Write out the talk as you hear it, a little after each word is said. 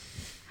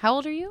How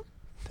old are you?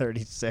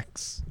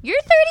 36. You're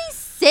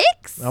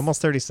 36?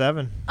 Almost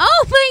 37.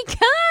 Oh my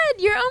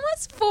God, you're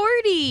almost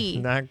 40.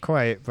 Not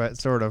quite, but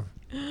sort of.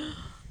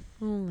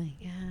 Oh my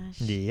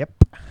gosh. Yep.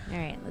 All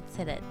right, let's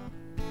hit it.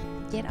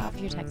 Get off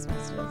your text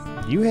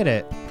messages. You hit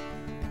it.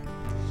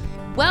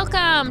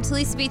 Welcome to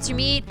Lisa Beats Your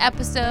Meat,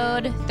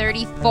 episode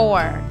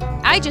 34.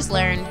 I just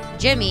learned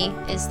Jimmy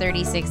is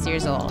 36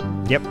 years old.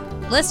 Yep.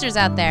 Listeners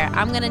out there,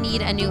 I'm going to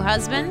need a new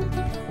husband,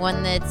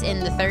 one that's in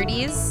the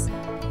 30s,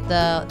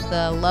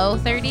 the low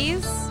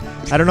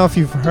 30s. I don't know if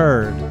you've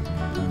heard,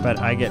 but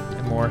I get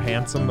more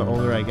handsome the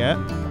older I get.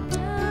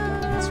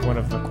 It's one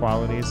of the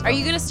qualities. Are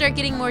you going to start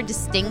getting more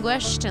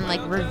distinguished and, like,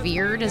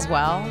 revered as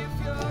well?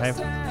 I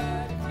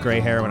have gray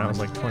hair when I was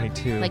like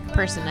 22. Like,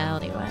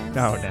 personality-wise?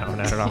 Oh, no,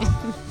 not at all.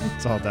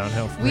 It's all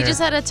downhill from We there. just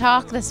had a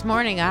talk this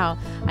morning how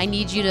I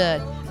need you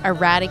to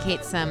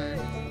eradicate some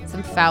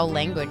foul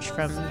language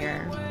from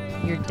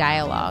your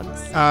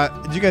dialogues.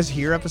 Did you guys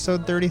hear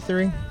episode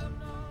 33?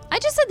 I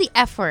just said the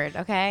F word,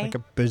 okay? Like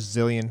a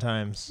bazillion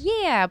times.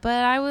 Yeah,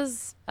 but I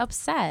was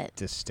upset.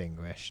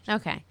 Distinguished.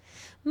 Okay,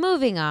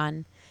 moving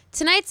on.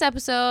 Tonight's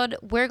episode,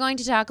 we're going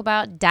to talk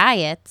about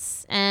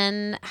diets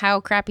and how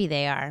crappy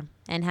they are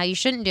and how you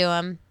shouldn't do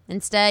them.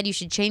 Instead, you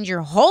should change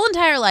your whole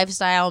entire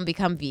lifestyle and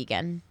become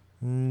vegan.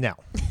 No.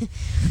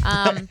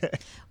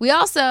 We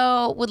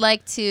also would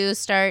like to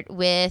start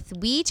with,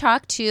 we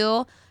talked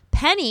to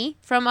Penny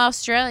from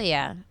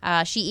Australia.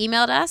 She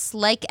emailed us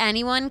like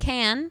anyone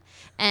can,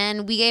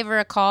 and we gave her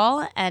a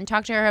call and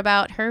talked to her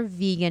about her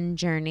vegan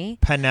journey.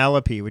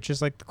 Penelope, which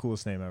is like the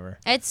coolest name ever.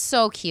 It's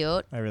so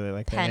cute. I really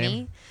like that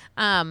name.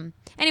 Penny.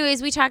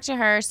 Anyways, we talked to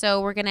her,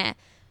 so we're going to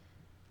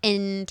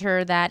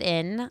enter that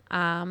in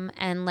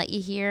and let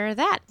you hear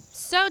that.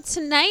 So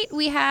tonight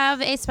we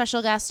have a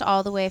special guest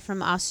all the way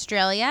from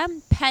Australia.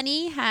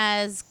 Penny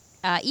has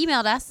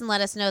emailed us and let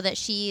us know that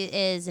she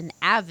is an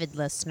avid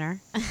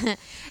listener.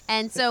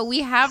 And so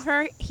we have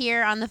her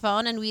here on the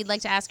phone, and we'd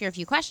like to ask her a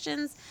few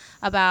questions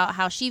about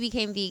how she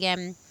became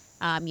vegan,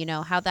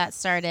 how that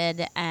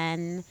started,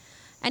 and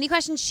any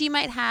questions she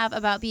might have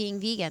about being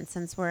vegan,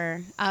 since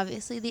we're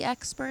obviously the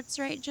experts,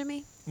 right,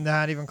 Jimmy?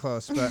 Not even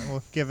close, but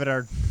we'll give it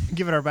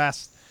our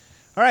best.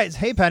 All right.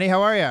 Hey, Penny,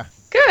 how are you?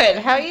 Good.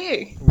 How are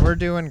you? We're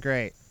doing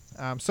great.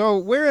 So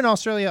where in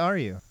Australia are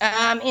you?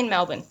 In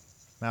Melbourne.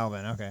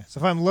 Melbourne, okay. So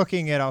if I'm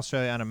looking at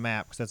Australia on a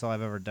map, because that's all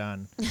I've ever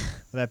done, would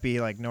that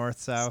be like north,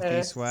 south, So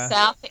east, west?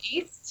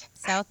 Southeast.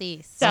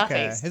 Southeast. Okay.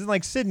 Southeast. Isn't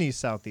like Sydney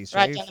southeast,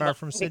 right? down Far the-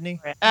 from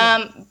Sydney?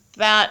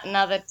 About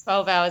another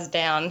 12 hours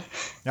down.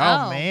 Oh,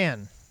 Oh.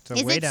 man. So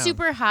Is way it down.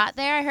 super hot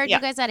there? I heard Yeah.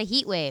 you guys had a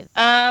heat wave.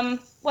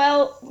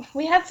 Well,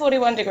 we had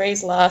 41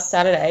 degrees last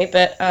Saturday,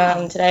 but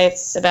today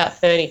it's about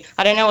 30.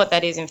 I don't know what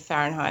that is in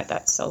Fahrenheit.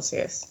 That's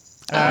Celsius.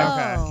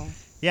 Okay.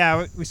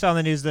 Yeah, we saw in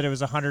the news that it was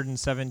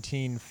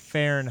 117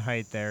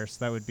 Fahrenheit there,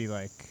 so that would be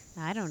like...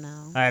 I don't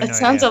know. I have It no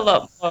sounds idea. a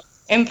lot more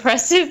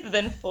impressive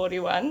than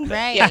 41. But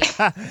Right.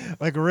 Yeah.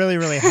 Like really,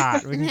 really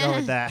hot. We can go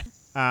with that.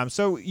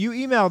 So you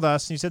emailed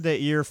us and you said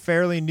that you're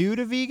fairly new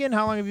to vegan.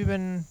 How long have you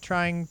been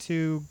trying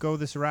to go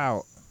this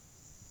route?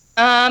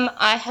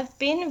 I have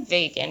been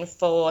vegan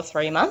for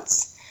 3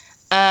 months,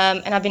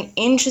 and I've been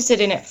interested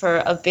in it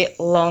for a bit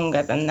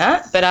longer than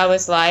that. But I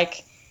was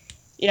like,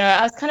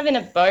 I was kind of in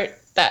a boat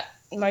that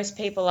most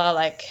people are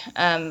like.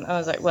 I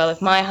was like, well,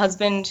 if my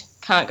husband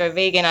can't go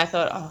vegan, I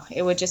thought,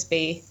 it would just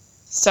be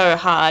so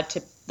hard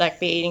to like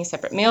be eating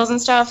separate meals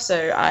and stuff.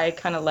 So I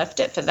kind of left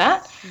it for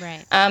that.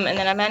 Right. And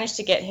then I managed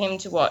to get him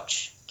to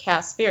watch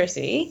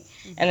Cowspiracy,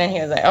 and then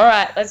he was like, all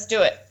right, let's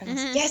do it. And I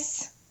was like,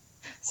 yes.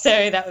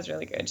 So that was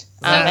really good.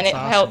 And That's it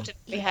awesome. helped.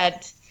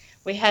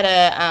 We had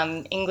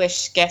a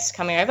English guest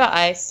coming over.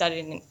 I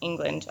studied in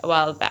England a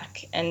while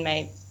back and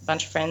made a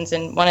bunch of friends,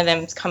 and one of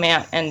them's come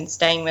out and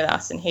staying with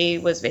us, and he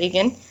was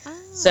vegan.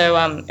 So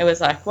it was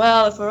like,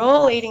 well, if we're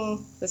all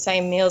eating the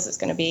same meals, it's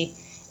going to be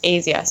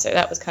easier. So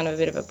that was kind of a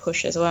bit of a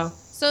push as well.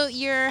 So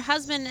your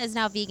husband is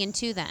now vegan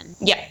too then?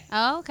 Yeah.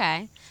 Oh,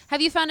 okay.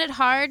 Have you found it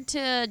hard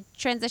to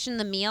transition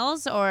the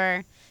meals,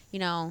 or,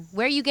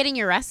 where are you getting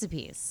your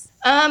recipes?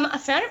 I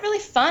found it really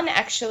fun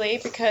actually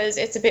because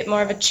it's a bit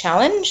more of a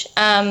challenge,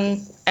 and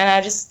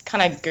I just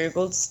kind of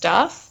Googled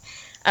stuff.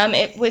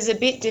 It was a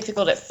bit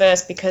difficult at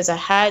first because I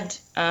had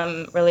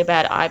really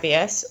bad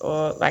IBS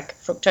or like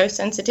fructose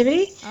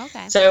sensitivity.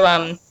 Okay. So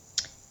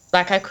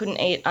I couldn't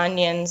eat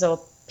onions or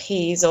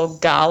peas or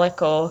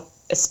garlic or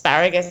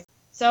asparagus.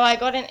 So I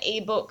got an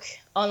ebook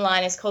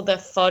online. It's called the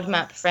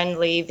FODMAP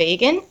Friendly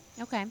Vegan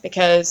Okay.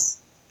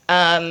 because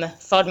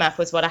FODMAP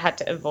was what I had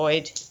to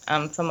avoid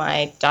for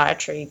my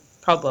dietary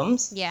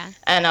problems. Yeah.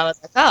 And I was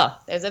like,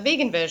 there's a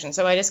vegan version.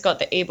 So I just got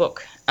the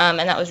ebook, and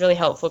that was really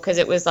helpful because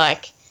it was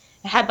like,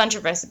 it had a bunch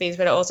of recipes,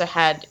 but it also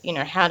had,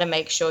 how to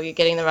make sure you're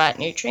getting the right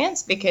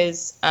nutrients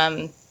because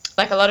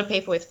like a lot of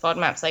people with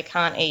FODMAPs, they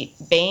can't eat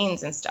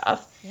beans and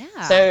stuff.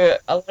 Yeah. So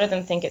a lot of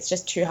them think it's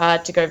just too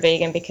hard to go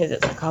vegan because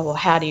it's like,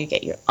 how do you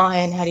get your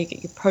iron? How do you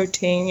get your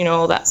protein?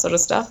 All that sort of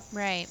stuff.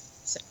 Right.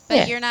 So, But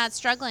yeah. you're not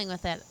struggling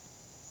with it.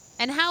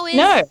 And how's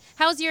No.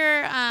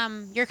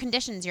 your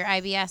conditions, your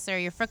IBS or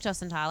your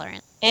fructose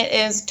intolerance? It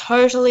is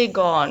totally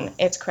gone.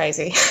 It's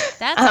crazy.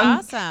 That's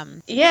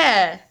awesome.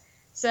 Yeah.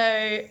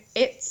 So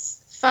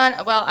it's fun.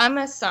 Well, I'm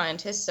a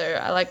scientist, so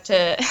I like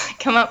to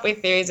come up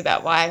with theories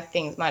about why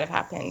things might have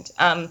happened.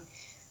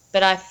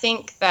 But I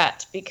think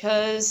that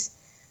because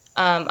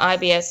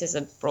IBS is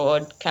a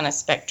broad kind of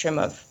spectrum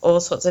of all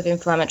sorts of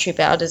inflammatory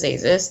bowel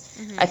diseases,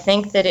 I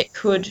think that it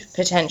could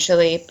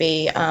potentially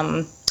be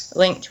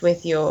linked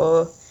with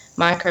your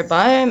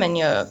microbiome and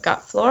your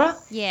gut flora.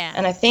 Yeah.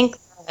 And I think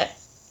that,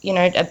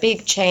 a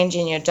big change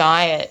in your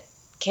diet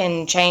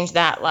can change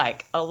that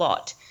like a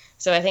lot.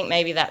 So I think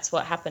maybe that's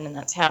what happened and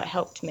that's how it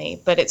helped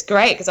me. But it's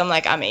great because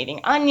I'm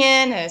eating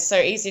onion and it's so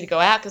easy to go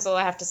out because all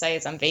I have to say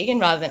is I'm vegan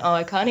rather than,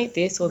 I can't eat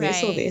this or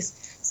this or Right.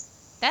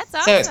 this. That's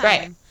awesome. So it's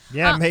great.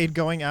 Yeah, it made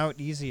going out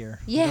easier.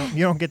 Yeah.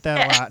 You don't get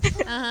that a lot.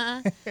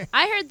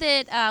 I heard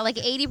that like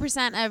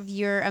 80% of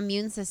your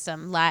immune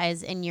system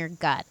lies in your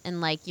gut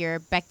and like your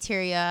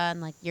bacteria and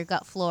like your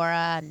gut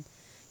flora, and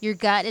your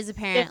gut is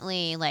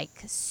apparently like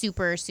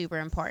super, super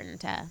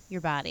important to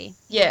your body.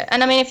 Yeah,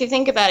 and I mean, if you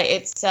think about it,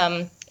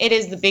 it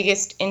is the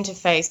biggest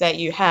interface that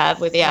you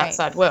have with the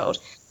outside world.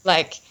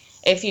 Like,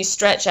 if you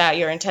stretch out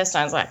your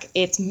intestines, like,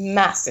 it's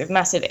massive,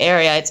 massive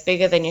area. It's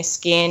bigger than your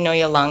skin or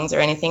your lungs or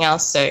anything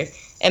else. So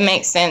it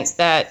makes sense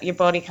that your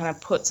body kind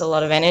of puts a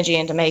lot of energy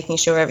into making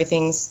sure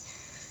everything's,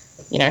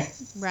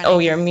 Right.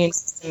 all your immune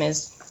system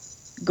is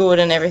good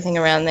and everything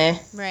around there.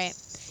 Right.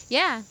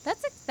 Yeah,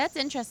 that's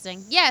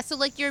interesting. Yeah, so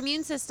like your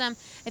immune system,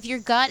 if your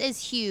gut is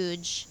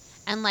huge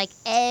and like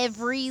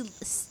every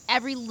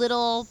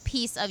little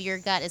piece of your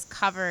gut is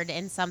covered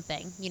in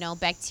something,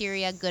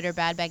 bacteria, good or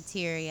bad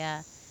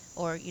bacteria,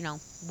 or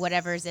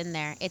whatever's in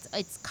there,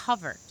 it's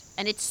covered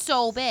and it's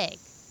so big.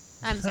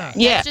 I'm sorry.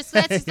 Yeah. That's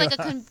just like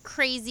a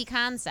crazy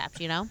concept,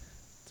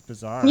 It's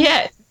bizarre.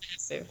 Yeah, it's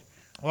massive.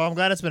 Well, I'm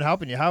glad it's been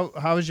helping you.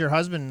 How is your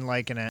husband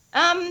liking it?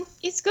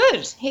 It's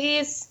good.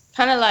 He's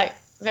kind of like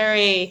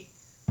very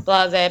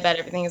blasé about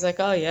everything. He's like,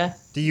 oh yeah.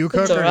 Do you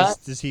cook It's or all right.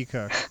 does he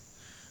cook?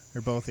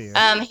 Or both of you?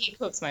 He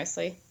cooks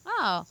mostly.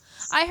 Oh,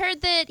 I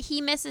heard that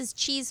he misses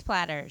cheese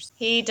platters.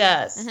 He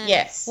does.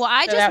 Yes. Well,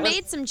 I So just that was-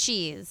 made some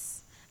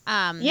cheese.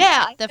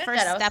 Yeah, I the heard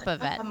first that. I was step like,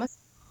 of it. I must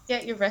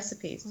get your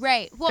recipes.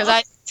 Right. Well, Because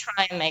I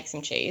try and make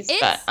some cheese,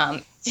 but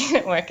it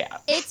didn't work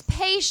out. it's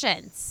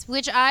patience,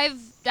 which I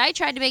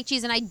tried to make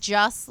cheese and I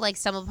just like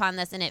stumbled upon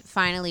this and it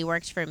finally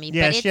worked for me.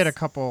 Yeah, but she it's had a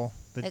couple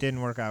that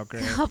didn't work out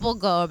great. a couple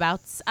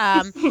go-abouts.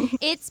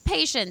 It's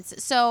patience.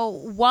 So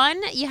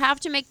one, you have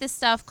to make this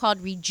stuff called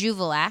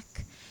Rejuvelac.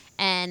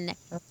 And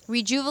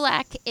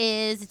Rejuvelac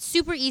it's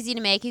super easy to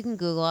make. You can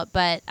Google it,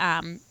 but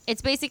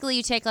it's basically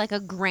you take like a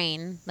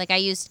grain. Like I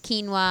used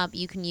quinoa, but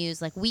you can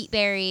use like wheat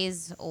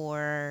berries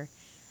or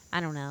I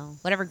don't know,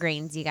 whatever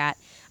grains you got.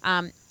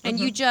 And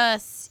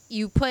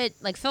you put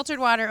like filtered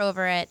water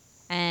over it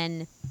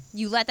and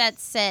you let that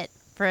sit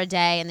for a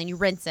day and then you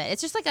rinse it.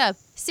 It's just like a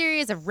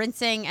series of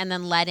rinsing and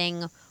then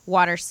letting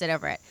water sit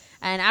over it.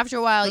 And after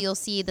a while, you'll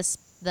see the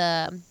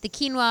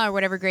quinoa or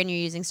whatever grain you're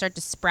using start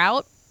to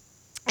sprout.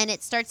 And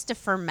it starts to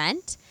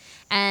ferment,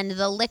 and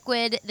the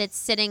liquid that's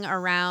sitting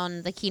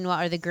around the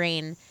quinoa or the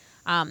grain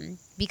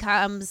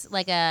becomes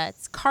like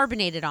it's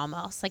carbonated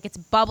almost. Like it's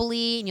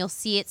bubbly, and you'll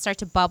see it start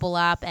to bubble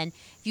up. And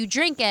if you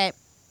drink it,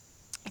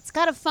 it's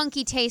got a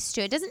funky taste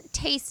to it. It doesn't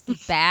taste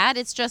bad.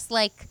 It's just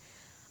like,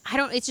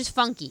 it's just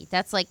funky.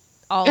 That's like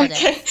all it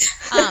is.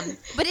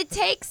 But it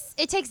takes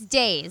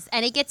days,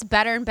 and it gets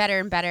better and better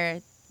and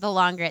better the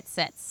longer it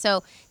sits.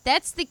 So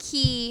that's the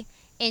key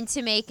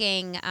into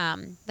making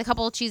the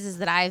couple of cheeses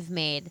that I've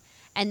made,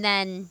 and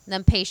then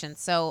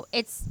patience. So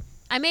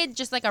I made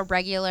just like a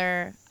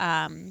regular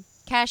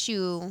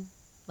cashew,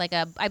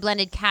 I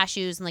blended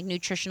cashews and like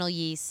nutritional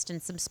yeast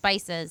and some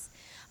spices.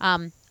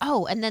 And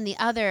then the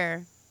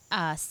other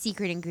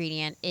secret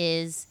ingredient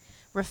is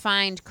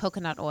refined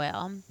coconut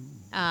oil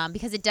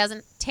because it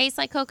doesn't taste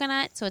like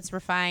coconut, so it's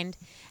refined.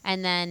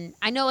 And then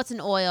I know it's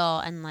an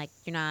oil, and like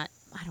you're not,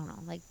 I don't know,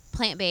 like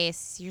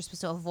plant-based, you're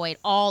supposed to avoid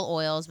all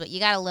oils, but you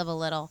got to live a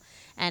little.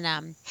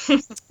 And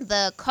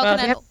the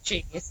coconut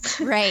cheese.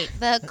 Right,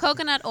 the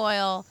coconut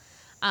oil,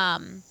 I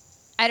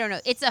don't know,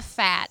 it's a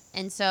fat,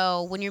 and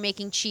so when you're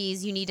making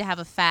cheese, you need to have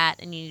a fat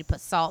and you need to put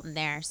salt in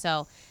there.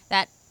 So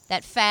that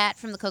fat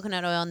from the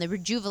coconut oil and the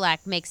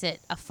Rejuvelac makes it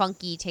a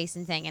funky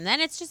tasting thing. And then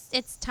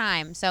it's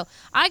time. So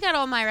I got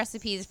all my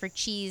recipes for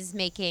cheese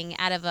making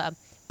out of a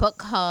book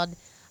called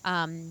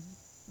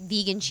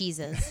Vegan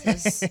Cheeses. It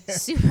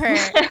was super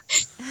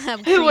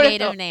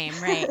creative name,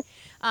 right?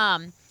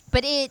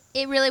 But it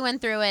really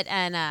went through it,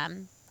 and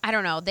I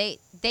don't know. They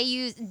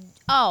use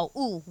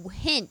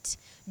hint: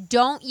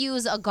 don't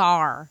use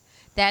agar.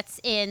 That's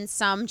in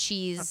some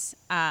cheese,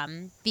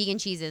 vegan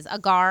cheeses.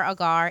 Agar,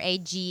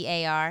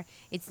 AGAR.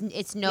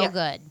 It's no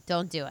good.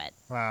 Don't do it.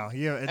 Wow,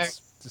 it's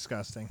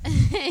disgusting.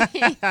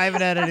 I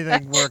haven't had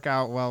anything work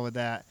out well with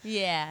that.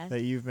 Yeah.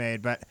 That you've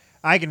made, but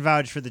I can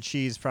vouch for the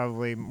cheese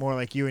probably more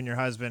like you and your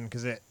husband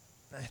because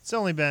it's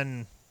only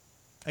been,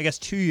 I guess,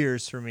 2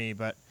 years for me,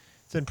 but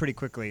it's been pretty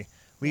quickly.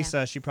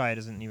 Lisa, she probably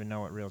doesn't even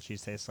know what real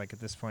cheese tastes like at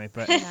this point,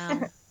 but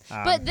No.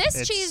 But this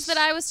It's- cheese that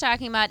I was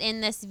talking about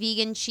in this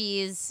vegan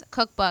cheese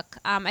cookbook,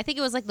 I think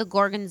it was like the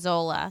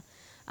Gorgonzola.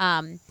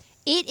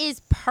 It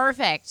is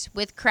perfect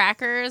with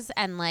crackers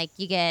and like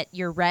you get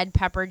your red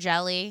pepper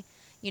jelly,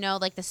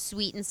 like the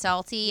sweet and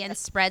salty, and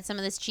spread some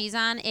of this cheese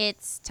on.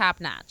 It's top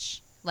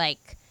notch.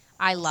 Like,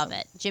 I love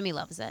it. Jimmy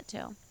loves it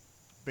too.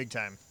 big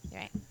time.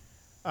 Right.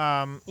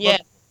 Yeah.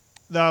 Look,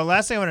 the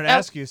last thing I wanted to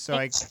ask you, so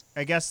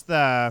I guess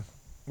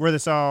where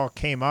this all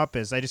came up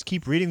is I just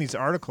keep reading these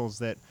articles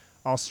that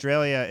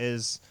Australia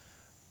is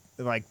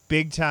like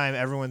big time.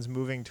 Everyone's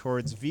moving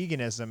towards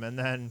veganism, and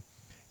then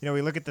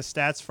we look at the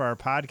stats for our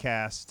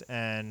podcast,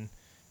 and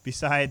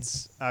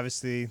besides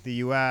obviously the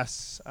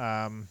U.S.,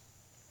 our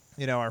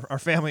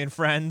family and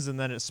friends, and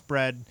then it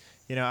spread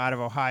out of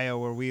Ohio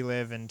where we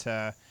live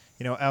into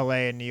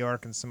L.A. and New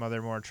York and some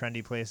other more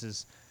trendy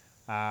places.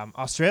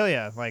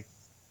 Australia, like.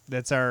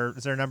 It's our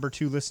number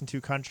 2 listened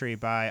to country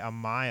by a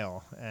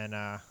mile, and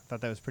I thought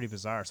that was pretty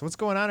bizarre. So what's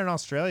going on in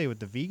Australia with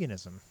the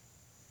veganism?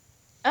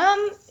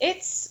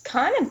 It's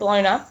kind of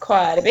blown up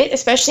quite a bit,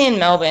 especially in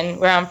Melbourne,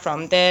 where I'm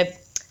from. They're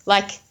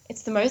like,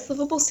 it's the most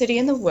livable city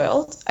in the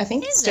world, I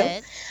think. Is still.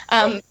 it?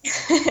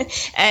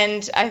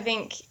 And I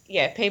think,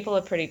 people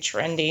are pretty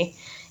trendy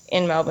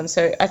in Melbourne.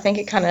 So I think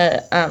it kind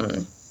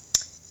of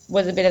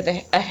was a bit of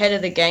ahead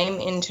of the game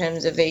in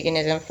terms of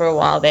veganism for a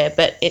while there,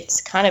 but it's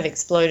kind of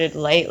exploded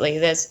lately.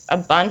 There's a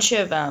bunch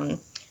of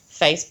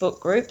Facebook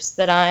groups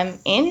that I'm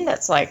in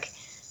that's like,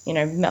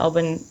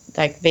 Melbourne,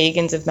 like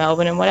vegans of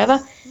Melbourne and whatever.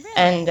 Really?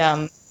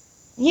 And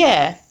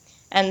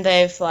and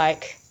they've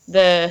like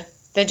they're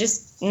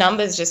just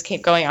numbers just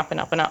keep going up and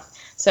up and up.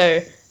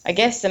 So I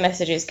guess the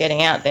message is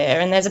getting out there,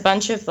 and there's a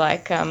bunch of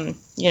like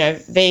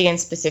vegan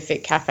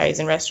specific cafes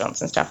and restaurants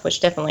and stuff,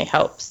 which definitely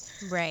helps.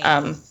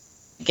 Right.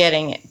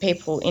 Getting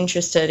people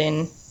interested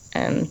in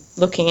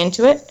looking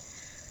into it.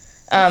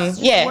 It's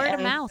just Yeah. word of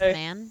and mouth, so-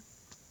 man.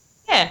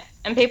 Yeah,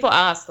 and people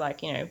ask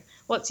like,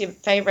 what's your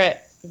favorite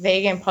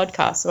vegan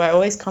podcast? So I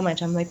always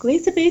comment, I'm like,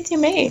 Lisa beats you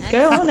me.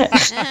 Go on it.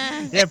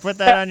 Yeah, put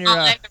that on your.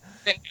 Guys.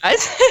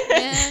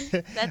 Yeah, that's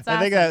awesome. I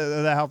think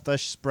that helped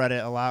us spread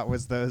it a lot.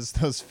 Was those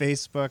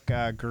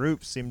Facebook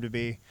groups seem to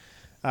be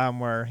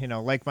where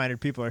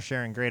like-minded people are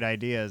sharing great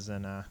ideas,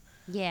 and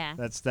Yeah,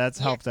 that's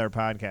helped our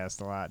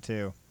podcast a lot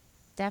too.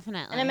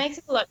 definitely. And it makes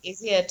it a lot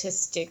easier to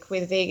stick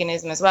with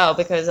veganism as well,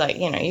 because like,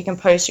 you can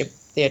post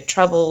your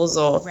troubles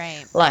or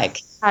Right.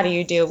 like, how do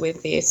you deal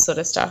with this sort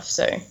of stuff?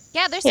 So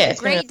Yeah, there's Yeah, some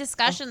it's been great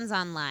discussions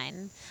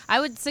online. I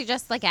would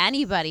suggest like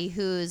anybody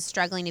who's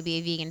struggling to be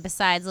a vegan,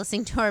 besides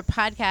listening to our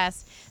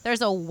podcast,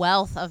 there's a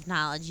wealth of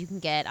knowledge you can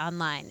get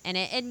online. And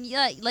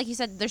like you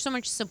said, there's so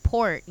much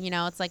support.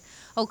 It's like,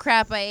 oh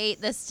crap, I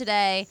ate this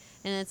today,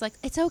 and it's like,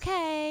 it's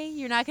okay.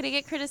 You're not gonna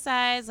get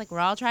criticized. Like, we're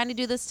all trying to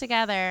do this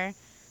together.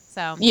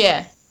 So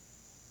yeah.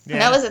 Yeah.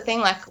 And that was the thing,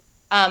 like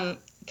a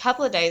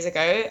couple of days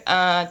ago,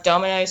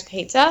 Domino's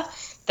Pizza,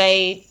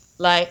 they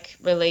like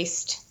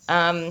released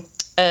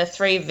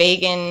 3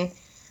 vegan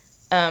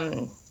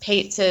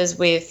pizzas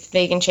with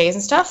vegan cheese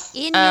and stuff.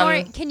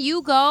 can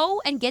you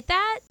go and get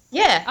that?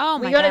 Yeah. Oh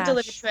my we got gosh. it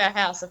delivered to our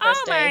house the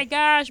first Oh day. my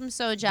gosh, I'm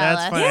so jealous.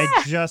 That's funny. Yeah.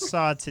 I just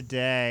saw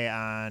today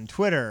on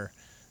Twitter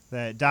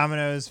that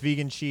Domino's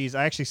vegan cheese.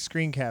 I actually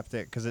screen capped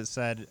it because it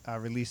said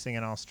releasing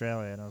in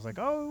Australia, and I was like,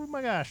 oh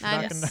my gosh. we're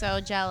I'm not gonna- so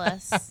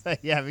jealous.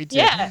 Yeah, me too.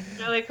 Yeah, it's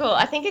really cool.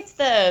 I think it's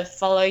the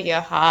Follow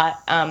Your Heart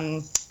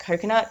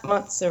coconut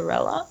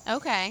mozzarella.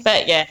 Okay.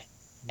 But yeah,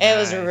 it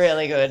was Nice.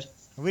 really good.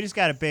 We just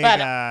got a big But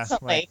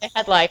like, they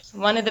had like,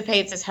 one of the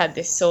pizzas had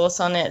this sauce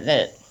on it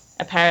that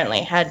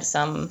apparently had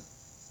some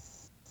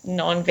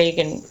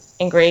non-vegan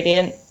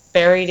ingredient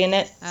buried in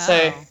it.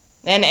 So Oh.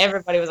 then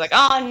everybody was like,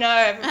 oh no,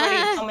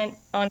 everybody comment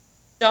on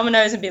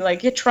Domino's and be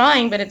like, you're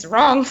trying, but it's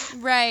wrong.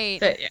 Right.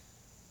 But yeah,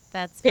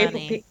 That's people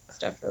funny. pick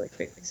stuff really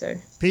quickly. So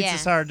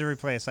pizza's Yeah. hard to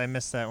replace. I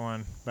missed that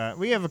one, but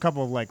we have a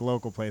couple of like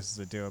local places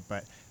that do it.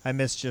 But I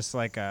miss just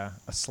like a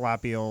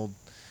sloppy old,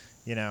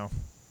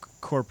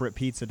 corporate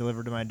pizza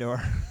delivered to my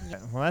door.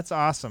 Well, that's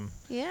awesome.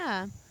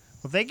 Yeah.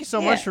 Well, thank you so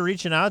Yeah. much for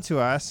reaching out to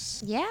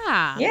us.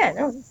 Yeah. yeah,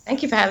 no,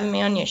 thank you for having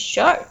me on your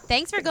show.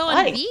 Thanks for going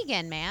Exciting.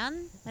 vegan,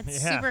 man.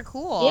 That's Yeah. super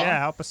cool. Yeah,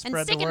 help us And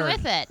spread the sticking word.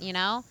 with it,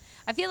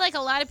 I feel like a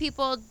lot of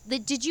people.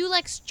 Did you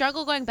like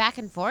struggle going back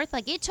and forth?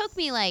 Like it took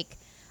me like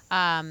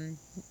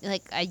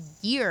a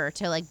year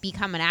to like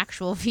become an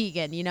actual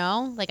vegan.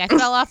 Like I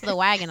fell off the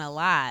wagon a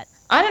lot.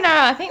 I don't know.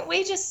 I think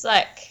we just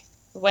like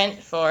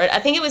went for it. I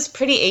think it was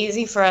pretty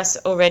easy for us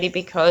already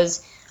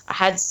because I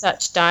had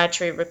such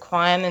dietary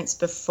requirements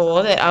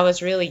before that I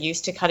was really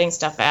used to cutting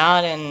stuff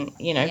out and,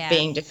 Yeah.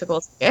 being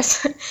difficult, I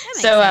guess.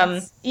 makes So,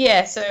 sense.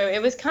 yeah, so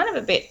it was kind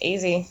of a bit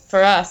easy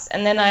for us.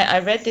 And then I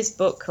read this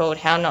book called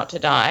How Not to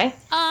Die.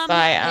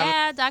 By,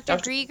 yeah, Dr.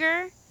 Dr.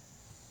 Grieger.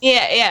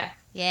 Yeah.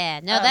 Yeah,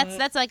 no,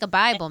 that's like a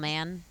Bible,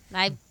 man.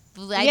 I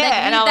Yeah, read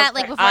and I was that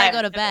like before I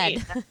go to never bed.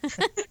 eat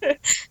that.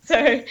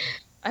 So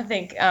I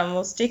think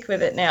we'll stick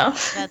with it now.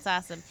 That's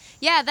awesome.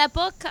 Yeah, that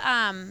book,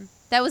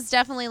 that was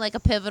definitely like a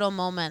pivotal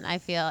moment, I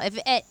feel.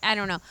 I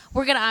don't know.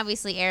 We're going to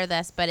obviously air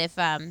this, but if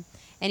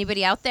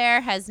anybody out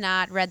there has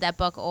not read that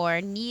book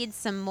or needs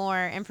some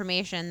more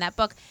information, that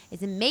book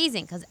is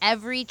amazing because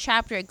every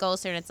chapter it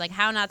goes through and it's like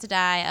how not to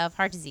die of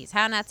heart disease,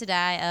 how not to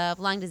die of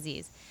lung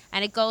disease.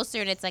 And it goes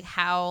through and it's like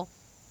how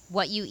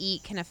what you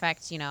eat can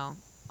affect,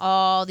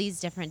 all these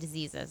different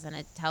diseases. And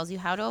it tells you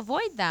how to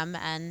avoid them.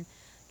 And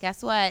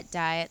guess what?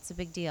 Diet's a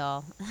big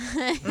deal.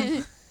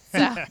 So,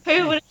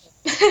 Who would?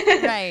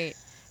 right.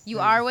 You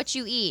are what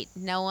you eat.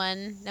 No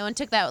one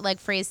took that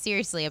phrase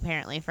seriously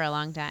apparently for a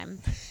long time.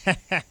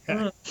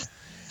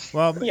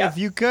 Well, Yeah. if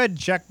you could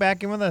check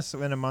back in with us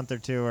in a month or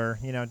two, or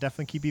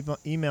definitely keep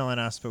emailing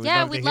us. But We'd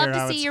love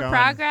how to see it's your going.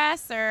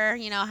 progress or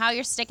how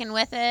you're sticking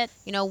with it.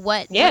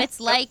 What Yeah. it's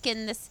like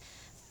in this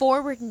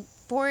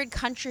forward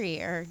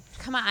country. Or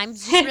come on, I'm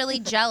just really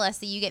jealous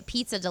that you get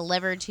pizza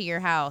delivered to your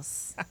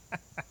house.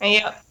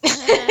 Yeah.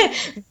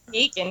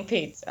 Vegan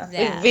pizza.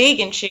 Yeah. With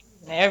vegan cheese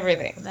and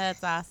everything.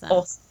 That's awesome.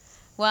 Awesome.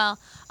 Well,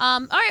 all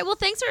right. Well,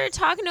 thanks for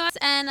talking to us,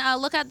 and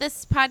look at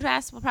this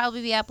podcast. Will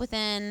probably be up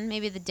within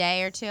maybe the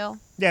day or two.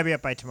 Yeah, be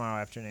up by tomorrow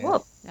afternoon.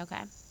 Cool. Okay,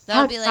 How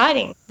that'll be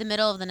exciting. the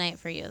middle of the night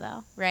for you,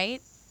 though,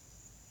 right?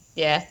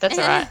 Yeah, that's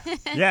all right.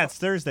 Yeah, it's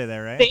Thursday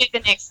there, right? See it the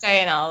next day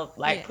and I'll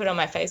Yeah. put on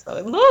my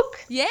Facebook,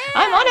 look, Yeah,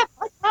 I'm on a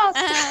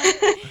podcast.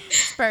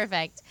 It's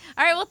perfect.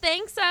 All right. Well,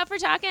 thanks for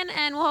talking,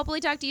 and we'll hopefully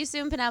talk to you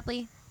soon,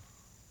 Penelope.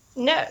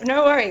 No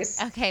worries.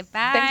 Okay. Thanks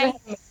Bye. for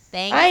having me.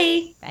 Thanks.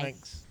 Bye. Bye.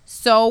 Thanks.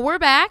 So we're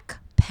back.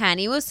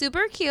 Penny was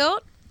super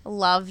cute.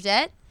 Loved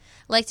it.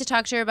 Like to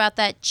talk to her about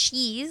that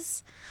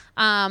cheese.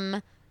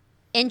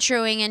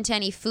 Introing into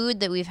any food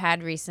that we've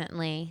had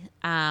recently.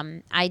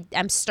 I'm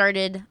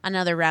started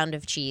another round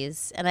of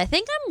cheese, and I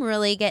think I'm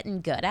really getting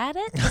good at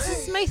it.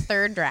 This is my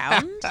third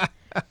round.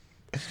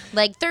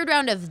 Third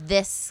round of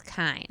this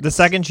kind. The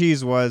second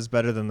cheese was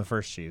better than the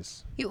first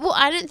cheese. Well,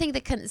 I didn't think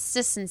the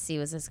consistency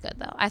was as good,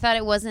 though. I thought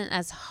it wasn't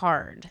as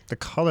hard. The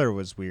color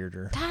was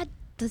weirder. God,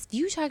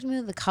 you talk to me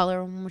about the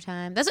color one more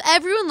time. That's what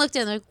everyone looked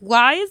at. Like,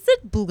 why is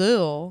it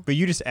blue? But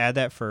you just add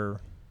that for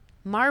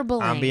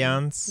Marbling.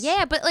 ambiance.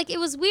 Yeah, but it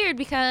was weird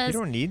You because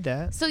don't need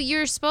that. so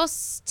you're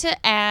supposed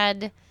to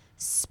add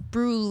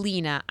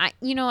spirulina.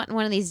 You know what?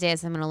 One of these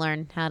days I'm going to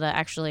learn how to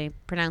actually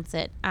pronounce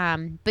it.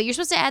 But you're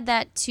supposed to add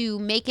that to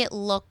make it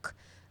look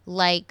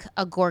like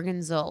a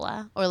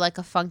gorgonzola or like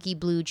a funky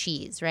blue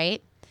cheese,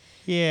 right?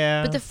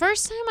 Yeah. But the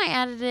first time I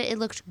added it, it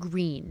looked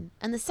green,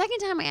 and the second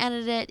time I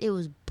added it, it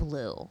was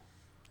blue.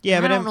 yeah,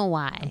 I but don't know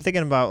why. I'm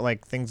thinking about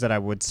things that I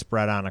would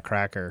spread on a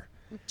cracker.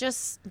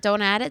 Just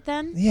don't add it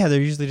then. Yeah,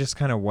 they're usually just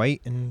kind of white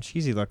and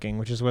cheesy looking,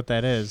 which is what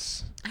that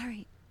is. All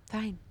right,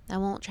 fine. I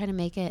won't try to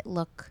make it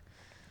look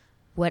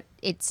what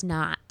it's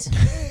not.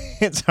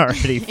 It's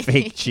already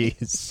fake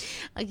cheese.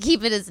 I'll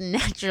keep it as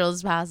natural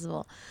as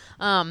possible.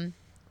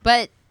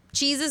 But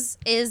cheese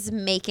is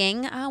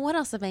making. What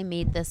else have I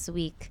made this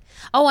week?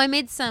 Oh, I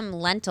made some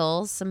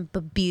lentils, some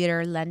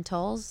bitter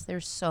lentils. They're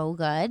so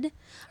good.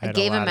 I had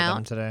gave a lot them of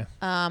out. today.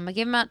 I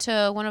gave them out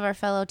to one of our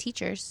fellow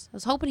teachers. I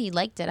was hoping he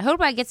liked it. I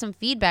hope I get some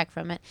feedback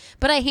from it.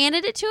 But I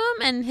handed it to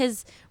him, and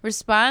his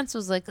response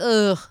was like,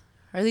 "Ugh,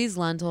 are these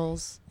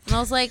lentils?" And I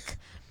was like,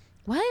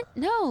 "What?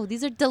 No,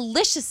 these are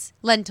delicious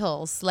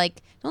lentils.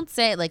 Like, don't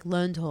say it like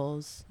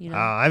lentils. You know."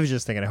 I was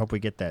just thinking, I hope we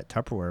get that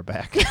Tupperware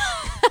back.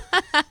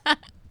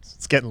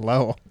 It's getting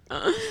low.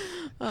 Oh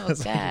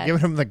It's like, God,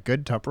 giving him the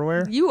good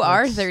Tupperware. you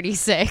are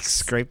 36.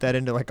 Scrape that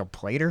into like a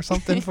plate or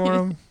something for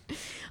him.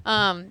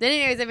 Then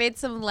anyways, I made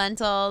some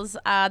lentils.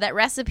 That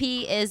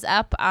recipe is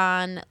up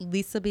on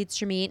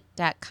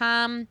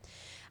lisabeatsyourmeat.com.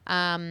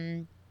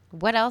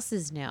 What else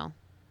is new?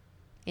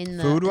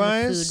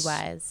 Food-wise?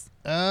 Food-wise.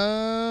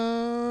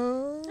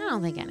 I I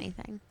don't think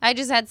anything. I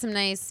just had some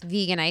nice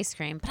vegan ice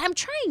cream, but I'm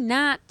trying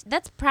not.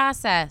 That's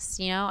processed,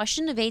 I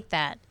shouldn't have ate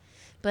that.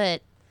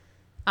 But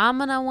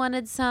Amina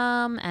wanted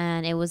some,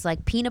 and it was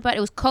like peanut butter.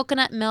 It was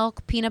coconut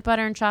milk, peanut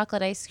butter, and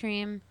chocolate ice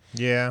cream.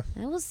 Yeah.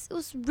 It was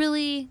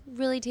really,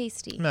 really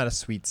tasty. I'm not a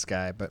sweets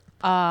guy, but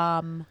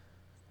I'm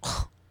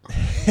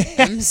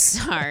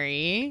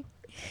sorry.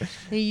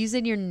 You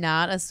said you're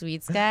not a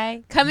sweets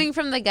guy? Coming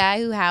from the guy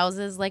who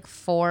houses like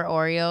 4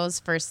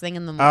 Oreos first thing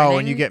in the morning. oh,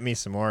 and you get me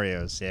some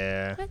Oreos,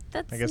 yeah. What?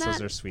 That's I guess not,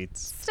 those are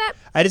sweets. Stop.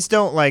 I just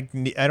don't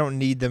I don't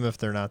need them if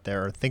they're not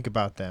there or think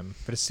about them.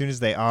 But as soon as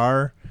they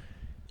are,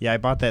 yeah, I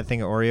bought that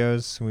thing of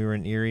Oreos when we were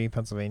in Erie,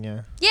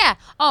 Pennsylvania. Yeah.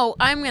 Oh,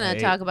 I'm going I to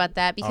ate talk about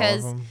that all of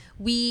because them.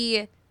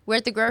 we were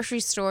at the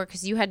grocery store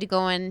because you had to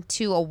go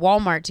into a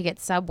Walmart to get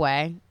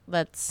Subway.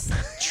 That's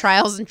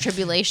trials and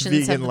tribulations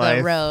of Vegan the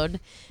life. road.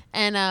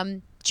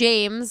 And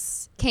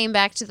James came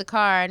back to the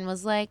car and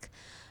was like,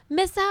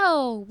 Miss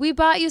O, we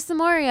bought you some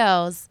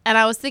Oreos. And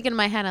I was thinking in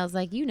my head, I was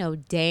like, you know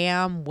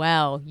damn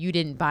well you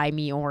didn't buy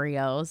me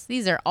Oreos.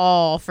 These are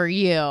all for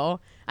you.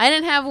 I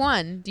didn't have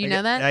one. Do you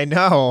know that? I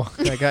know.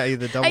 I got you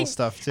the double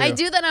stuff too. I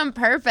do that on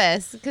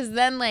purpose because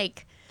then,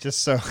 like,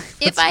 Just so.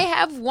 if I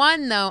have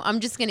one, though, I'm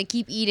just going to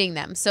keep eating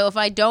them. So if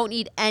I don't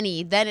eat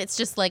any, then it's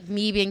just like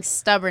me being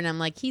stubborn. I'm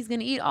like, he's going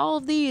to eat all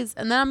of these.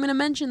 And then I'm going to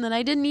mention that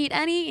I didn't eat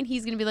any. And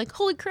he's going to be like,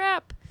 holy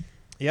crap.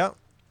 Yep.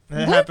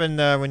 It happened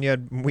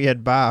when we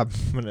had Bob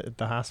at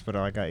the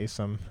hospital. I got you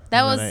some.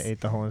 That and then was- I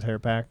ate the whole entire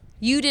pack.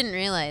 You didn't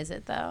realize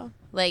it though.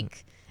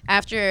 Like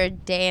after a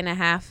day and a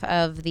half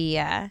of the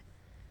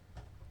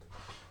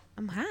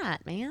I'm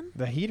hot, man.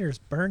 The heater's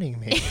burning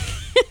me.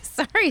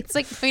 Sorry, it's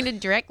like pointed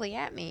directly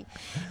at me.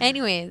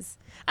 Anyways,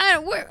 I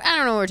don't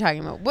know what we're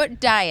talking about. What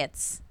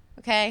diets?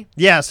 Okay?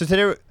 Yeah, so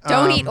today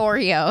Don't eat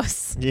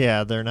Oreos.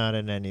 Yeah, they're not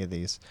in any of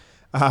these.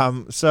 I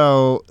don't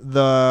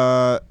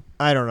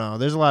know.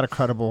 There's a lot of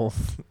credible,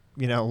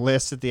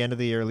 lists at the end of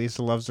the year.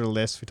 Lisa loves her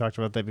lists. We talked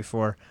about that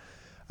before.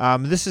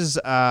 This is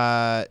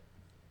the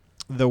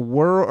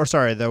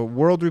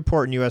World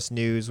Report in U.S.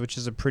 News, which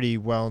is a pretty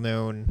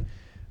well-known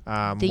The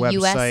website.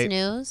 U.S.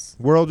 News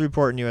World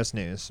Report in U.S.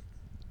 News.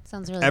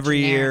 sounds really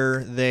Every generic.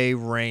 year they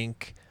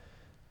rank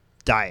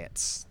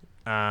diets.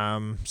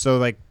 So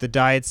like the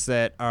diets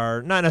that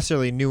are not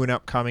necessarily new and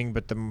upcoming,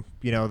 but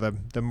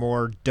the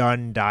more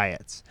done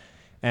diets.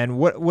 And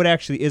what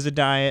actually is a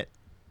diet?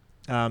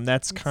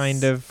 That's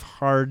kind of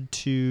hard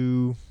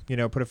to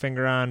put a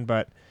finger on,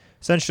 but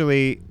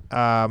essentially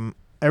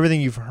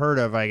everything you've heard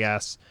of, I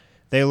guess,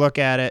 they look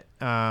at it.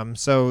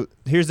 So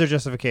here's their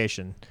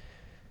justification.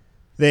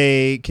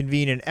 They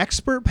convene an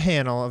expert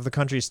panel of the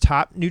country's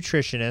top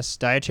nutritionists,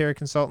 dietary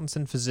consultants,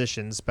 and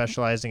physicians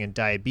specializing in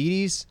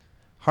diabetes,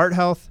 heart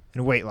health,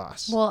 and weight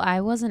loss. Well, I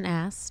wasn't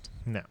asked.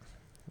 No,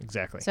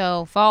 exactly.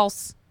 So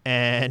false.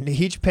 And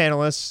each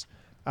panelist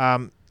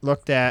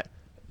looked at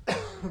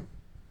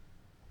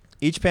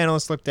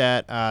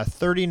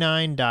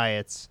 39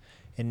 diets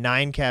in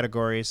 9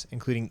 categories,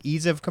 including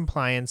ease of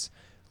compliance,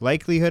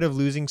 likelihood of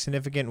losing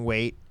significant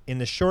weight in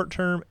the short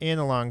term and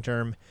the long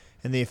term,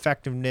 and the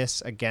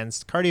effectiveness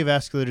against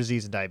cardiovascular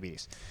disease and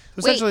diabetes. So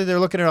essentially, they're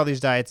looking at all these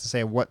diets and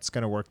saying what's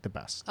going to work the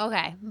best.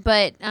 Okay,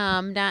 but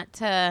not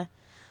to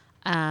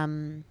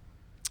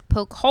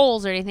poke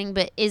holes or anything,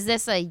 but is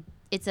this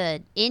it's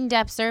an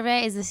in-depth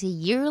survey? Is this a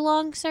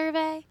year-long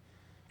survey?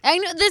 I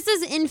know this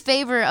is in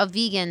favor of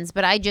vegans,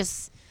 but I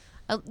just,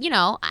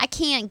 I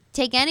can't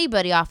take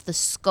anybody off the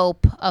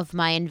scope of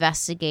my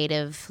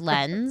investigative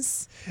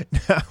lens.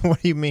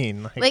 What do you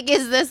mean? Like,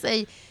 is this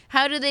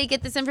how do they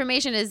get this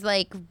information? Is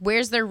like,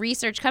 where's their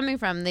research coming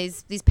from?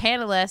 These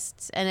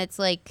panelists, and it's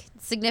like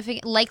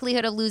significant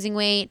likelihood of losing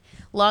weight,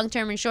 long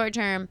term and short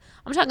term.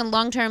 I'm talking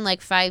long term, like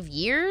 5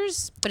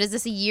 years. But is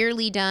this a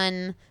yearly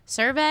done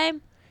survey?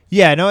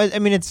 Yeah, no, I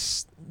mean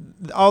it's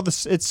all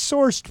this. It's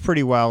sourced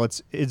pretty well.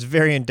 It's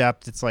very in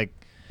depth. It's like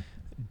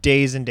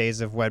days and days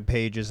of web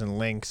pages and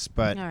links.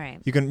 But All right.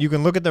 you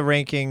can look at the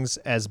rankings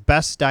as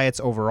best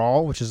diets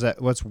overall, which is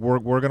what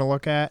we're going to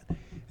look at, and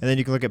then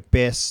you can look at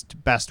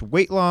best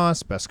weight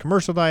loss, best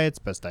commercial diets,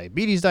 best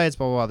diabetes diets,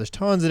 blah blah blah. There's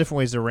tons of different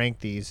ways to rank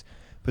these,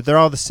 but they're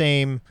all the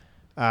same.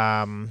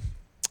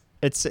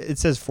 It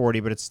says 40,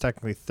 but it's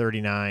technically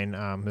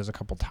 39. There's a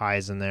couple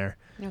ties in there.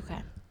 Okay.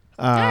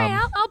 All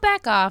right, I'll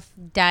back off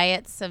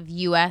diets of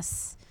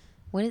U.S.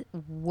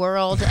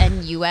 World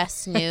and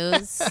U.S.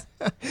 News.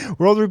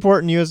 World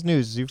Report and U.S.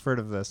 News. You've heard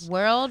of this.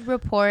 World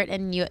Report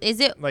and is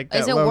it Like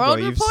that is it logo, World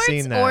you've Reports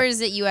seen that. or is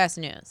it U.S.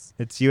 News?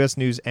 It's U.S.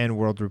 News and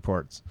World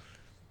Reports.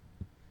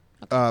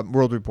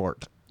 World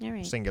Report, All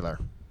right. singular.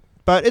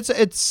 But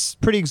it's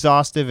pretty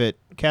exhaustive. It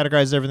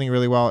categorizes everything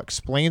really well,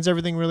 explains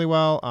everything really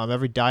well.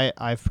 Every diet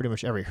I've pretty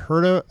much ever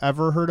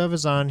heard of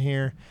is on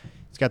here.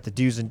 It's got the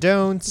do's and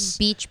don'ts.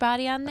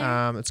 Beachbody on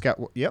there. It's got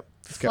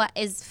It's got,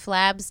 Is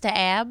flabs to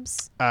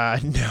abs?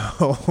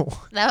 no.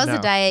 That was No.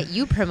 a diet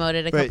you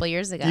promoted a But couple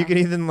years ago. You can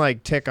even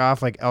like tick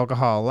off like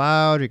alcohol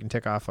allowed. You can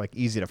tick off like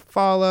easy to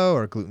follow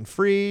or gluten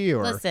free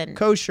or Listen.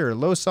 kosher or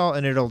low salt,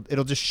 and it'll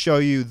just show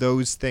you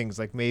those things.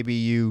 Like maybe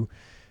you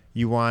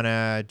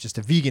want just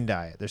a vegan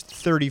diet. There's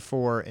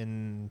 34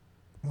 in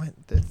what?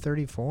 The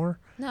 34?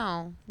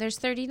 No, there's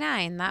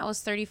 39. That was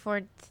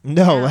 34.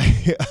 No, Yeah.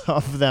 like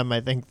of them, I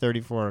think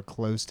 34 are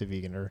close to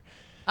vegan. Or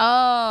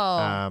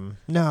Oh.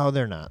 no,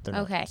 they're not. They're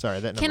Okay. Not. Sorry,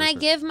 that. Can I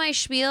number's- give my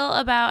spiel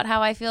about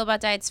how I feel about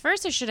diets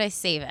first, or should I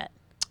save it?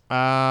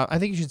 I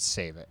think you should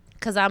save it.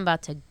 Because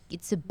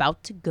it's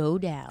about to go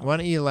down. Why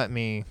don't you let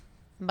me?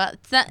 But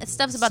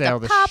stuff's about Sail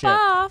to the pop ship.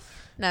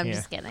 off. No, I'm Yeah.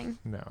 just kidding.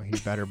 No, you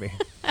better be.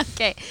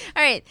 Okay.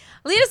 All right.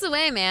 Lead us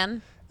away,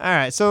 man. All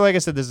right. So, like I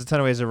said, there's a ton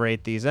of ways to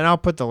rate these, and I'll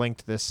put the link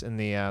to this in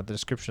the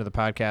description of the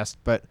podcast.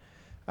 But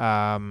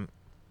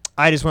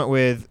I just went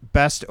with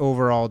best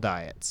overall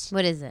diets,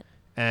 What is it?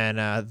 and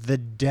the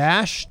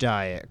Dash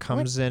diet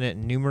comes in at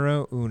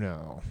numero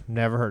uno.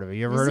 Never heard of it.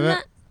 You ever heard of Isn't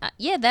it? that-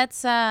 yeah,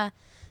 that's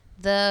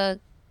the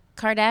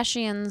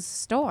Kardashians'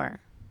 store.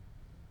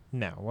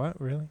 No. What?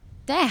 Really?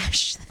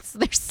 Dash. That's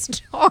their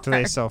store. Do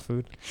they sell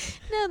food?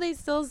 No, they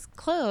sell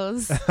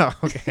clothes. Oh,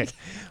 okay.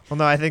 Well,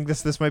 no, I think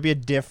this might be a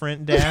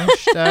different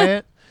Dash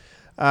diet.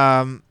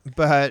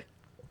 But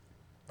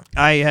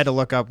I had to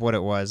look up what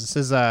it was. This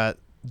is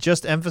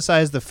just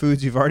emphasize the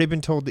foods you've already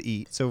been told to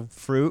eat. So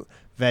fruit,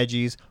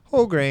 veggies,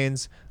 whole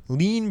grains,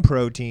 lean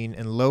protein,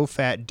 and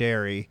low-fat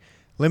dairy.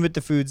 Limit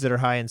the foods that are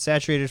high in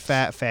saturated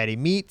fat, fatty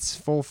meats,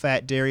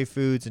 full-fat dairy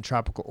foods, and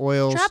tropical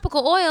oils.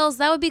 Tropical oils,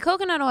 that would be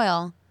coconut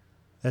oil.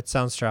 That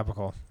sounds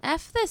tropical.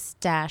 F this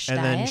dash And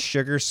diet. then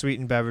sugar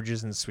sweetened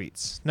beverages and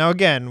sweets. Now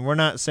again, we're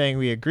not saying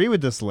we agree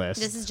with this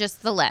list. This is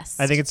just the list.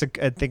 I think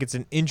it's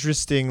an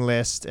interesting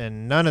list,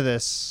 and none of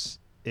this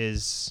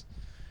is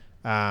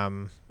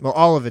well,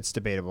 all of it's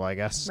debatable, I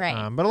guess.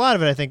 Right. But a lot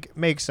of it I think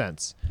makes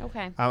sense.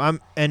 Okay.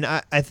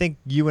 I think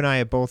you and I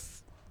have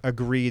both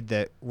agreed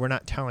that we're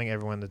not telling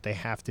everyone that they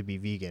have to be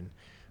vegan.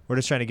 We're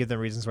just trying to give them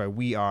reasons why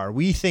we are.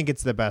 We think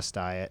it's the best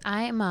diet.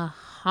 I am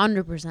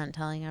 100%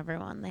 telling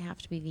everyone they have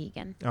to be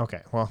vegan.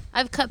 Okay, well,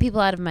 I've cut people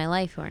out of my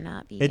life who are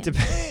not vegan.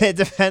 it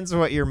depends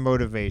what your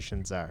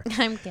motivations are.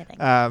 I'm kidding.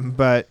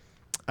 But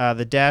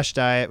the DASH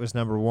diet was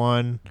number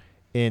 1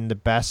 in the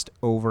best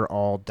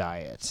overall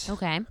diet.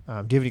 Okay. Do you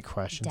have any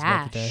questions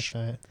about the DASH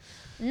diet?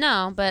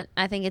 No, but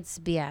I think it's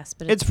BS.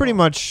 But It's pretty cool.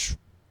 much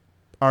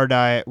our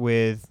diet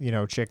with,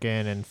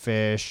 chicken and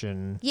fish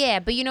and Yeah,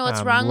 but you know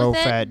what's wrong with it?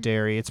 low-fat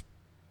dairy. It's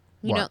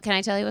You know, what? can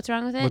I tell you what's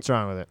wrong with it? What's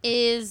wrong with it?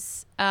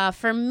 Is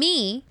for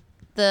me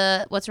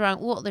what's wrong?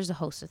 Well, there's a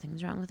host of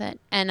things wrong with it,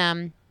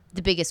 and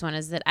the biggest one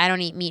is that I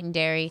don't eat meat and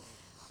dairy,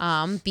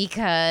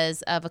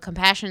 because of a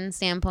compassion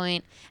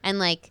standpoint, and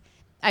like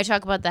I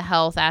talk about the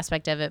health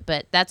aspect of it,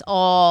 but that's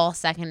all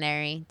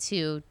secondary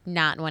to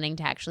not wanting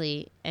to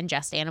actually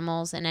ingest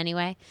animals in any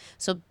way.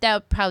 So that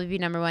would probably be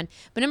number 1.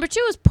 But number 2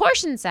 is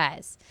portion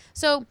size.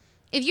 So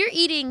if you're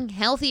eating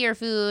healthier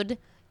food,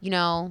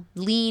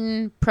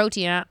 lean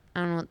protein. I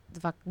don't know what the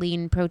fuck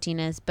lean protein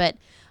is, but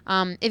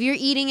if you're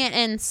eating it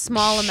in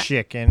small amounts.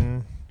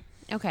 Chicken.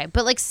 Okay,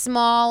 but like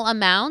small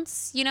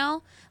amounts,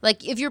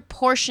 like if you're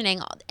portioning,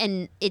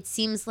 and it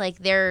seems like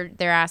they're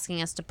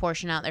asking us to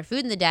portion out their food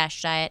in the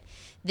DASH diet,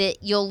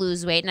 that you'll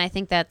lose weight, and I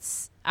think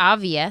that's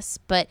obvious,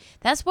 but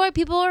that's why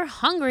people are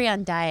hungry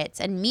on diets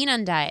and mean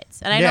on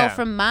diets. And I know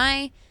from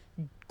my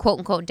quote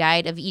unquote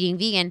diet of eating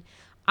vegan,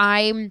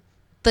 I'm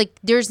like,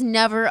 there's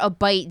never a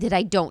bite that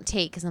I don't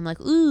take because I'm like,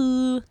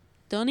 ooh,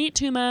 don't eat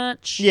too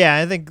much. Yeah,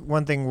 I think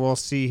one thing we'll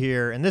see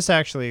here, and this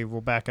actually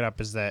will back it up,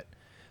 is that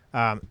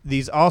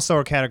these also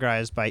are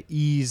categorized by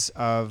ease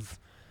of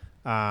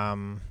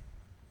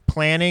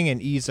planning and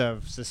ease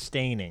of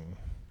sustaining.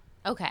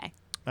 Okay.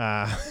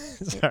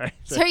 Sorry.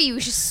 You were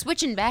just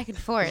switching back and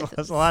forth.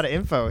 There's a lot of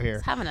info here.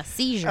 It's having a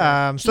seizure.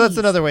 So that's Jeez.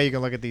 another way you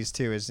can look at these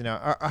too, is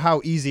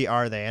how easy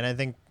are they? And I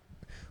think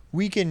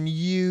we can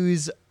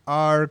use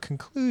our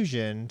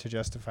conclusion to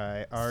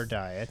justify our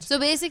diet. So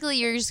basically,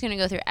 you're just going to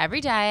go through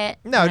every diet.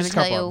 No, I'm just a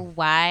going to couple tell of you them.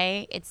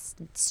 why it's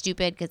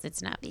stupid because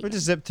it's not vegan. We'll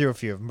just zip through a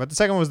few of them. But the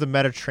second one was the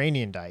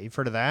Mediterranean diet. You've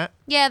heard of that?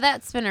 Yeah,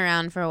 that's been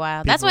around for a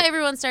while. That's People- why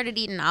everyone started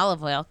eating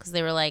olive oil because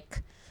they were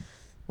like,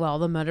 well,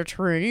 the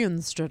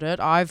Mediterraneans did it.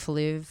 I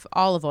believe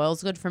olive oil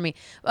is good for me.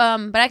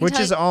 But I can Which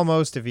tell is you,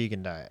 almost a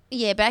vegan diet.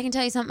 yeah, but I can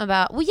tell you something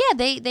about. Well,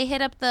 yeah, they hit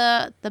up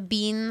the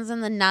beans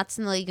and the nuts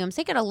and the legumes.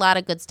 They get a lot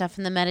of good stuff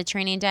in the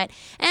Mediterranean diet,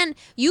 and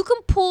you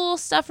can pull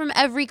stuff from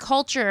every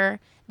culture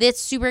that's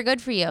super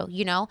good for you.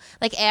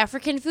 Like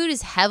African food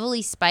is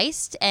heavily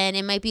spiced, and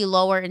it might be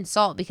lower in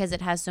salt because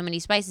it has so many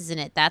spices in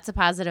it. That's a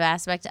positive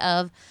aspect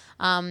of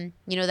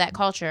that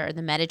culture. Or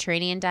the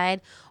Mediterranean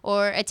diet,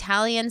 or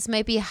Italians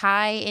might be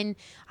high in,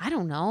 I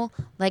don't know,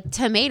 like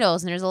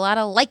tomatoes, and there's a lot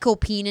of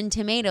lycopene in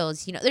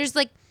tomatoes.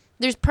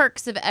 There's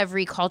perks of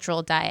every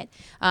cultural diet.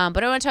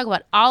 But I want to talk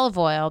about olive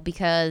oil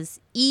because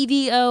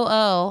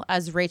EVOO,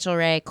 as Rachel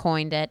Ray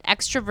coined it,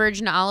 extra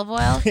virgin olive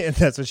oil. And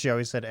that's what she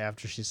always said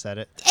after she said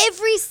it.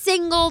 Every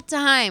single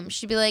time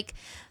she'd be like,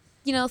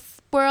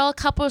 swirl a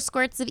couple of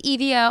squirts of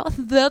EVO.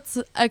 That's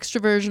extra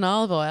virgin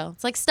olive oil.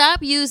 It's like,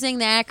 stop using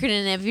the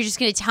acronym if you're just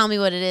going to tell me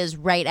what it is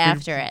right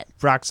after it.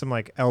 Rock some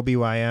like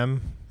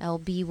LBYM.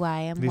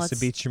 LBYM. Lisa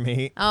Beat Your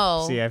Meat.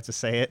 Oh. See, I have to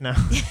say it now.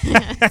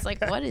 It's like,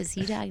 what is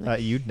he talking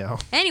about? You'd know.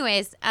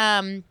 Anyways,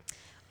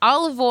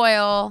 olive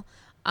oil,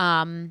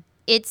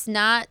 it's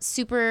not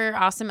super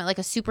awesome at like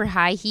a super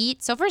high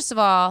heat. So first of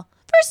all,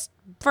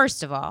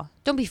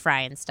 don't be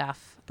frying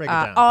stuff Break it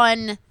down.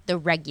 on the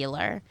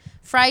regular.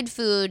 Fried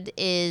food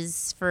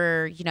is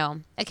for,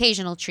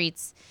 occasional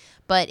treats.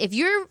 But if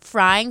you're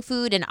frying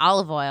food in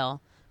olive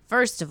oil,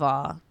 first of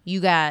all,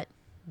 you got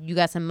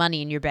some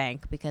money in your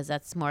bank because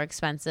that's more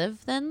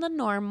expensive than the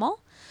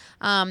normal.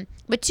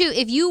 But 2,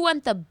 if you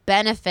want the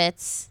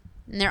benefits,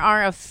 and there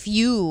are a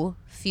few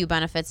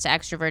benefits to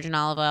extra virgin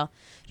olive oil,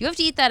 you have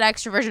to eat that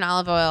extra virgin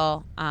olive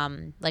oil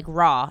like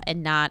raw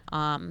and not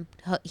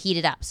heat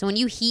it up. So when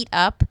you heat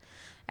up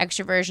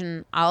extra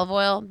virgin olive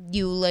oil,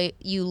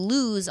 you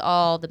lose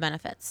all the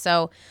benefits.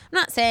 So I'm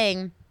not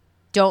saying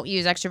don't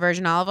use extra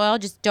virgin olive oil.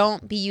 Just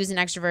don't be using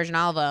extra virgin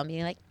olive oil and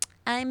being like,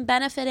 I'm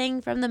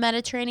benefiting from the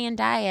Mediterranean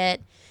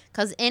diet,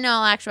 because in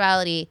all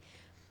actuality,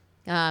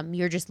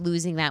 you're just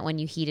losing that when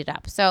you heat it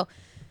up. So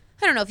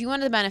I don't know, if you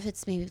wanted the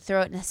benefits, maybe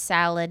throw it in a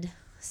salad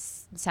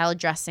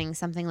dressing,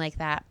 something like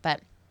that.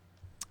 But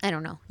I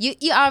don't know. You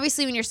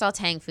obviously, when you're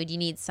sauteing food, you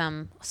need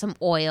some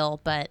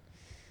oil, but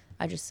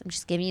I'm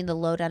just giving you the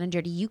lowdown and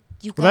dirty. You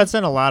Well, that's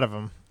in a lot of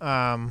them.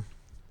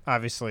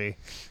 Obviously,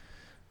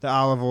 the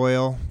olive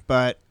oil,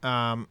 but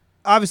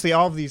obviously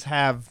all of these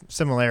have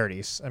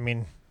similarities. I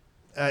mean,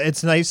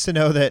 it's nice to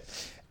know that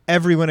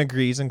everyone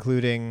agrees,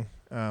 including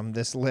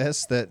this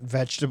list that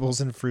vegetables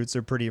and fruits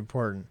are pretty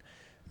important.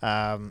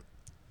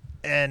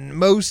 And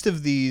most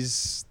of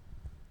these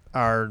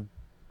are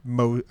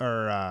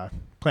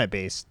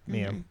plant-based.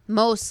 You know,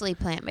 Mostly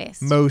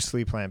plant-based.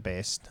 mostly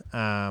plant-based.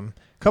 A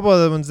couple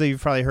other ones that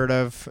you've probably heard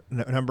of.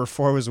 Number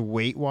 4 was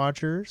Weight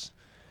Watchers.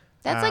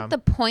 That's like the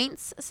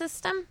points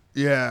system.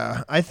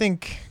 Yeah, I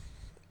think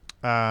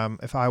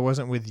if I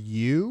wasn't with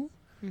you,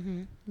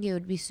 You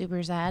would be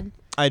super sad.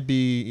 I'd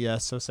be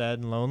so sad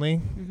and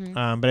lonely.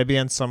 But I'd be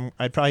on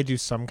I'd probably do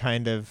some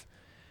kind of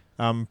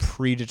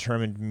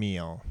predetermined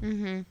meal,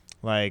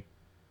 like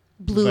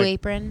Blue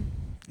Apron.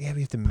 Yeah,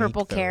 we have to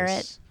Purple make those.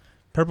 carrot.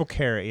 Purple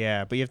carrot,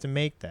 yeah, but you have to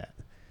make that.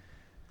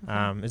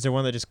 Is there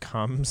one that just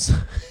comes?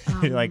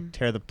 You like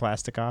tear the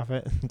plastic off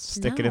it and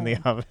stick it in the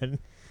oven.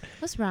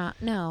 What's wrong?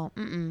 No.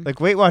 Like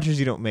Weight Watchers,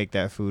 you don't make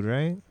that food,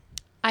 right?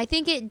 I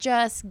think it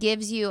just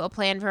gives you a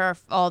plan for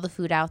all the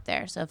food out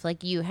there. So if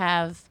like you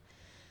have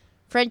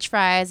French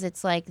fries,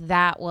 it's like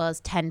that was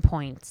 10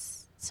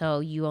 points. So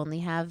you only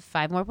have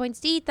 5 more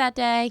points to eat that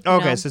day. you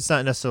Okay, know? so it's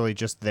not necessarily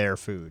just their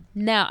food.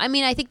 No, I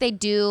mean I think they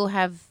do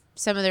have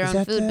some of their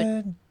own food,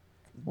 but Do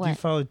what? you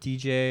follow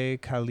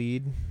DJ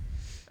Khalid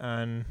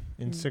on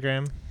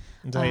Instagram?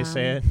 Is that how you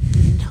say it?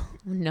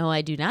 No,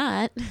 I do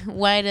not.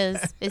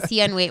 Is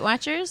he on Weight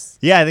Watchers?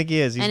 Yeah, I think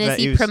he is. And is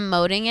he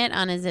promoting it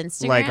on his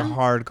Instagram? Like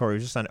hardcore. He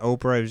was just on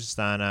Oprah. He was just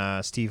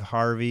on Steve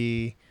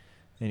Harvey.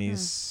 And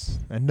he's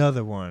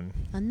another one.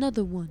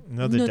 Another one.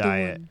 Another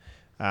diet.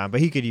 But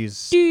he could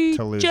use DJ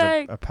to lose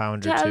a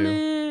pound or two.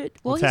 Well,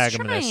 We'll he's tag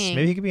him in this. trying.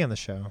 Maybe he could be on the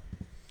show.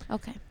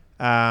 Okay.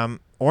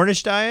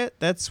 Ornish diet.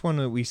 That's one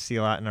that we see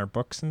a lot in our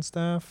books and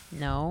stuff.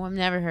 No, I've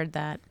never heard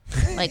that.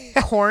 Like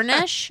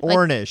Cornish?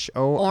 Ornish.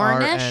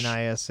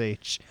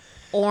 Ornish.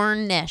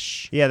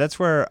 Ornish. Yeah, that's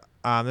where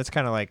that's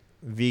kind of like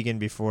vegan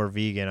before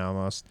vegan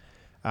almost.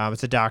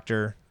 It's a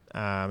doctor.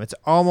 It's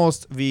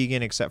almost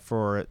vegan except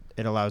for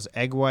it allows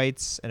egg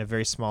whites and a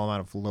very small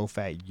amount of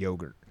low-fat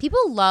yogurt.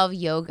 People love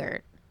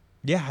yogurt.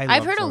 Yeah,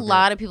 I've heard a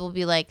lot of people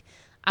be like,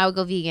 I would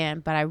go vegan,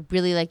 but I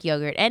really like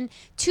yogurt. And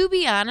to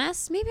be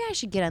honest, maybe I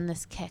should get on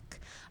this kick.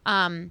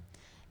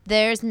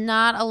 There's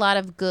not a lot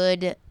of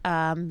good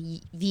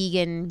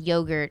vegan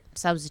yogurt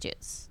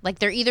substitutes. Like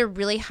they're either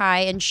really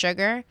high in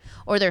sugar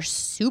or they're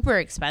super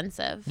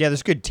expensive. Yeah,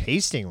 there's good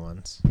tasting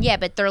ones. Yeah,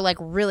 but they're like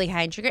really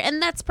high in sugar,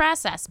 and that's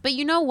processed. But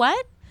you know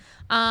what?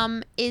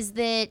 Is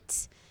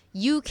that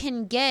you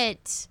can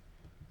get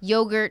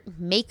yogurt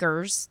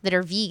makers that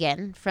are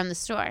vegan from the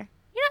store.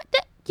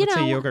 What's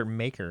a yogurt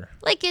maker?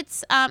 Like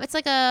it's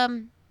like I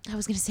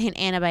was gonna say an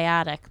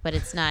antibiotic, but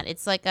it's not.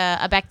 It's like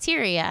a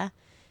bacteria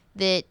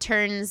that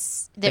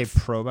turns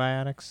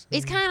probiotics.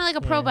 It's kind of like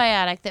a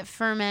probiotic that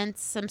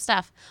ferments some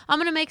stuff. I'm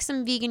gonna make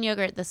some vegan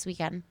yogurt this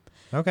weekend.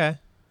 Okay,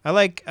 I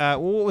like.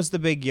 What was the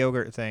big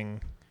yogurt thing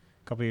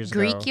a couple years ago?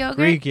 Greek yogurt.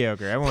 Greek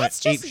yogurt. Everyone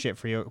went ape shit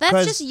for yogurt.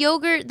 That's just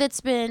yogurt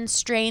that's been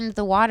strained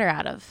the water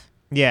out of.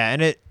 Yeah,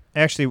 and it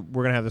actually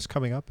we're gonna have this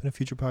coming up in a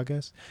future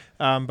podcast.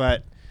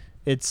 But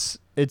it's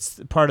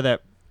part of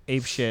that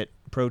ape shit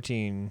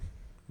protein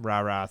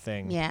rah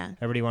thing. Yeah.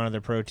 Everybody wanted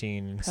their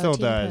protein and still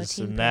does.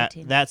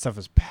 Protein. That stuff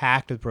was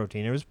packed with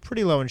protein. It was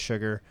pretty low in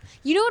sugar.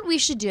 You know what we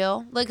should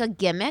do? Like a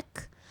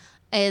gimmick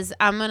is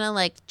I'm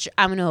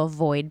gonna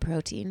avoid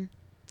protein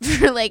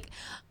for like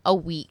a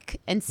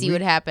week and see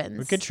what happens.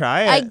 We could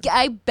try it.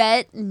 I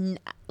bet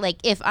like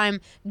if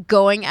I'm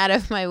going out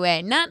of my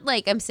way, not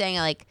like I'm saying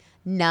like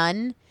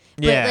none.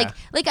 But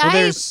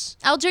yeah.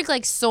 I'll drink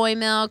like soy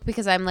milk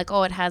because I'm like,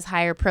 oh, it has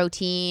higher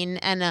protein,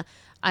 and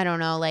I don't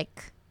know,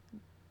 like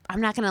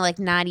I'm not gonna like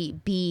not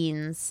eat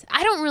beans.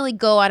 I don't really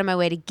go out of my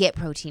way to get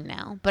protein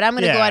now, but I'm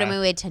gonna go out of my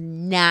way to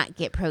not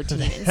get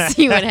protein and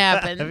see what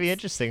happens. That'd be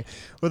interesting.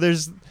 Well,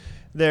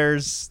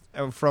 there's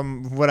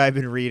from what I've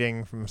been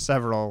reading from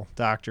several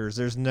doctors,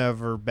 there's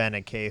never been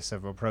a case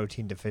of a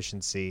protein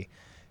deficiency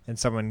and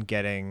someone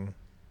getting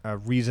a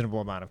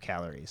reasonable amount of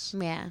calories.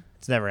 Yeah.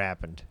 It's never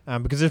happened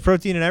because there's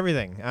protein in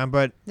everything.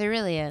 But there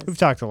really is. We've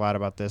talked a lot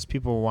about this.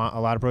 People want a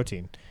lot of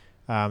protein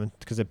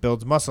because it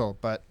builds muscle,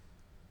 but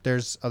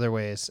there's other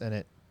ways, and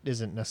it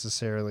isn't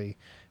necessarily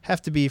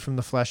have to be from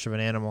the flesh of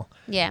an animal.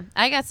 Yeah,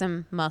 I got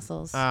some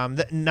muscles.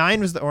 9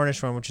 was the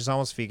Ornish one, which is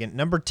almost vegan.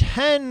 Number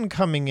 10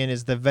 coming in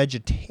is the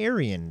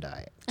vegetarian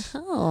diet.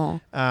 Oh.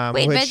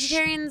 Wait,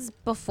 vegetarians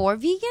before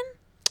vegan?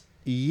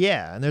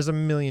 Yeah, and there's a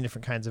million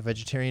different kinds of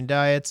vegetarian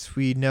diets.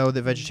 We know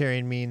that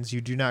vegetarian means you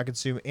do not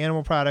consume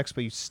animal products,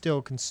 but you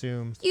still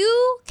consume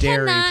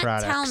dairy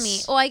products. Tell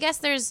me. Oh, I guess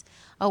there's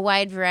a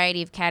wide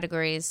variety of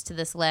categories to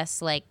this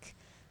list, like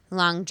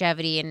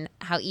longevity and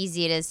how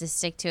easy it is to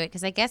stick to it.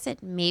 Because I guess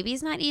it maybe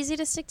is not easy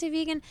to stick to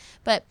vegan,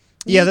 but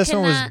yeah, this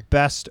one was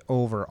best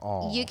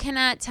overall. You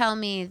cannot tell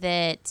me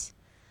that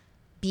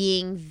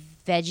being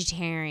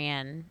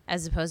vegetarian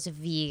as opposed to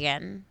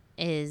vegan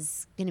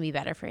is going to be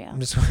better for you. I'm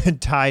just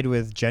tied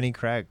with Jenny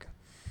Craig.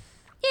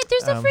 Yeah,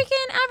 there's a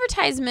freaking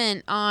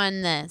advertisement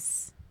on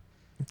this.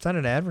 It's not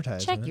an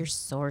advertisement. Check your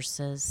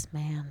sources,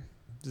 man.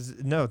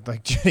 No,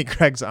 like Jenny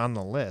Craig's on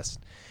the list.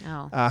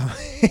 Oh.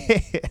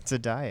 It's a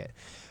diet.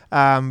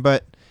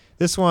 But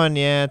This one,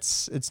 yeah,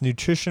 it's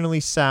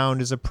nutritionally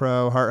sound is a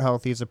pro, heart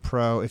healthy is a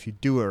pro if you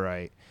do it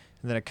right.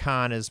 And then a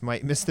con is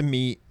might miss the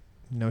meat,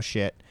 no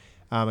shit,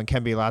 and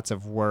can be lots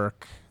of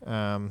work.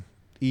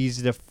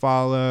 Easy to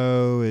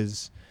follow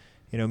is,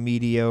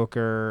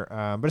 mediocre.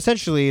 But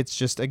essentially, it's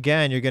just,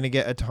 again, you're going to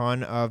get a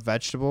ton of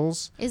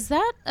vegetables. Is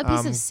that a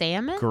piece of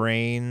salmon?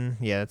 Grain.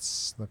 Yeah,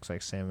 it looks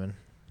like salmon.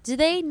 Do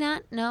they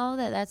not know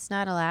that that's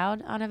not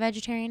allowed on a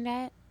vegetarian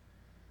diet?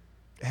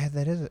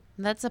 That is it.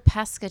 That's a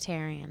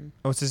pescatarian.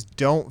 Oh, it says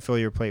don't fill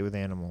your plate with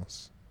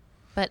animals.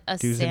 But a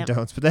Do's and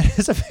don'ts. But that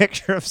is a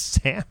picture of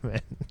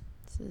salmon.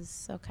 This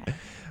is okay.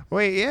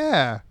 Wait,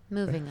 yeah.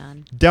 Moving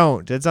on.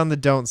 Don't. It's on the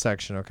don't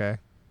section, okay?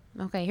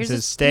 Okay, It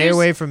says stay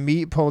away from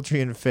meat,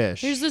 poultry, and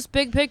fish. Here's this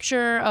big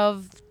picture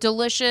of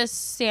delicious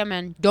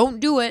salmon. Don't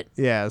do it.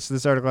 Yeah, so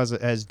this article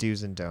has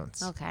do's and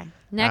don'ts. Okay.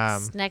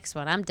 Next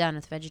one. I'm done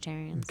with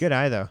vegetarians. Good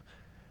eye, though.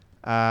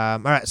 All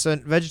right, so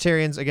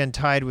vegetarians, again,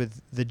 tied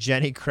with the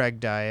Jenny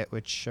Craig diet,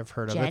 which I've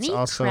heard of. It's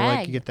also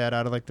like you get that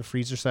out of like the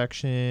freezer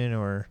section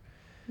or...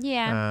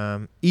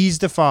 Yeah. Ease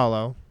to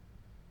follow.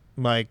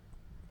 Like,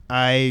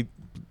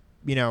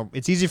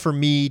 it's easy for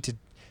me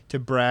to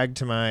brag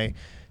to my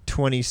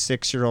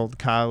 26-year-old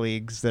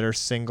colleagues that are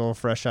single,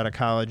 fresh out of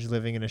college,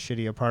 living in a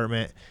shitty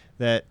apartment,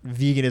 that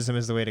veganism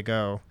is the way to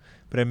go.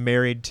 But I'm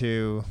married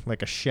to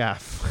like a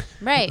chef,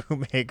 right,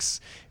 who makes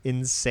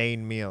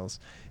insane meals.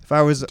 If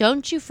I was,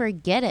 don't you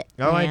forget it.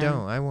 Oh, man. I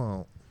don't. I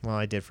won't. Well,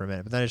 I did for a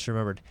minute, but then I just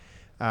remembered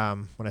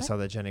when I saw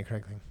that Jenny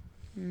Craig thing.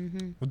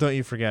 Mm-hmm. Well, don't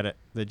you forget it.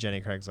 That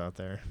Jenny Craig's out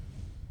there,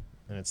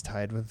 and it's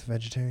tied with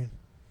vegetarian.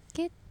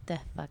 Get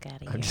the fuck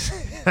out of here.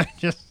 I'm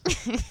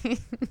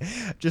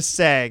just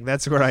saying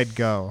that's where I'd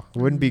go.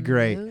 Wouldn't be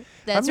great.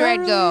 That's where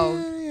I'd go.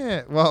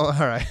 Yeah. Well, all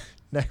right.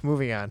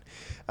 Moving on.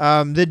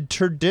 The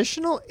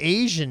traditional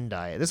Asian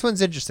diet. This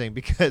one's interesting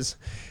because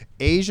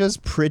Asia's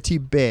pretty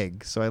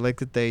big, so I like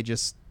that they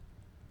just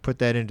put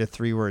that into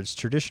 3 words.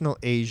 Traditional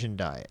Asian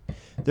diet.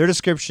 Their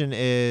description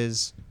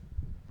is,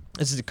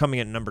 this is coming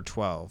at number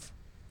 12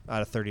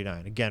 out of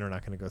 39. Again, we're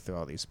not going to go through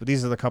all these, but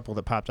these are the couple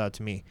that popped out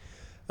to me.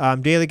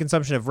 Daily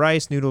consumption of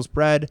rice, noodles,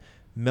 bread,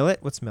 millet.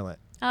 What's millet?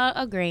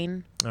 A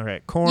grain. All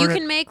right, corn. You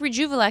can make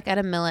Rejuvelec out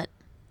of millet.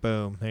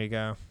 Boom. There you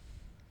go.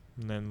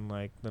 And then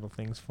like little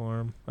things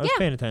form. I was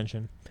paying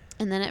attention.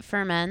 And then it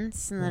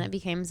ferments, and then it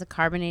becomes a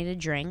carbonated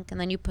drink, and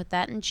then you put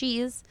that in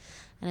cheese,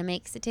 and it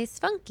makes it taste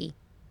funky.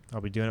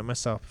 I'll be doing it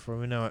myself before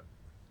we know it.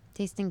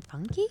 Tasting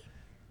funky?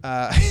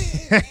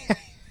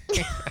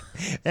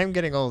 I'm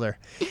getting older.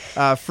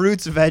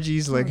 Fruits,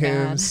 veggies,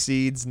 legumes,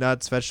 seeds,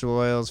 nuts, vegetable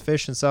oils,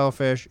 fish and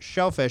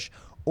shellfish,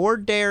 or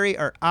dairy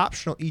are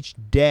optional each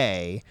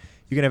day.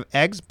 You can have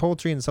eggs,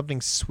 poultry, and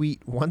something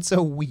sweet once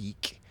a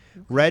week.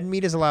 Red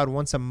meat is allowed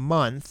once a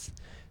month.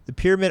 The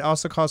pyramid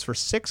also calls for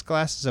 6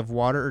 glasses of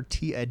water or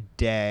tea a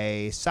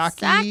day.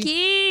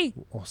 Sake.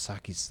 Oh,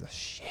 sake's the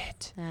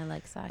shit. I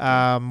like sake.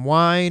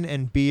 Wine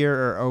and beer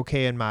are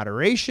okay in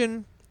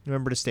moderation.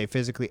 Remember to stay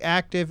physically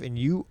active, and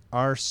you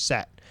are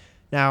set.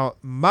 Now,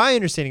 my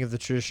understanding of the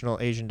traditional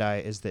Asian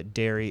diet is that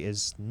dairy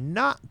is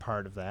not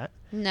part of that.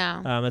 No.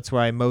 That's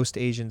why most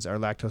Asians are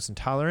lactose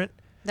intolerant.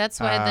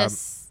 That's why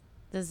this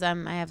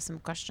I have some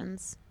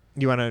questions.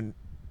 You want to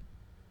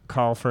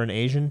call for an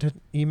Asian to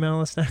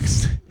email us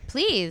next?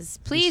 Please,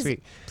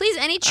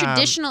 any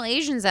traditional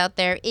Asians out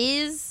there,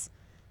 is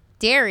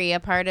dairy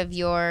a part of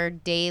your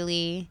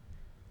daily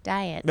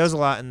diet? There was a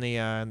lot in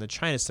the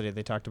China study.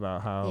 They talked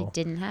about how they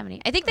didn't have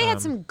any. I think they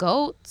had some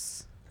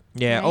goats.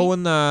 Yeah. Right? Oh,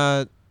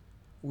 and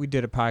we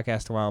did a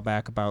podcast a while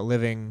back about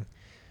living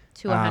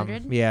to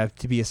 100. Yeah,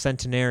 to be a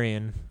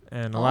centenarian,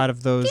 and a lot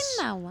of those.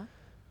 Okinawa.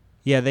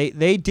 Yeah,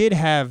 they did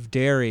have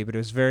dairy, but it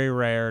was very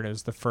rare, and it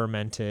was the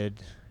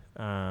fermented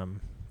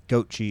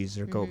goat cheese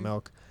or goat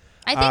milk.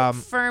 I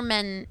think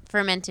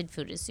fermented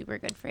food is super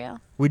good for you.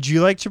 Would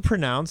you like to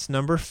pronounce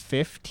number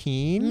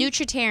 15?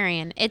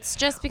 Nutritarian. It's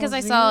just because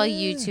I saw a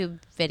YouTube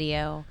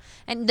video.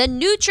 And the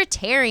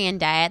Nutritarian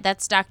diet,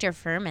 that's Dr.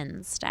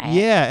 Furman's diet.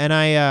 Yeah, and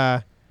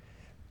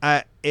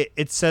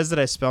it says that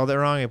I spelled it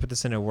wrong. I put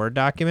this in a Word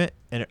document,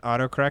 and it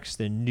autocorrects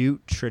the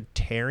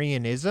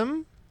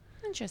Nutritarianism.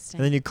 Interesting.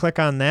 And then you click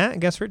on that,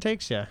 and guess where it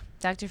takes you?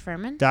 Dr.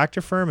 Furman?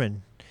 Dr.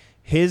 Furman.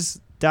 His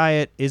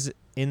diet is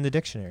in the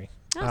dictionary.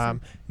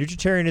 Awesome.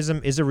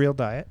 Nutritarianism is a real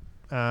diet.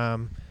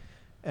 Barbecued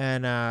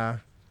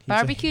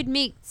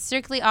meat,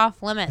 strictly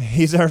off limits.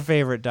 He's our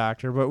favorite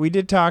doctor, but we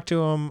did talk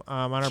to him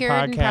on our podcast.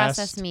 Cured and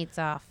processed meats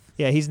off.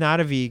 Yeah, he's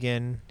not a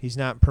vegan. He's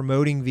not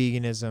promoting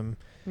veganism.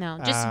 No,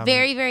 just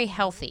very, very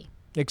healthy.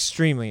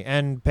 Extremely,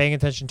 and paying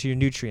attention to your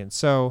nutrients.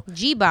 So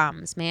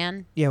G-bombs,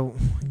 man. Yeah, what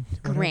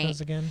are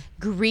those again?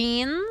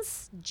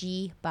 Greens,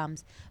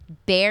 G-bombs.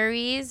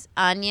 Berries,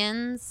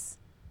 onions,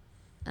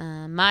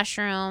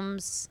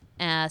 mushrooms,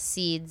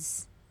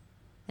 seeds,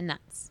 and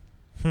nuts.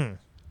 That's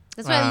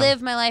what I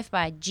live my life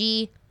by.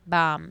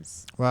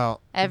 G-bombs. Well,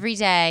 every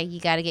day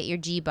you got to get your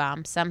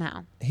G-bomb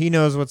somehow. He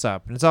knows what's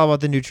up, and it's all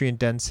about the nutrient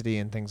density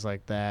and things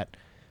like that.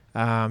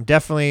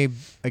 Definitely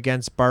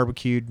against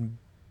barbecued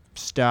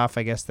stuff.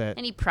 I guess that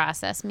any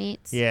processed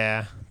meats.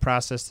 Yeah,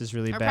 processed is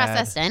really bad. Or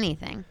processed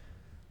anything.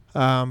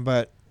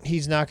 But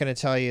he's not going to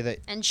tell you that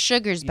And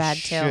sugar's you bad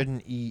too.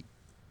 shouldn't eat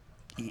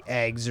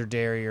eggs or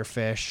dairy or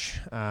fish.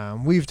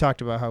 We've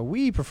talked about how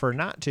we prefer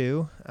not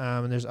to,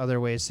 and there's other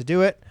ways to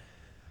do it.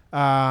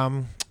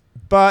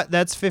 But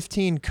that's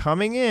 15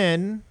 coming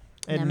in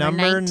at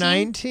number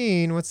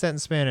 19. What's that in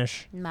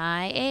Spanish?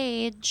 My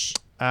age.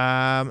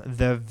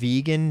 The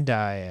vegan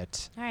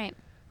diet, All right.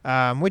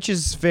 which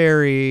is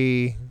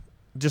very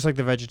just like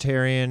the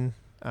vegetarian,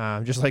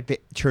 just like the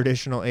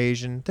traditional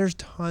Asian. There's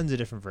tons of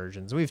different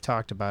versions. We've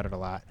talked about it a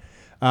lot.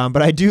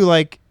 But I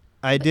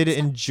did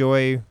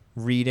enjoy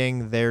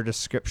reading their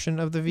description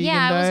of the vegan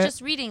diet. Yeah, I was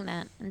just reading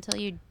that until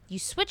you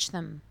switch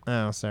them.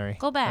 Oh, sorry.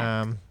 Go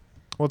back.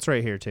 Well, it's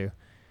right here too.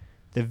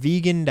 The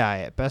vegan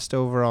diet, best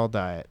overall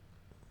diet.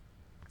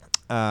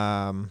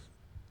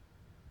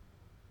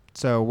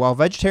 So while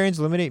vegetarians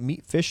eliminate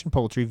meat, fish, and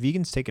poultry,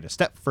 vegans take it a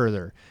step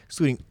further,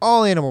 excluding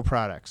all animal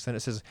products. And it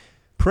says,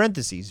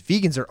 parentheses,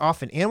 vegans are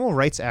often animal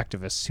rights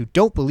activists who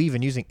don't believe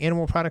in using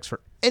animal products for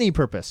any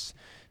purpose.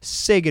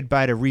 Say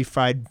goodbye to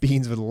refried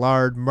beans with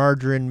lard,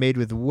 margarine made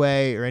with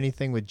whey, or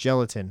anything with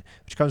gelatin,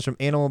 which comes from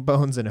animal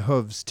bones and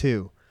hooves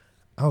too.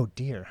 Oh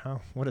dear,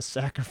 what a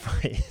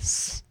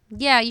sacrifice.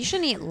 Yeah, you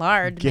shouldn't eat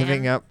lard,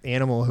 Giving man. up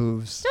animal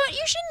hooves.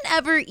 You shouldn't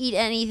ever eat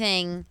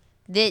anything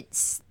that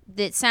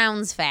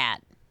sounds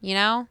fat, you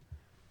know?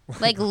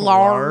 Like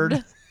lard.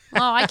 Lard?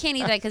 Oh, I can't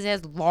eat that because it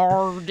has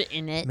lard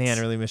in it. Man,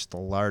 I really miss the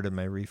lard in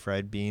my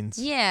refried beans.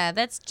 Yeah,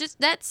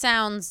 that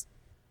sounds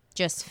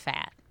just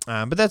fat.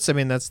 But that's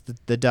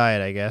the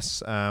diet, I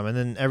guess. And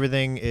then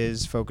everything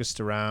is focused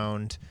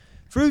around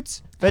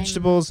fruits,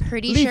 vegetables,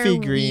 Pretty leafy sure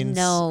greens. we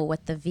know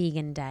what the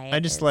vegan diet is. I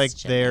just like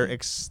Jimmy.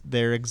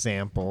 their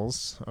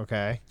examples.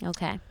 Okay.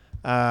 Okay.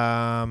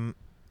 And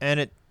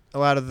a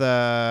lot of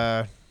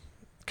the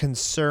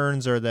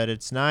concerns are that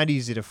it's not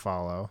easy to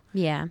follow,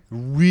 Yeah.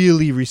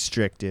 really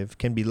restrictive,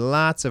 can be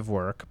lots of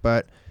work,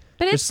 but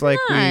But just it's like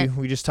not.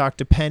 we just talked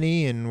to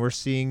Penny, and we're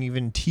seeing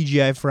even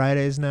TGI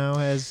Fridays now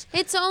has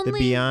It's the only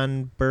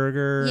Beyond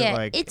Burger. Yeah,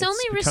 like it's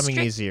only becoming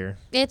easier.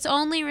 it's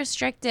only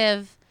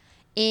restrictive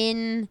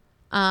in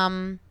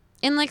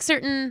like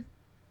certain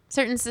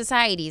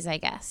societies, I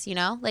guess, you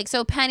know? Like,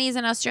 so Penny's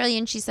an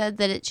Australian. She said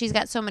that she's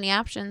got so many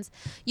options.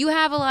 You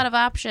have a lot of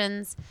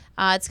options.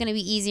 It's going to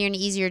be easier and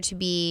easier to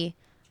be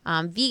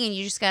vegan.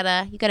 You just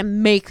gotta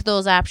make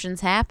those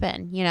options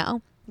happen, you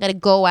know? Gotta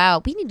go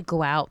out. We need to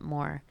go out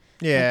more.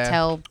 Yeah,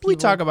 tell people. we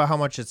talk about how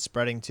much it's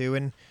spreading too,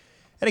 and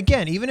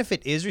again, even if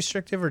it is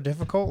restrictive or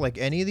difficult, like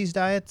any of these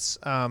diets,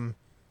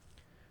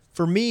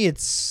 for me,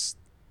 it's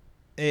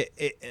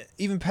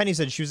even Penny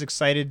said she was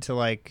excited to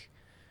like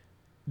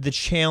the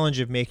challenge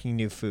of making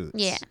new foods.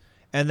 Yeah.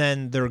 And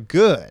then they're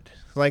good.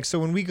 Like, so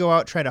when we go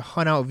out try to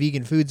hunt out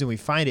vegan foods and we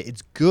find it,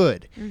 it's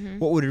good. Mm-hmm.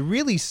 What would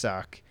really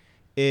suck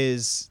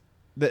is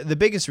the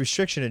biggest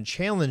restriction and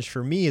challenge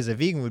for me as a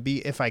vegan would be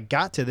if I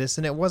got to this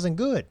and it wasn't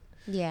good.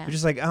 Yeah. You're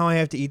just like, oh, I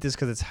have to eat this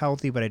because it's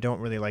healthy, but I don't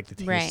really like the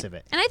taste Right. of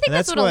it. And I think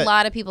that's what a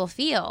lot of people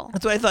feel.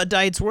 That's what I thought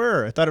diets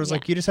were. I thought it was Yeah.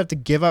 like you just have to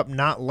give up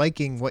not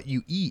liking what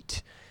you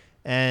eat.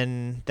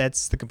 And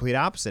that's the complete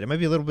opposite. It might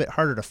be a little bit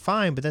harder to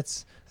find, but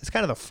that's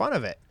kind of the fun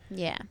of it.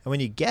 Yeah. And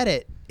when you get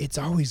it, it's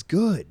always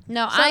good.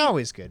 No, it's not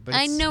always good, but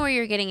I it's, know where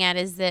you're getting at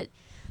is that,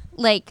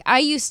 like, I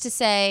used to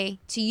say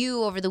to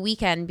you over the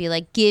weekend, be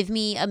like, give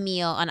me a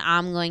meal and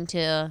I'm going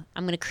to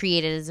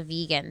create it as a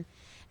vegan.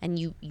 And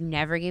you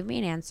never gave me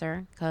an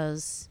answer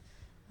because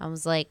I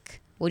was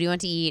like, what do you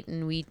want to eat?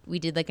 And we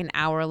did like an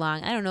hour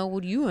long, I don't know,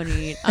 what do you want to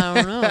eat? I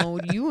don't know,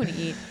 what do you want to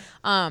eat?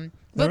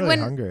 But really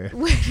hungry.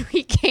 when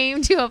we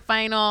came to a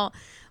final,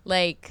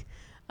 like,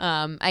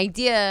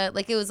 idea,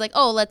 like it was like,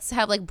 oh, let's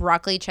have like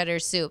broccoli cheddar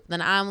soup.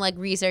 Then I'm like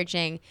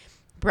researching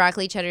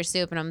broccoli cheddar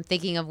soup and I'm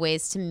thinking of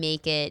ways to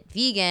make it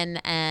vegan.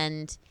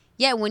 And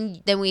yeah,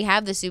 then we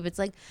have the soup, it's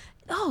like,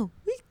 oh,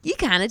 you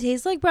kind of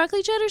taste like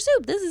broccoli cheddar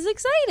soup. This is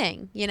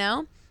exciting, you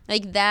know?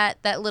 Like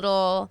that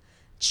little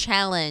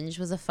challenge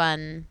was a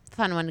fun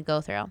one to go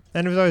through.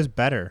 And it was always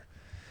better.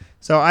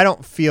 So I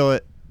don't feel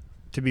it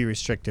to be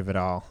restrictive at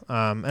all.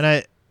 And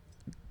I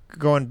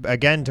going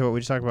again to what we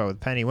just talked about with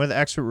Penny, one of the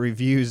expert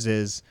reviews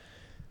is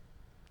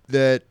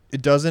that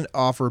it doesn't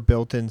offer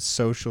built-in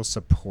social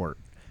support.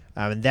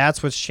 And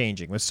that's what's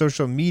changing. With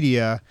social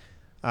media,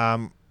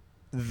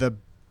 the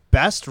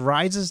best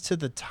rises to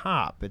the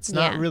top. It's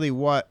not really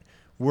what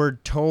we're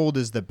told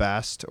is the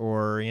best,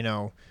 or, you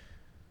know,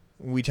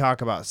 we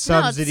talk about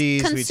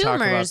subsidies, we talk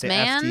about the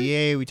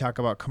FDA, we talk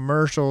about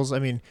commercials. I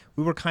mean,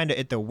 we were kind of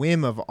at the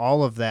whim of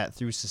all of that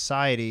through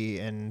society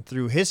and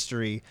through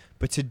history.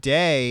 But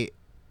today,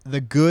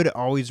 the good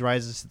always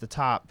rises to the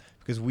top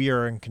because we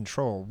are in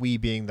control, we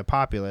being the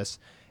populace.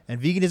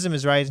 And veganism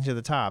is rising to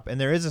the top.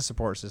 And there is a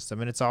support system,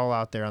 and it's all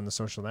out there on the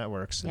social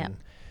networks. Yep.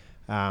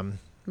 And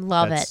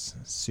That's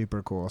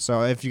super cool.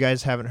 So if you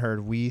guys haven't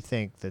heard, we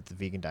think that the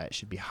vegan diet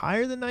should be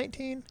higher than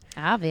 19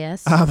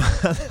 obvious. on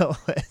the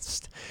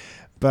list.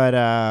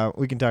 But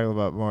we can talk a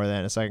little bit more of that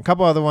in a second. A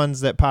couple other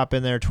ones that pop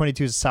in there.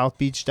 22 is South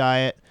Beach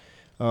diet,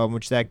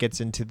 which that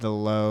gets into the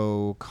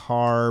low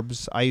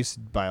carbs. I used to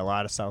buy a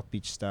lot of South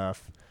Beach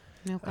stuff.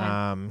 Okay.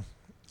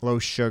 low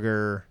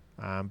sugar.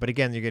 But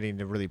again, you're getting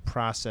into really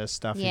processed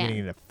stuff. Yeah. You're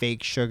getting into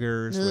fake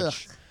sugars, Ugh.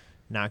 which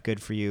not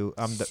good for you.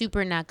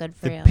 Super not good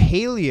for The you.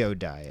 paleo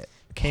diet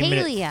came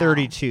in Paleo. at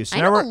 32. So I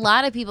now know we're a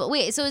lot of people.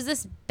 Wait, so is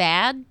this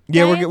bad?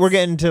 yeah, diets? we're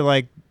getting to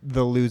like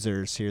the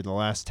losers here, the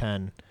last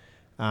 10.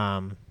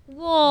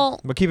 Well,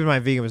 But keep in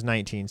mind, vegan was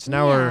 19. So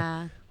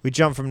now we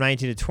jumped from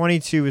 19 to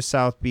 22 with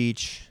South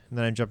Beach, and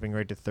then I'm jumping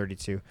right to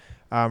 32.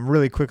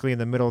 Really quickly in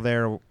the middle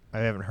there, I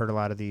haven't heard a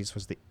lot of these,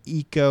 was the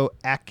Eco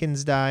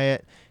Atkins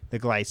diet, the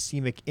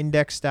Glycemic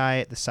Index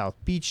diet, the South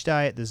Beach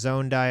diet, the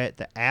Zone diet,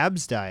 the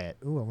Abs diet.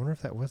 Ooh, I wonder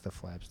if that was the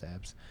Flabs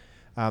Abs.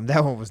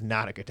 That one was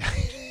not a good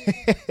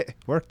diet.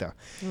 Worked, though.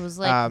 it was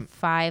like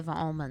 5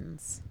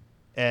 almonds.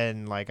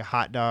 And like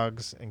hot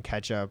dogs and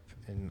ketchup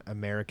and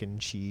American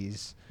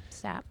cheese.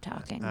 Stop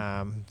talking.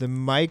 The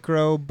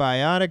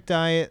microbiotic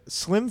diet,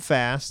 Slim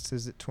Fast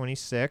is at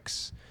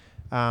 26.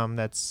 I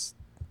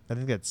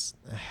think that's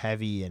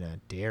heavy in a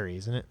dairy,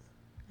 isn't it?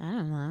 I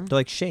don't know. They're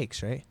like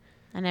shakes, right?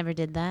 I never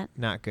did that.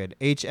 Not good.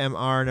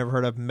 HMR, never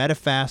heard of.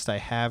 Metafast, I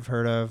have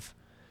heard of.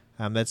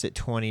 That's at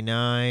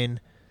 29.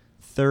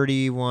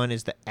 31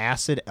 is the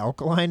acid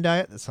alkaline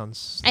diet. That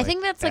sounds I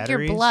think that's like your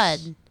batteries. blood.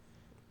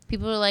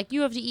 People are like,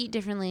 you have to eat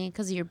differently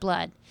because of your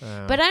blood.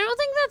 Oh. But I don't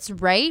think that's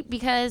right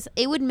because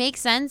it would make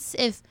sense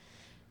if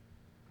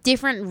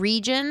different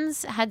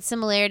regions had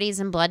similarities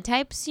in blood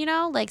types, you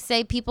know? Like,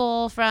 say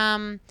people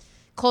from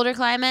colder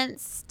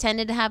climates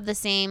tended to have the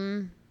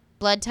same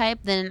blood type,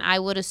 then I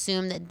would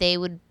assume that they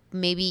would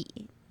maybe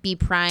be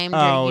primed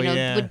or,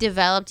 yeah. would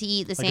develop to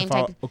eat the Like same if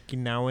all type,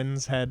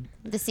 Okinawans had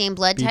the same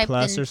blood B type.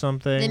 plus then, or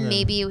something. then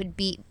maybe it would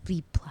be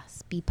B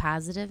plus, B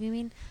positive, you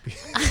mean?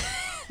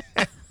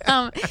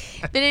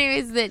 But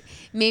anyways, that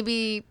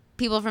maybe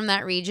people from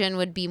that region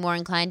would be more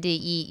inclined to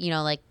eat,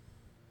 like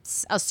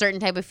a certain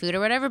type of food or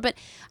whatever. But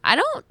I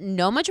don't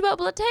know much about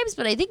blood types,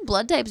 but I think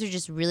blood types are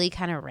just really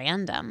kind of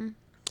random.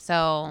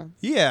 So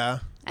Yeah.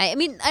 I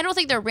mean, I don't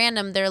think they're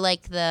random. They're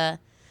like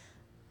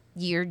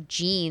your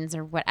genes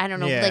or what, I don't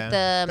know, Yeah. like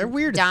They're the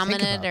weird to think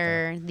dominant about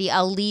or the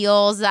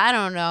alleles. I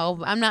don't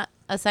know. I'm not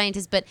a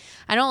scientist, but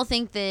I don't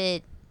think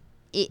that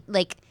it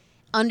like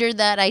under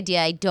that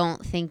idea. I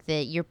don't think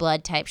that your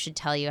blood type should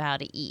tell you how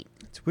to eat.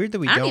 It's weird that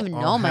we I don't don't even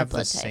all know my have the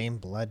blood type. same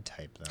blood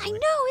type, though. I know,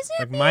 isn't it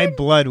Like weird? my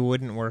blood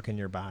wouldn't work in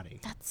your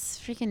body. That's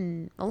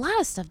freaking a lot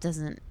of stuff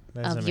Doesn't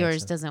of make yours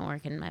sense. doesn't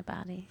work in my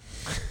body.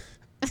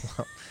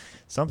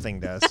 Something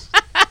does.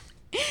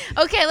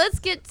 Okay, let's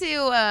get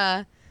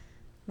to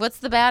what's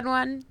the bad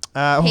one?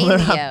 Well, they're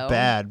Paleo. not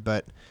bad,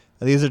 but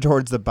these are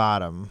towards the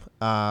bottom.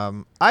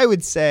 I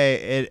would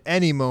say at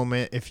any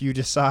moment, if you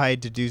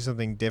decide to do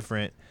something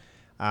different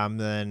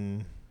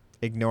than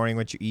ignoring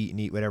what you eat and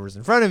eat whatever's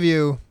in front of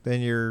you,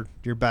 then you're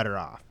better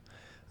off.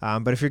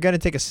 But if you're going to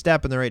take a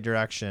step in the right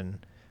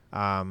direction,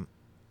 I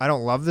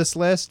don't love this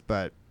list,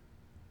 but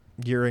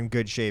you're in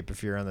good shape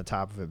if you're on the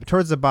top of it. But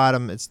towards the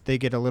bottom, they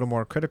get a little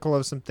more critical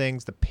of some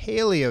things. The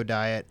paleo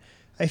diet,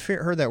 I've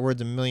heard that word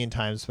a million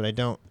times, but I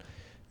don't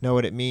know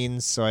what it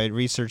means, so I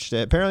researched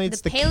it. Apparently,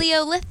 it's The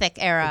Paleolithic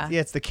era.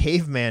 it's the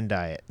caveman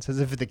diet. It says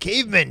if the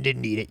cavemen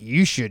didn't eat it,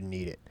 you shouldn't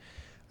eat it.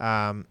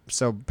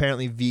 So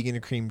apparently, vegan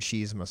cream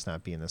cheese must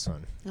not be in this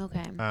one.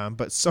 Okay.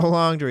 But so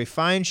long to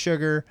refined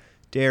sugar,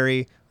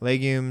 dairy,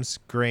 legumes,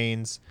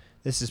 grains.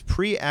 This is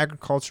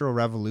pre-agricultural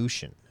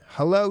revolution.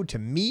 Hello to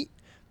meat,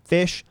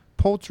 fish,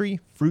 poultry,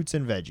 fruits,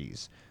 and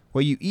veggies.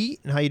 What you eat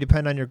and how you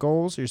depend on your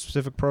goals, your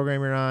specific program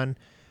you're on.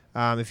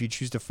 If you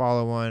choose to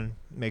follow one,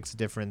 makes a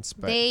difference.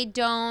 But They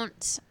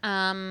don't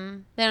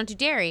do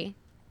dairy.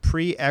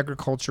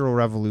 pre-agricultural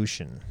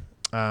revolution.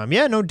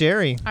 No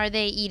dairy. Are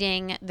they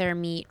eating their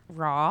meat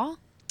raw?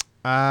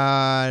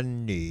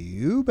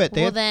 No, but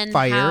they Well, had then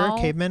fire. how-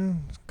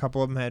 Cavemen, a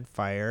couple of them had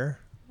fire.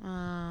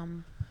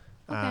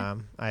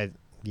 Okay.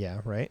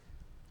 Right.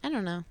 I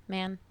don't know,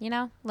 man.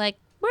 Like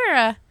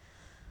we're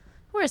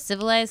a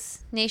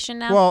civilized nation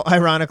now. Well,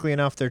 ironically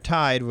enough, they're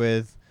tied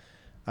with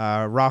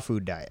raw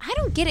food diet. I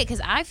don't get it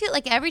because I feel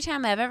like every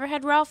time I've ever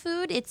had raw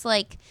food, it's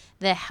like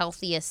the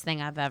healthiest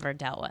thing I've ever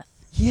dealt with.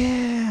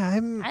 Yeah,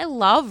 I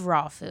love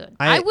raw food.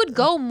 I would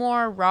go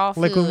more raw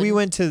food. like when we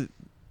went to.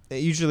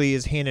 It usually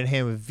is hand in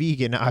hand with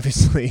vegan,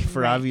 obviously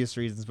for Right. obvious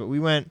reasons. But we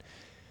went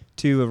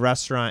to a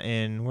restaurant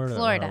in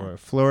Florida.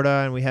 Florida,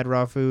 and we had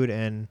raw food,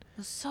 and It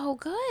was so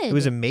good. it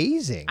was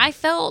amazing. I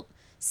felt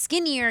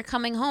skinnier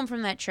coming home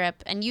from that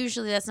trip, and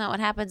usually that's not what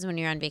happens when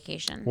you're on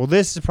vacation. Well,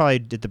 this is probably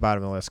at the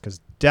bottom of the list because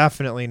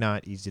definitely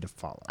not easy to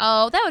follow.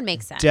 Oh, that would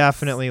make sense.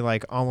 Definitely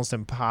like almost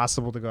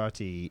impossible to go out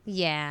to eat.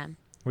 Yeah.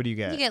 What do you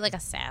get? You get like a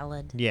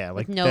salad. Yeah,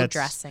 like With no that's-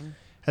 dressing.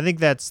 I think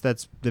that's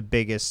the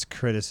biggest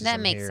criticism.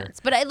 That makes here. sense.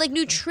 But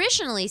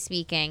nutritionally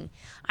speaking,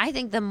 I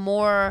think the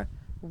more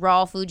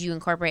raw food you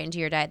incorporate into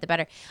your diet, the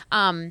better.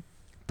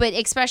 But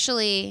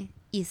especially,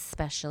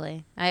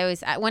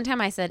 one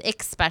time I said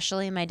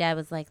especially, my dad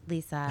was like,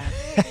 Lisa,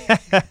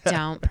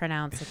 don't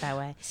pronounce it that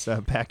way. So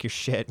pack your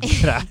shit and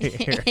get out of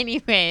here.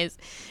 Anyways,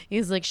 he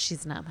was like,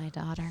 she's not my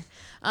daughter.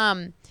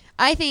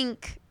 I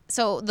think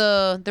so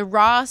the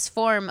rawest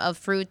form of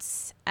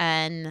fruits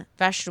and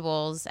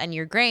vegetables and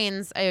your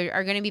grains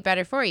are going to be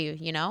better for you,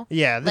 you know?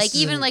 Yeah, this Like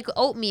even isn't- like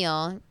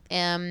oatmeal,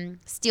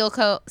 steel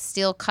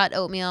cut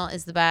oatmeal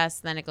is the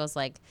best. Then it goes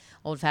like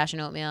old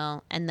fashioned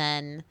oatmeal and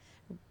then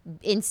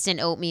instant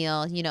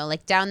oatmeal, you know,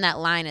 like down that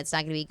line, it's not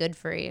going to be good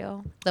for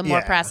you. The more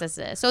Yeah. processed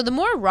it is. So the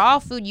more raw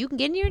food you can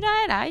get in your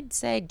diet, I'd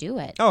say do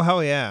it. Oh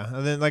hell yeah!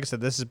 And then, like I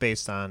said, this is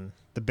based on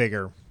the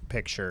bigger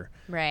picture.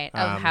 Right.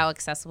 Of how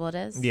accessible it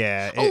is.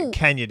 Yeah, Oh.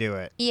 can you do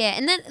it? Yeah.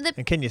 And then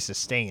And can you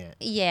sustain it?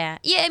 yeah.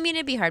 I mean,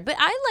 it'd be hard, but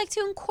I like to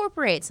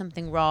incorporate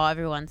something raw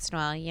every once in a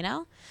while, you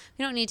know?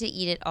 You don't need to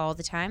eat it all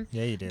the time.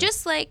 Yeah, you do.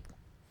 Just like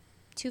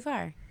too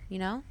far, you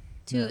know?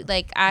 Yeah.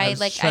 Like I I was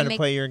like trying I to make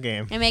play your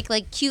game. I make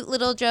like cute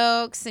little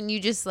jokes and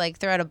you just like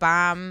throw out a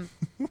bomb.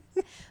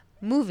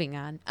 Moving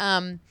on.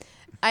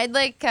 I'd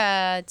like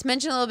to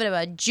mention a little bit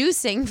about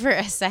juicing for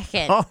a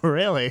second. Oh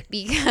really?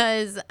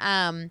 Because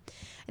I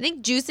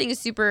think juicing is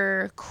a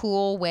super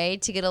cool way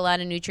to get a lot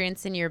of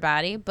nutrients in your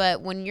body.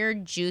 But when you're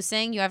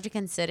juicing, you have to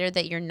consider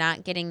that you're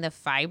not getting the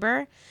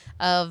fiber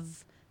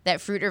of that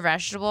fruit or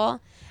vegetable.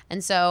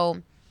 And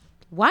so,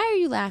 why are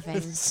you laughing?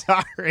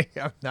 Sorry,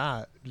 I'm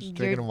not. Just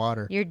drinking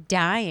water. You're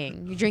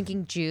dying. You're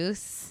drinking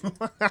juice.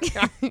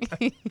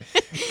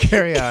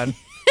 Carry on.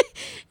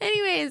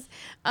 Anyways,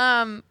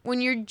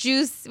 when you're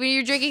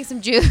drinking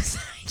some juice,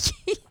 I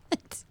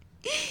can't.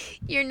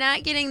 You're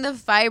not getting the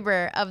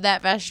fiber of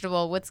that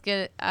vegetable, which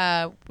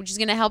is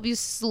gonna help you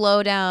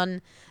slow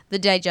down the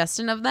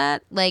digestion of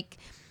that. Like,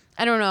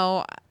 I don't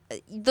know,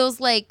 those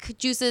like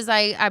juices.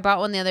 I bought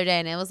one the other day,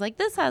 and it was like,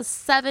 this has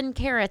 7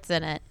 carrots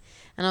in it.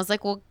 And I was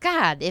like, well,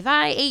 God, if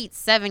I ate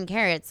 7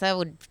 carrots, that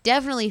would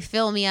definitely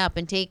fill me up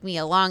and take me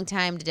a long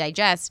time to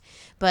digest.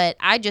 But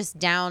I just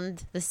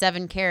downed the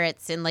 7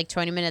 carrots in like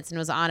 20 minutes and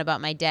was on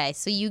about my day.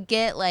 So you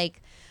get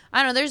like,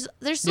 I don't know,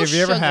 there's still Have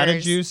you ever had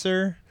a sugars.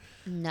 juicer?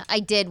 No, I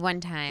did one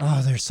time.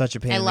 Oh, they're such a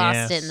pain. I in the lost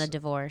ass. it in the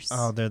divorce.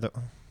 Oh, they're the.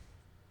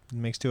 It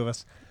makes 2 of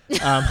us.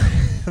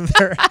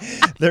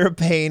 They're a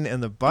pain in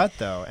the butt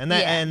though, and Yeah.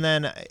 and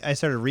then I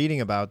started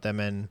reading about them,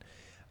 and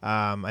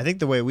I think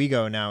the way we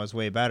go now is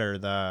way better.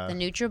 The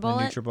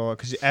NutriBullet?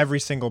 because every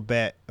single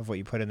bit of what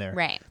you put in there.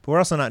 Right. But we're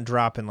also not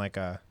dropping like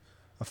a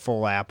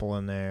full apple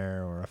in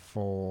there or a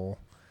full.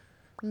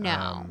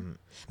 No.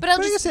 But I'll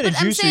But I just. guess in a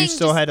But I'm juicer you saying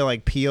still just- had to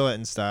like peel it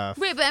and stuff.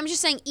 Right, but I'm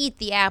just saying eat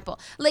the apple.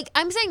 Like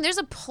I'm saying there's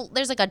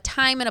like a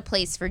time and a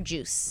place for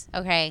juice,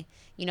 okay?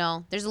 You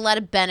know, there's a lot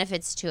of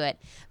benefits to it.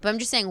 But I'm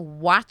just saying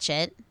watch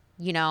it,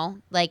 you know?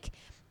 Like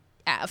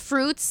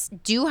fruits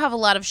do have a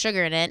lot of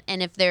sugar in it,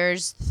 and if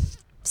there's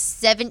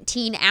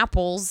 17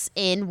 apples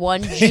in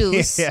one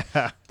juice,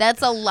 Yeah.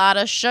 that's a lot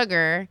of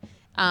sugar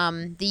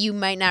that you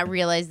might not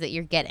realize that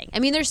you're getting. I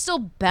mean, there's still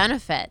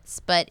benefits,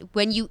 but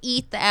when you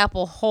eat the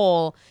apple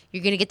whole,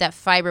 you're going to get that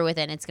fiber with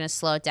it, and it's going to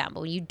slow it down.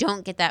 But when you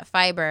don't get that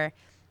fiber,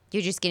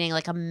 you're just getting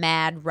like a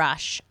mad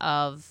rush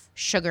of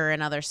sugar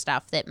and other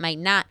stuff that might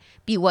not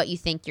be what you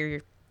think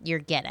you're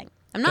getting.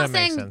 I'm not That makes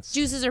saying sense.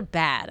 juices are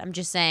bad. I'm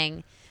just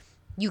saying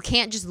you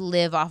can't just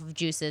live off of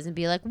juices and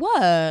be like,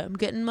 what? I'm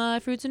getting my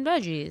fruits and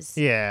veggies.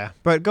 Yeah,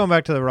 but going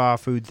back to the raw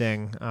food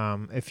thing,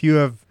 if you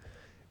have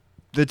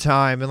the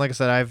time, and like I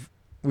said,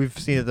 we've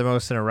seen it the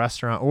most in a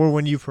restaurant or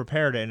when you've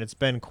prepared it, and it's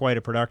been quite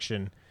a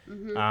production.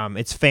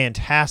 It's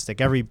fantastic.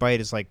 Every bite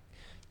is like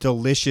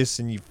delicious,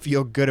 and you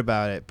feel good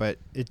about it. But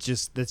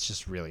that's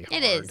just really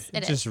hard. It is. It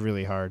It's is. just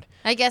really hard.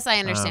 I guess I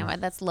understand why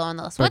that's low on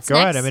the list. But What's go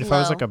next? ahead. I mean, if I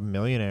was low? like a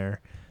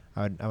millionaire,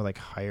 I would like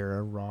hire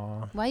a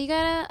raw. Why you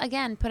gotta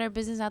again put our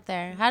business out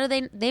there? How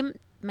do they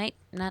might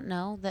not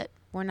know that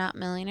we're not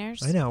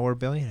millionaires? I know we're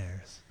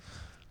billionaires.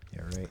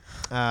 Yeah,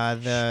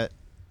 right. The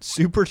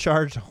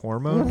supercharged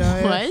hormone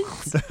diet. What?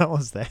 What the hell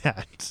is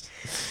that?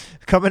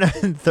 Coming out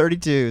in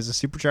 32 is a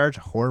supercharged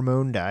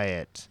hormone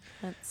diet.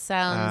 That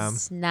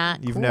sounds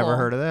not. You've cool. never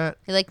heard of that?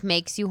 It like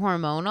makes you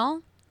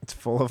hormonal. It's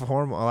full of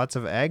lots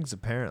of eggs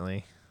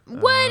apparently.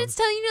 What? It's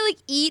telling you to like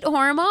eat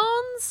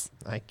hormones.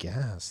 I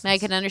guess. I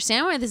can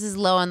understand why this is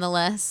low on the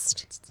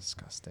list. It's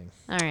disgusting.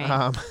 All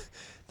right.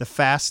 The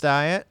fast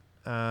diet.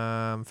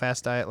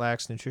 Fast diet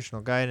lacks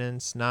nutritional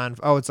guidance.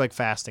 It's like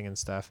fasting and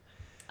stuff.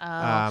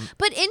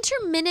 But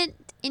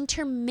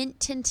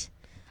intermittent.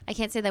 I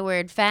can't say that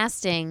word.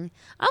 Fasting.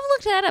 I've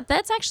looked that up.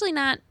 That's actually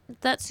not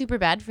that super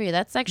bad for you.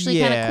 That's actually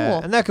kind of cool.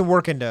 And that can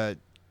work into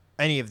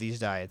any of these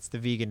diets. The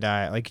vegan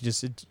diet, like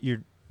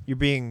you're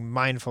being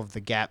mindful of the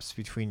gaps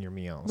between your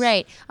meals.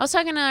 Right. I was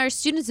talking to our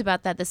students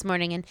about that this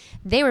morning, and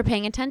they were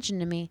paying attention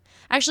to me.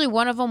 Actually,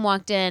 one of them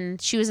walked in.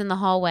 She was in the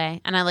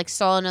hallway, and I like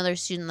saw another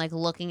student like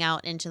looking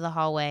out into the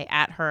hallway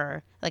at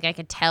her. Like I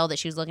could tell that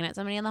she was looking at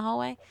somebody in the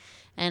hallway,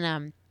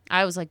 and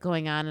I was like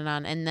going on,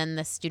 and then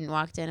the student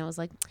walked in and was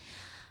like,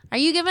 "Are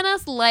you giving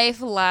us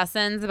life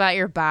lessons about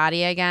your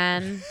body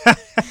again?"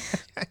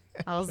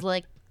 I was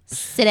like,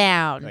 "Sit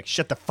down." Like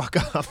shut the fuck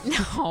up.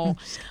 No.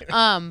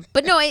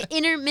 But no,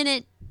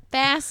 intermittent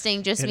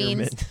fasting just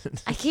means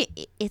I can't.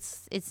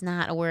 It's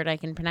not a word I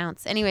can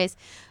pronounce. Anyways,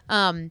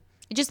 it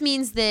just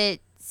means that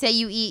say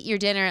you eat your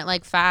dinner at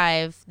like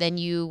 5, then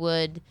you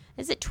would.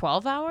 Is it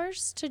 12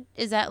 hours?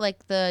 Is that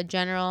like the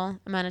general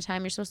amount of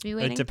time you're supposed to be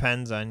waiting? It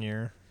depends on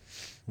your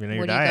what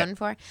your are diet. you going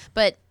for?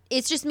 But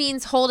it just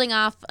means holding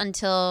off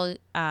until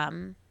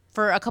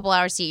for a couple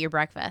hours to eat your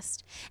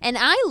breakfast. And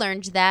I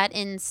learned that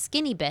in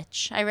Skinny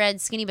Bitch. I read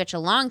Skinny Bitch a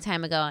long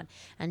time ago,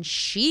 and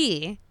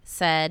she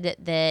said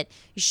that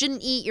you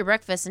shouldn't eat your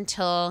breakfast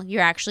until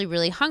you're actually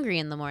really hungry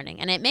in the morning.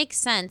 And it makes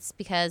sense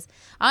because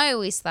I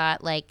always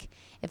thought, like,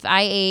 if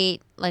I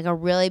ate like a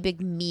really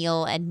big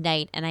meal at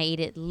night and I ate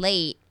it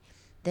late,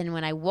 then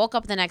when I woke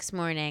up the next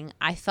morning,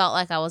 I felt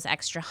like I was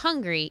extra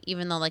hungry,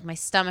 even though like my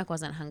stomach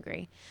wasn't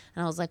hungry.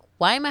 And I was like,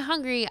 why am I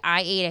hungry?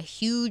 I ate a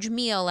huge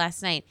meal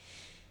last night.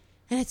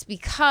 And it's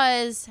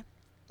because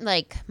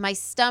like my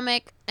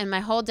stomach and my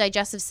whole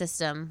digestive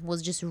system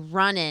was just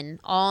running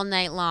all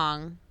night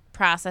long,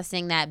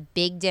 processing that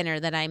big dinner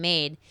that I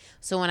made.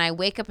 So when I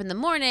wake up in the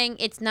morning,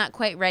 it's not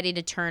quite ready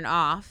to turn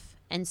off.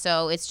 And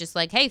so it's just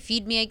like, hey,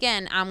 feed me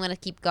again. I'm going to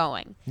keep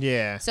going.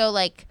 Yeah. So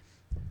like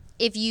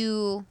if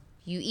you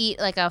eat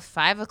like a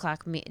 5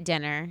 o'clock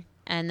dinner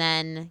and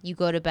then you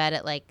go to bed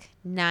at like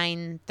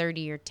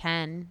 9:30 or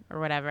 10 or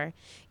whatever,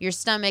 your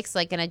stomach's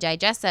like going to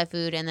digest that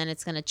food and then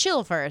it's going to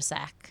chill for a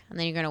sec. And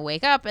then you're going to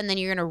wake up and then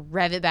you're going to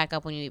rev it back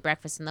up when you eat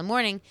breakfast in the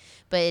morning.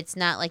 But it's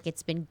not like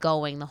it's been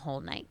going the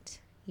whole night.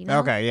 You know?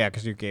 Okay, yeah,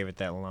 because you gave it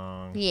that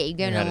long. Yeah, you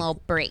give it a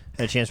little break.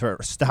 Had a chance where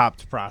it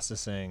stopped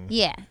processing.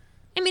 Yeah.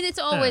 I mean, it's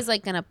always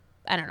like going to,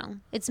 I don't know.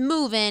 It's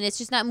moving. It's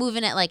just not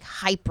moving at like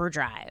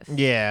hyperdrive.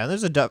 Yeah,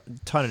 there's a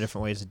ton of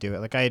different ways to do it.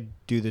 Like I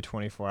do the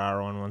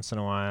 24-hour one once in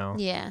a while.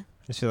 Yeah.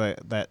 I just feel like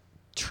that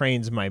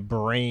trains my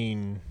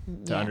brain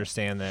to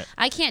understand that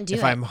I can't do it.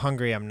 if I'm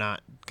hungry, I'm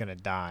not going to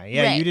die.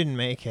 Yeah, Right. you didn't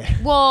make it.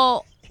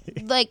 Well,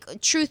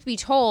 like, truth be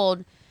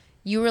told,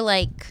 you were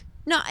like,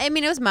 no, I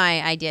mean, it was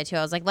my idea too.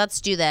 I was like, let's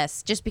do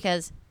this just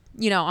because,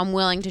 you know, I'm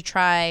willing to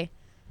try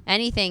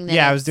anything that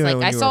I was doing like, it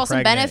when I you saw were some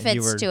pregnant. benefits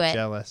You were to it.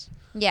 jealous.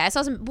 Yeah, I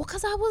saw some, well,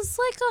 because I was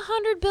like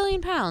 100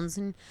 billion pounds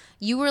and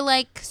you were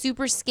like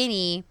super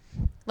skinny.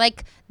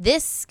 Like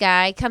this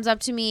guy comes up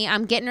to me,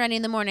 I'm getting ready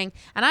in the morning,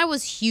 and I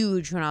was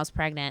huge when I was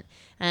pregnant.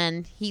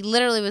 And he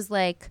literally was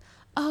like,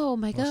 oh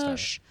my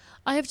gosh,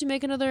 I have to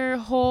make another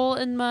hole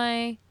in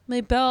my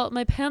belt.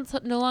 My pants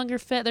no longer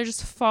fit. They're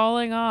just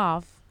falling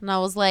off. And I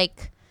was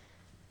like,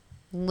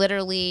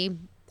 literally,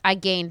 I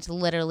gained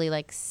literally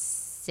like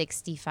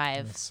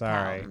 65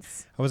 Sorry.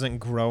 pounds. I wasn't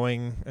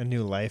growing a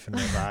new life in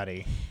my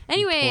body.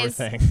 Anyways,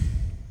 Poor thing.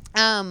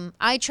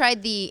 I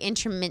tried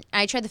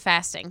the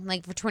fasting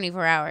like for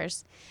 24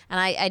 hours and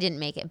I didn't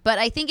make it. But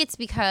I think it's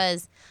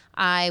because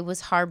I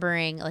was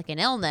harboring like an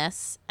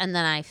illness and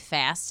then I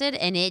fasted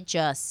and it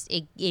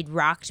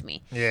rocked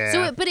me. Yeah.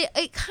 So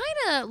it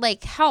kind of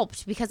like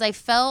helped because I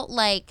felt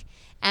like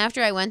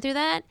after I went through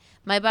that,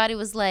 my body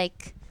was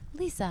like,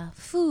 Lisa,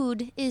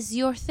 food is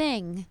your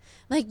thing.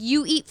 Like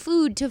you eat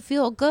food to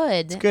feel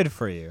good. It's good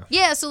for you.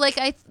 Yeah, so like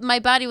my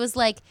body was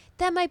like,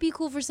 that might be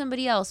cool for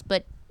somebody else,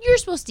 but you're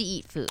supposed to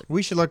eat food.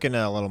 We should look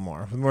into a little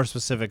more, with more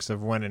specifics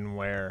of when and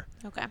where.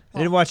 Okay. I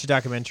did watch a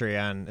documentary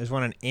there's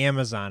one on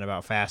Amazon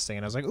about fasting,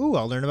 and I was like, ooh,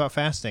 I'll learn about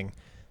fasting.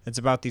 It's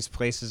about these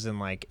places in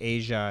like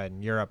Asia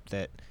and Europe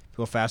that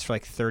people fast for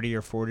like 30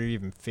 or 40 or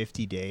even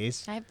 50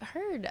 days. I've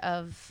heard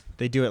of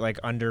They do it like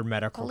under a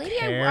medical lady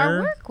care. I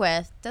work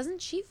with.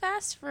 Doesn't she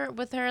fast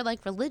with her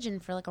like religion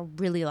for like a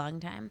really long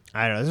time?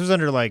 I don't know. This was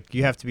under like,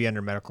 you have to be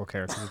under medical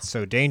care because it's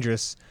so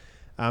dangerous.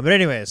 But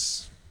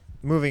anyways,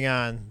 moving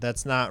on.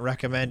 That's not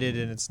recommended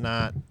and it's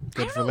not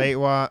good for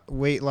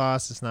weight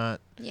loss. It's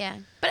not. Yeah.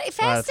 But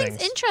fasting's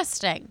things.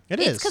 interesting.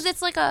 It It's is.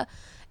 because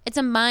it's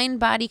a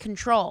mind-body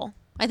control.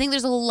 I think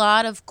there's a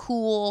lot of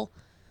cool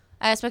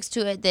aspects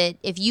to it that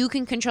if you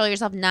can control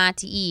yourself not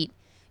to eat,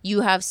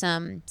 you have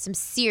some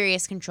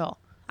serious control.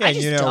 Yeah, I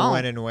just you know don't.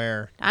 when and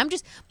where. I'm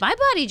just my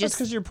body Just just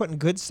because you're putting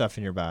good stuff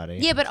in your body.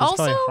 Yeah, but So it's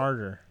probably also-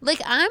 harder.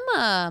 like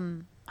I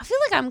feel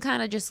like I'm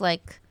kind of just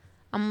like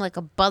I'm like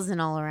a buzzing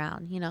all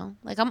around, you know?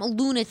 Like I'm a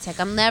lunatic.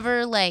 I'm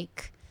never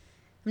like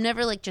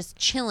just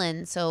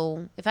chilling.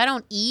 So if I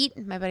don't eat,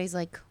 my body's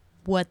like,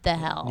 what the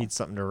hell? Need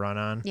something to run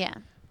on. Yeah.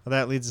 Well,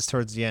 that leads us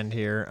towards the end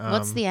here.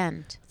 What's the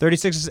end?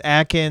 36 is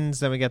Atkins.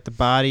 Then we got the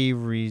body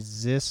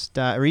reset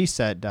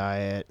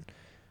diet.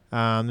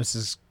 This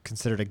is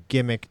considered a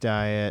gimmick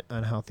diet,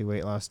 unhealthy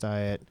weight loss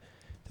diet.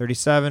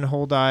 37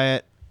 whole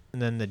diet,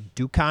 and then the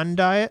Dukan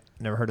diet.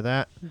 Never heard of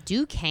that.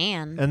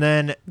 Dukan. And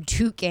then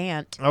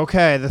Ducant.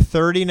 okay, the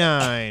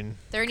 39.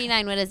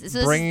 39. What is it? So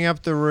this Bringing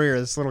up the rear.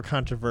 This is a little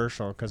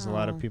controversial because a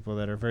lot of Oh. people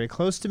that are very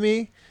close to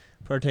me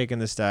partake in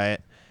this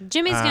diet.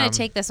 Jimmy's gonna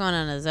take this one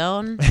on his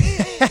own.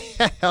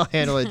 I'll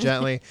handle it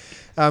gently.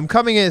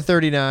 Coming in at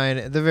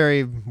 39, the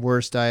very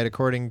worst diet,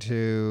 according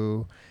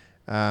to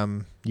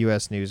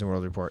U.S. News and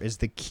World Report, is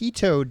the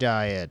keto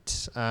diet.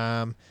 It's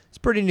a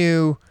pretty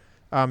new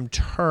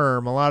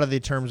term. A lot of the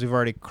terms we've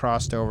already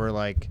crossed over,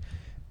 like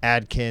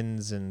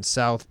Atkins and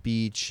South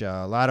Beach,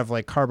 a lot of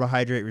like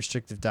carbohydrate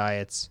restrictive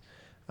diets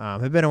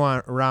have been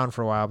around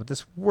for a while. But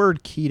this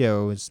word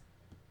keto is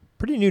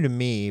pretty new to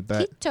me,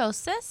 but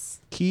Ketosis.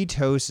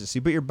 ketosis.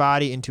 You put your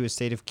body into a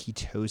state of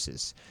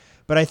ketosis.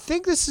 But I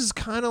think this is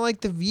kind of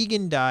like the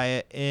vegan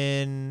diet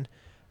in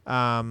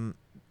that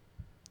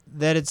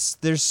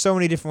there's so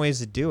many different ways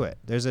to do it.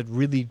 There's a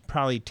really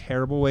probably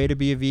terrible way to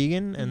be a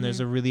vegan, and there's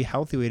a really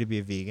healthy way to be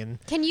a vegan.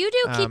 Can you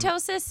do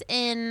ketosis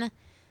in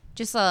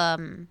just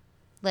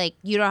like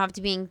you don't have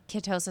to be in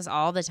ketosis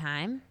all the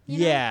time? You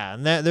know? Yeah,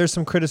 and there's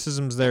some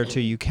criticisms there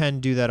too. You can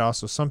do that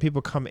also. Some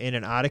people come in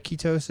and out of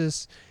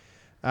ketosis,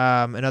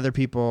 and other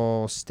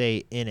people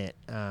stay in it.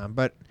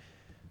 But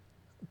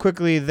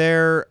quickly,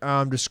 their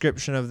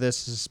description of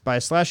this is by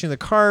slashing the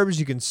carbs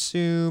you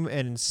consume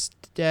and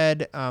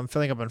instead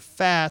filling up on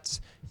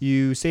fats,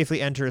 you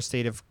safely enter a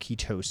state of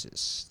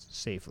ketosis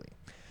safely.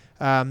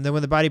 Then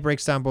when the body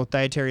breaks down both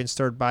dietary and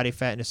stored body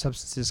fat into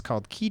substances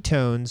called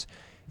ketones,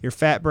 your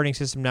fat-burning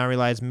system now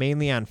relies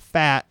mainly on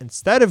fat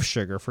instead of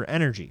sugar for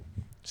energy.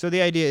 So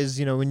the idea is,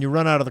 when you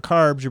run out of the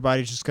carbs, your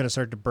body's just going to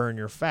start to burn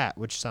your fat,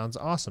 which sounds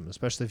awesome,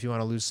 especially if you want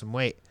to lose some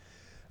weight.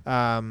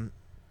 And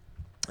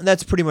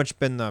that's pretty much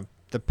been the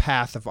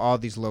path of all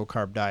these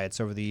low-carb diets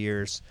over the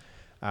years.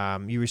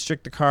 You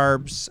restrict the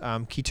carbs.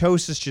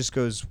 Ketosis just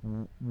goes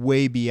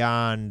way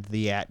beyond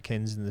the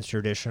Atkins and the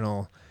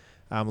traditional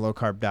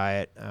low-carb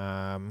diet.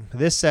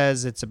 This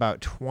says it's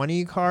about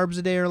 20 carbs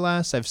a day or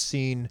less. I've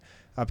seen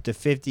up to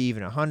 50,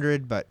 even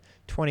 100, but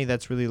 20,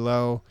 that's really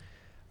low.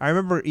 I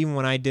remember even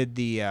when I did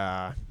the,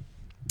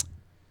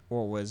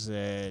 what was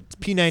it?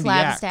 P90X.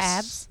 Flab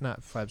Stabs.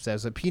 Not Flab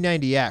Stabs, but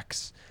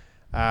P90X.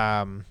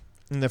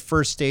 In the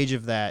first stage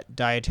of that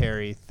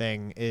dietary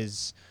thing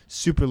is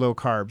super low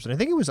carbs. And I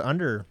think it was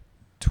under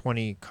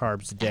 20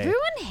 carbs a day. Everyone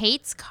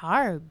hates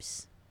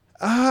carbs.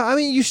 I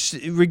mean,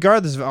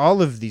 regardless of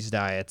all of these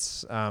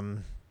diets,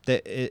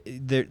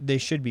 they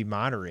should be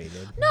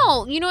moderated.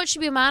 No, you know what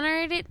should be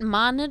monitored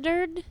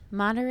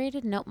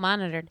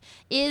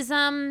is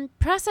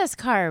processed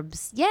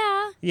carbs.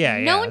 Yeah.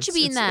 No one should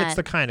be in that. It's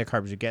the kind of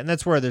carbs you get, and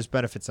that's where there's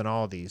benefits in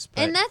all of these.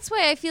 But And that's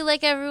why I feel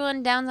like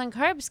everyone downs on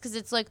carbs, because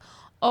it's like,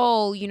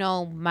 oh,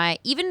 my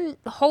even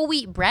whole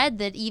wheat bread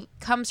that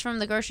comes from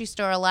the grocery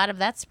store, a lot of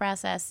that's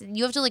processed.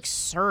 You have to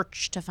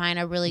search to find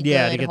a really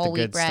good to get whole the wheat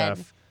good bread.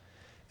 stuff.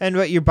 And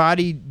what your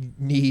body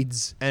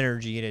needs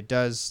energy, and it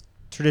does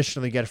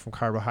traditionally get it from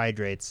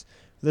carbohydrates.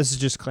 This is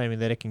just claiming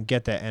that it can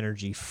get that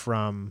energy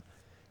from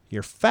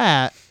your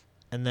fat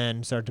and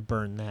then start to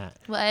burn that.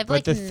 Well, I have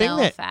But the thing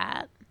that-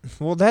 fat.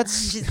 Well,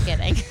 that's Just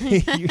kidding.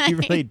 you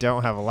really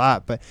don't have a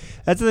lot, but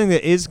that's the thing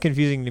that is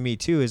confusing to me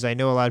too. Is I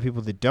know a lot of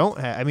people that don't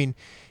have. I mean,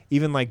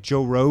 even like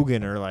Joe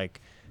Rogan or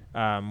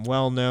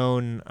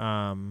well-known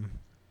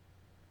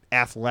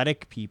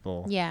athletic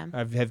people,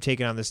 have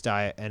taken on this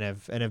diet and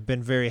have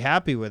been very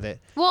happy with it.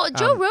 Well,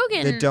 Joe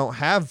Rogan that don't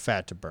have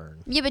fat to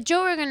burn. Yeah, but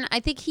Joe Rogan,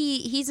 I think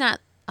he's not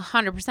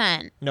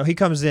 100%. No, he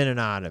comes in and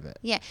out of it.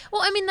 Yeah.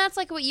 Well, I mean, that's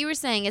like what you were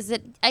saying, is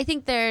that I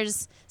think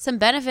there's some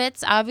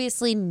benefits.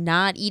 Obviously,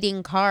 not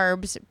eating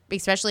carbs,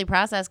 especially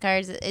processed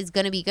carbs, is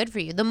going to be good for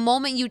you. The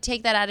moment you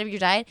take that out of your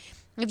diet,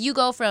 if you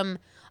go from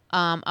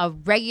a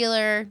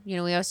regular, we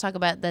always talk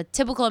about the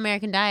typical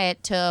American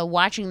diet, to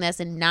watching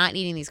this and not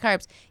eating these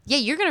carbs,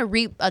 you're going to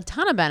reap a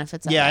ton of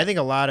benefits out of it. I think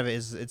a lot of it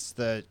is it's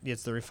the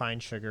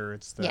refined sugar,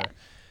 it's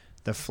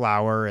the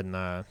flour and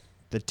the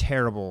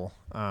terrible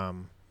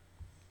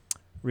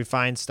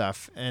refined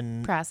stuff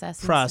and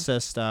processed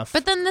stuff.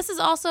 But then this is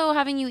also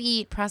having you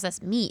eat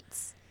processed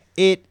meats.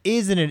 It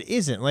is and it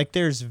isn't. Like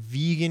there's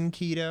vegan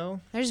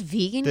keto. There's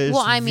vegan. There's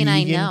I know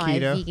keto. I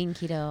have vegan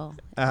keto.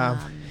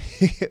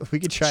 We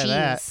could try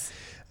cheese.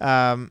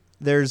 that.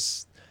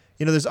 There's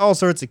all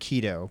sorts of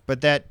keto,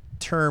 but that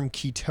term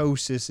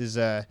ketosis is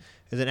an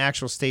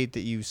actual state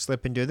that you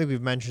slip into. I think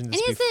we've mentioned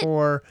this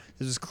before.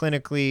 This is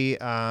clinically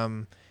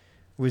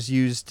was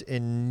used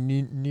in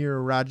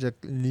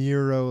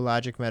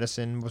neurologic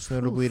medicine, most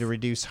notably to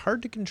reduce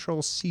hard to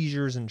control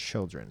seizures in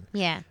children.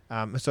 Yeah.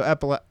 So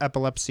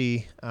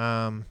epilepsy.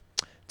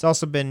 It's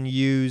also been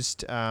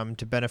used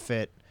to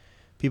benefit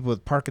people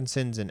with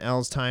Parkinson's and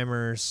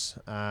Alzheimer's.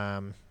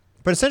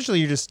 But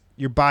essentially,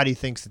 your body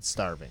thinks it's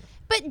starving.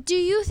 But do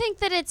you think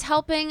that it's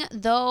helping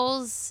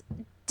those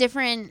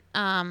different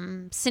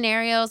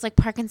scenarios like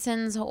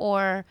Parkinson's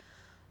or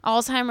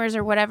Alzheimer's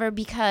or whatever,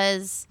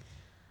 because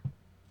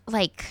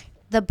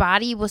the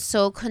body was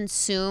so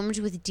consumed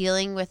with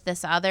dealing with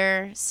this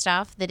other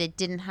stuff that it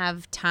didn't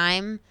have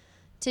time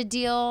to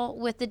deal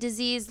with the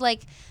disease?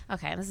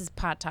 Okay, this is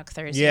Pot Talk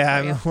Thursday.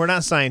 Yeah, we're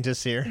not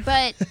scientists here.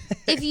 But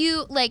if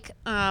you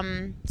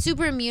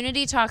super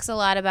immunity talks a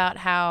lot about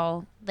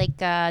how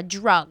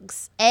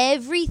drugs,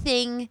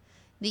 everything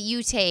that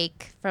you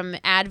take from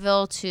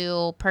Advil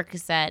to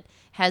Percocet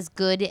has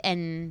good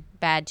and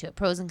bad to it,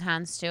 pros and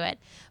cons to it.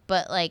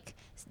 But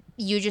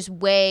you just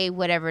weigh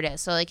whatever it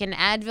is. So an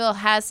Advil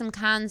has some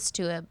cons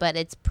to it, but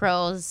its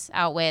pros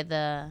outweigh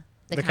the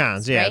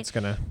cons. Yeah, right? it's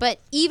gonna. But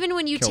even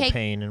when you kill take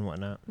pain and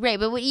whatnot. Right,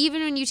 but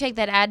even when you take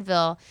that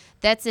Advil,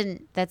 that's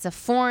a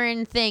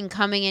foreign thing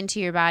coming into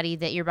your body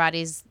that your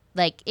body's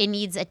like it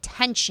needs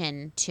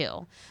attention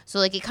to. So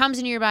like it comes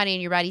into your body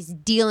and your body's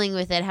dealing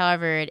with it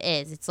however it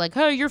is. It's like,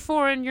 hey, you're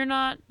foreign, you're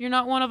not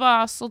one of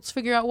us. Let's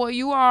figure out what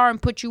you are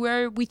and put you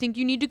where we think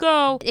you need to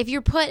go. If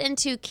you're put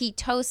into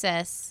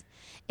ketosis,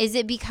 is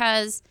it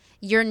because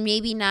you're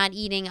maybe not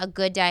eating a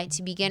good diet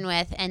to begin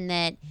with and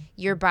that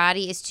your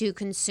body is too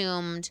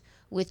consumed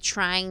with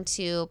trying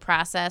to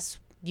process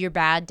your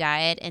bad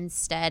diet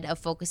instead of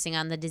focusing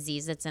on the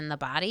disease that's in the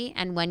body?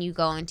 And when you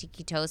go into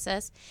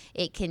ketosis,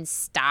 it can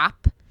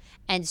stop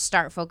and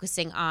start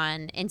focusing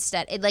on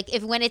instead.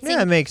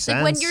 That makes sense.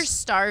 Like when you're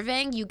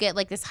starving, you get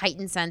like this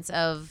heightened sense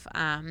of,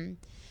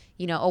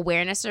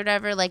 awareness or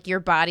whatever. Like your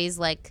body's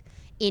like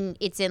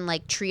it's in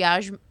like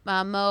triage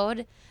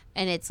mode,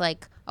 and it's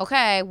like,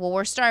 okay, well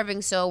we're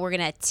starving, so we're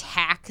gonna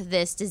attack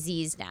this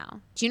disease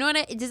now. Do you know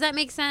does that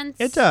make sense?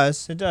 It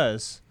does.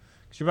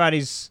 'Cause your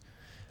body's,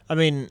 I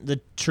mean,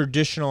 the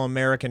traditional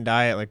American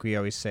diet, like we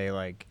always say,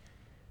 like,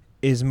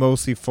 is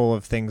mostly full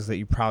of things that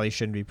you probably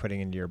shouldn't be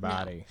putting into your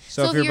body. No.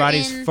 So if your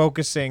body's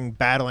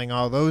battling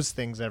all those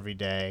things every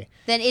day,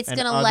 then it's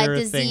going to let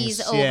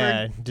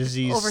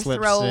disease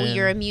overthrow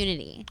your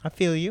immunity. I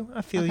feel you,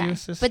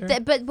 sister.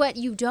 But what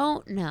you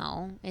don't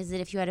know is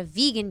that if you had a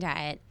vegan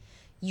diet,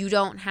 you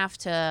don't have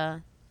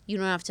to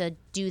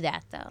do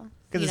that though.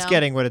 Because it's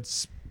getting what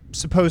it's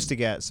supposed to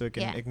get, so it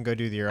can go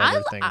do your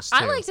other things too.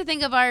 I like to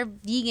think of our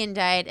vegan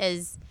diet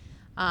as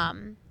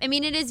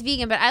it is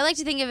vegan, but I like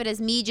to think of it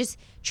as me just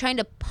trying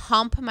to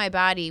pump my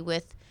body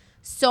with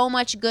so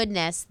much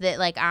goodness that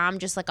like I'm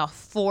just like a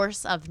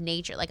force of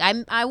nature. Like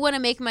I want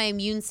to make my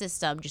immune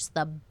system just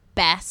the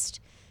best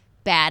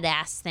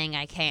badass thing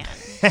I can,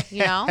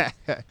 you know?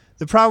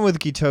 The problem with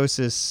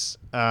ketosis,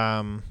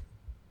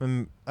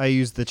 I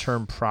use the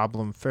term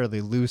problem fairly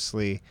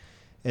loosely,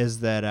 is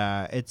that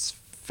it's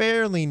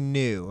fairly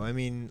new. I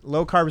mean,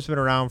 low carb's been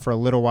around for a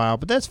little while,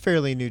 but that's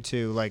fairly new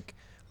too. Like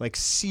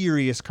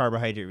serious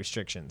carbohydrate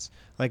restrictions.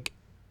 Like,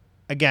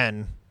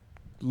 again,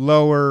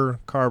 lower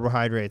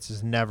carbohydrates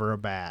is never a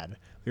bad.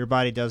 Your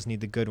body does need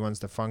the good ones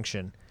to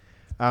function.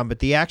 But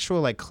the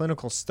actual like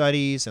clinical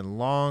studies and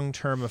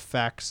long-term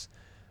effects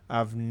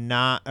of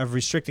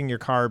restricting your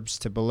carbs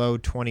to below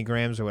 20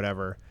 grams or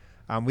whatever,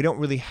 we don't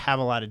really have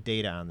a lot of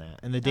data on that.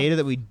 And the data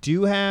that we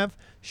do have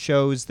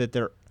shows that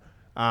there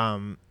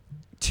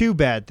two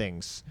bad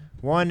things.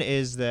 One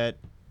is that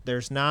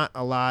there's not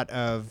a lot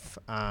of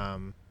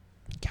Don't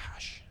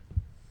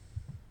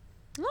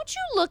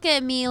you look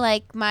at me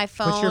like my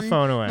phone. Put your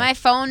phone away. My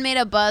phone made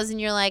a buzz, and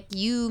you're like,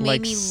 you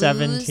made me lose.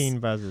 17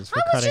 buzzes.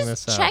 We're cutting this out. I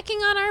was just checking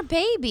on our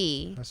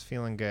baby. I was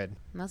feeling good.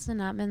 Must have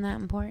not been that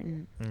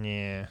important.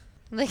 Yeah.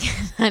 Like,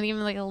 not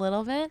even like a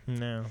little bit?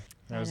 No.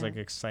 I was like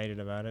excited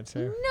about it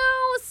too.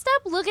 No,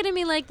 stop looking at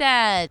me like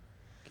that.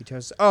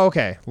 Ketosis. Oh,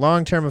 okay.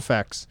 Long-term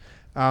effects.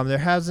 There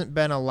hasn't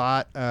been a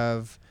lot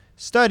of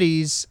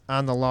studies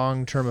on the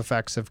long-term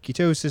effects of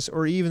ketosis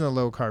or even the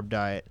low-carb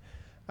diet.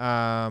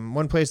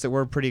 One place that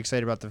we're pretty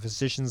excited about, the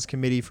Physicians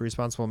Committee for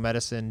Responsible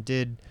Medicine,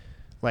 did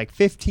like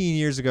 15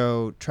 years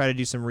ago try to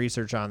do some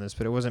research on this,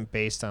 but it wasn't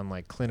based on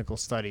like clinical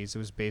studies. It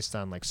was based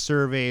on like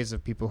surveys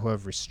of people who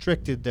have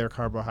restricted their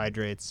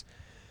carbohydrates.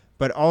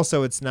 But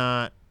also it's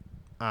not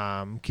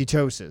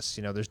ketosis.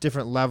 You know, there's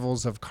different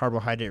levels of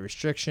carbohydrate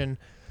restriction,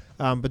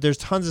 but there's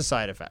tons of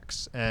side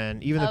effects.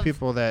 And even the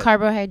people that...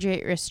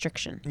 Carbohydrate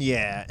restriction.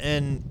 Yeah,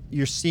 and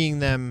you're seeing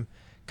them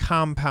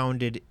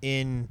compounded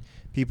in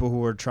people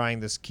who are trying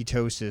this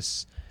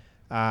ketosis.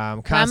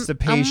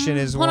 Constipation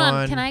is one. Hold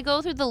on, can I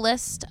go through the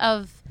list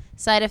of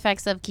side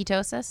effects of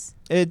ketosis?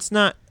 It's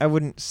not, I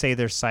wouldn't say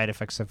there's side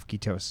effects of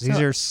ketosis. These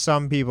are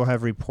some people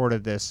have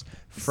reported this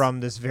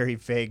from this very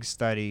vague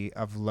study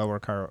of lower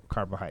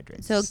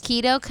carbohydrates. So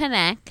Keto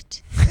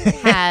Connect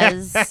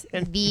has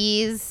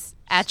these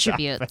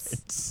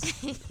attributes.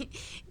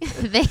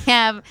 They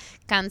have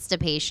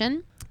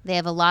constipation. They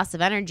have a loss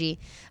of energy.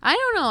 I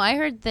don't know. I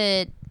heard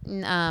that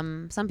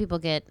some people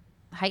get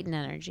heightened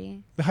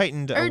energy.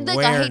 Heightened or awareness.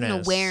 Like a heightened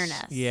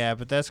awareness. Yeah,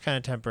 but that's kind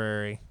of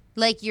temporary.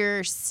 Like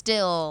you're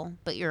still,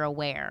 but you're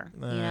aware,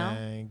 you know?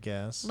 I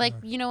guess. Like,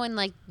 you know, when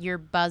like you're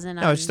buzzing on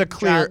No, it's just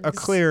drugs. a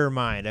clearer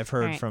mind. I've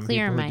heard Right, from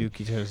clearer people mind. who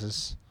do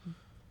ketosis.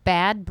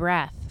 Bad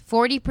breath.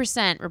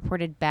 40%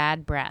 reported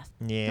bad breath.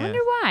 Yeah. I wonder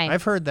why.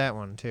 I've heard that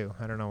one too.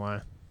 I don't know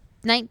why.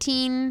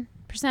 19%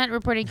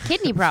 reported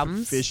kidney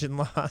problems. Vision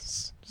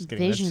loss. Just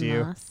kidding. Vision That's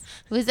you. loss.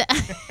 Was it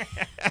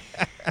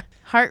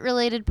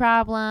heart-related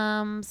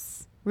problems?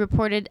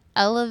 Reported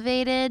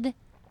elevated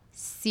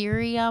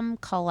serum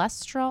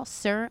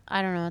cholesterol.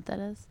 I don't know what that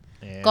is.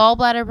 Yeah.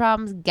 Gallbladder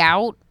problems,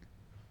 gout,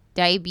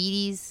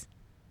 diabetes,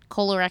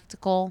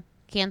 colorectal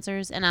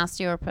cancers, and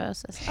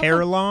osteoporosis.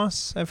 Hair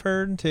loss, I've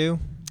heard too.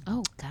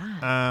 Oh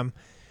God.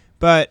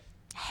 But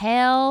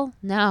hell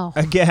no.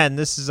 Again,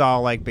 this is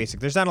all like basic.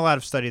 There's not a lot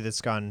of study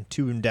that's gone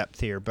too in depth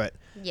here, but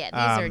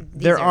yeah,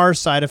 there are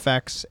side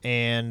effects,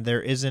 and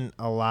there isn't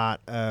a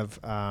lot of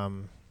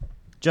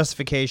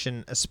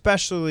justification,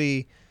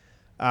 especially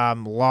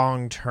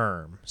long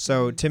term.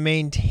 So to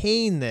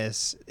maintain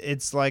this,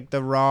 it's like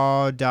the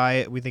raw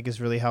diet we think is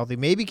really healthy.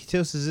 Maybe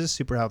ketosis is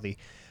super healthy.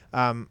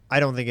 I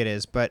don't think it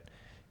is, but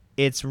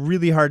it's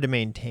really hard to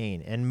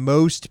maintain. And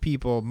most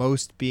people,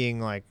 most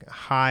being like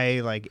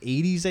high, like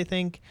 80s, I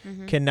think,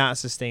 cannot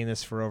sustain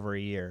this for over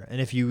a year.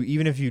 And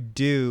even if you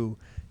do,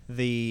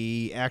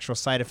 the actual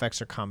side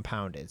effects are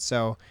compounded.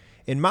 So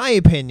in my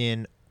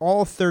opinion,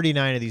 all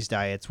 39 of these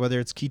diets, whether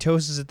it's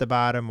ketosis at the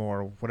bottom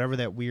or whatever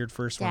that weird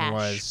first one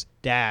was,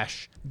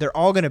 DASH, they're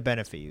all going to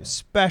benefit you,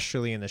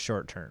 especially in the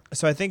short term.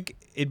 So I think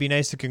it'd be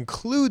nice to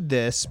conclude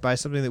this by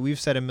something that we've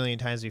said a million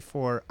times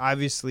before.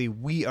 Obviously,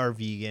 we are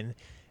vegan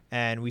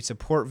and we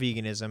support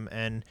veganism.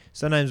 And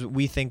sometimes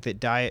we think that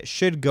diet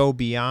should go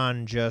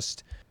beyond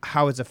just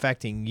how it's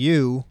affecting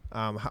you.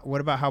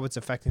 What about how it's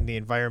affecting the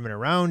environment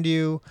around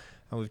you?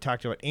 We've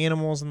talked about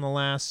animals in the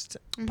last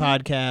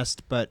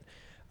podcast, but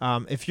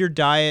if your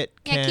diet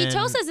can... Yeah,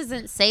 ketosis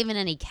isn't saving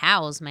any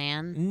cows,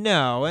 man.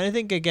 No, and I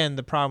think, again,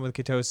 the problem with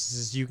ketosis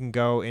is you can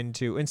go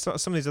into... In some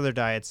of these other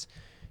diets,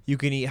 you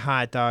can eat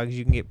hot dogs,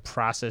 you can get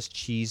processed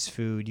cheese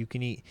food, you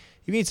can eat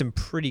some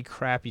pretty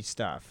crappy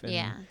stuff. And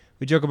yeah.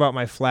 We joke about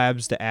my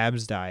flabs to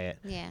abs diet.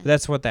 Yeah. But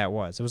that's what that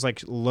was. It was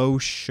like low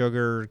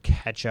sugar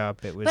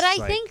ketchup. It was. But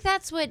I think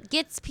that's what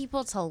gets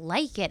people to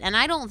like it, and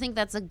I don't think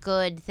that's a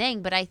good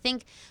thing. But I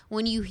think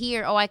when you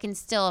hear, "Oh, I can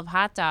still have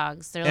hot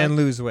dogs," they're and like,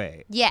 lose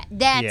weight. Yeah,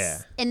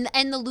 that's and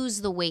the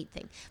lose the weight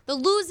thing. The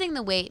losing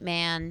the weight,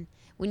 man.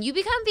 When you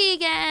become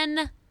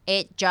vegan,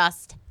 it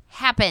just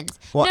happens.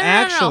 Well, no,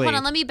 actually, hold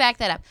on. Let me back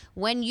that up.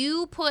 When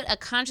you put a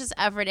conscious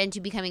effort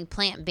into becoming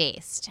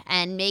plant-based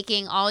and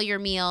making all your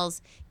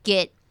meals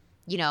get,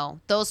 you know,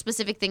 those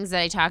specific things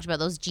that I talked about,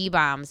 those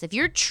G-bombs, if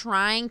you're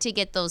trying to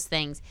get those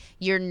things,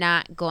 you're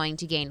not going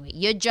to gain weight.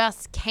 You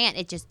just can't.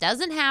 It just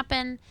doesn't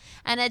happen.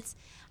 And it's,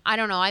 I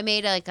don't know, I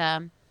made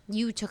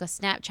you took a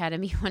Snapchat of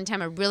me one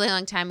time a really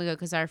long time ago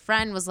because our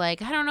friend was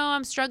like, I don't know,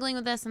 I'm struggling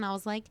with this. And I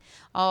was like,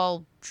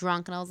 all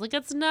drunk. And I was like,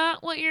 it's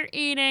not what you're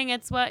eating.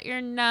 It's what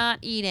you're not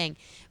eating.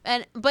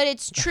 But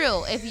it's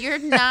true. If you're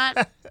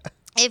not...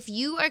 If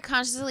you are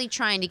constantly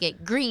trying to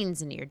get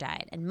greens into your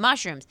diet and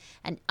mushrooms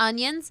and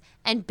onions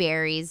and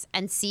berries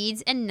and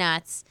seeds and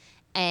nuts,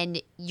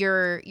 and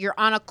you're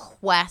on a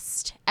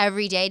quest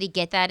every day to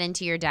get that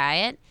into your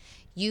diet,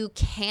 you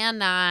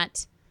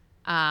cannot,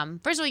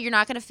 first of all, you're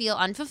not going to feel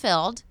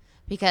unfulfilled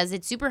because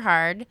it's super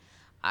hard.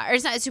 Or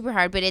it's not super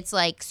hard, but it's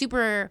like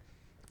super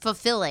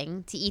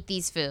fulfilling to eat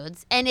these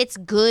foods. And it's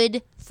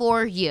good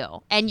for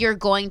you. And you're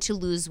going to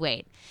lose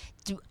weight.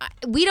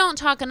 We don't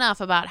talk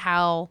enough about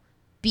how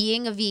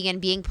being a vegan,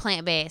 being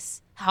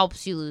plant-based,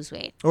 helps you lose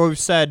weight. Well, we've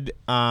said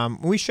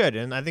we should,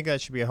 and I think that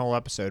should be a whole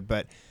episode,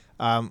 but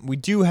we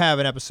do have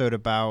an episode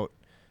about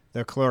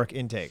the caloric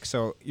intake.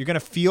 So you're going to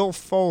feel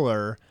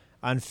fuller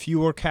on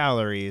fewer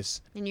calories.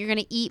 And you're going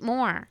to eat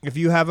more. If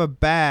you have a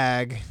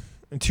bag,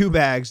 2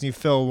 bags, and you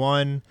fill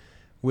one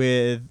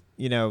with,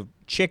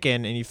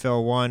 chicken and you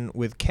fill one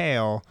with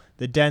kale,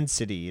 the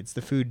density, it's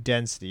the food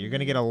density. You're going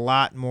to get a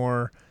lot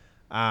more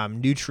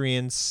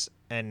nutrients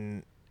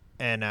and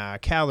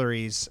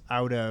calories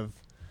out of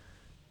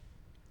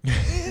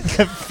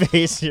the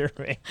face you're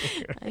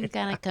making. I'm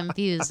kind of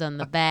confused on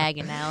the bag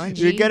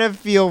analogy. You're going to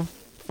feel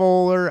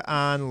fuller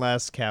on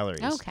less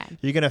calories. Okay.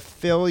 You're going to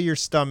fill your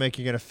stomach.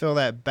 You're going to fill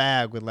that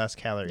bag with less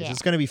calories. Yeah.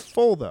 It's going to be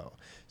full, though.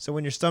 So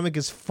when your stomach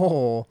is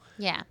full,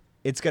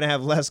 it's going to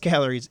have less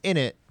calories in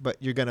it, but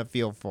you're going to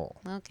feel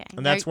full. Okay.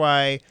 And that's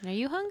why... Are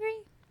you hungry?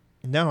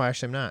 No,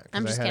 actually I'm not.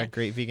 I'm Because just I had kidding.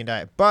 a great vegan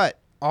diet. But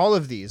all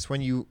of these,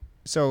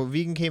 so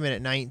vegan came in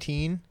at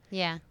 19.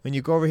 Yeah. When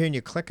you go over here and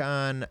you click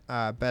on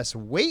best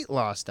weight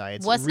loss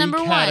diets, what's number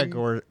one?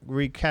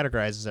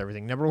 Recategorizes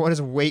everything. Number 1 is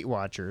Weight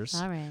Watchers,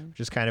 All right. which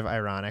is kind of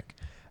ironic.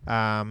 3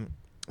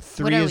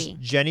 What are is we?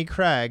 Jenny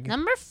Craig.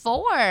 Number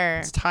 4.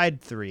 It's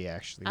tied 3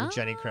 actually with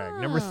Jenny Craig.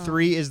 Number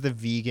 3 is the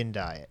vegan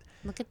diet.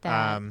 Look at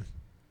that.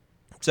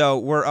 So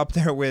we're up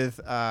there with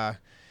well,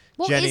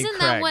 Jenny isn't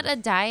Craig. that what a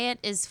diet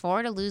is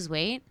for, to lose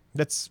weight?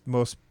 That's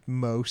most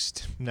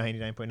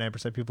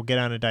 99.9% of people get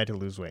on a diet to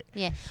lose weight.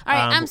 Yeah. All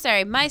right. I'm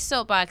sorry. My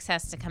soapbox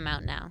has to come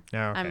out now. Okay.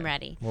 I'm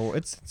ready. Well,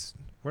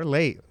 we're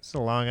late. It's a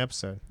long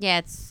episode. Yeah,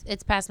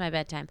 it's past my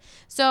bedtime.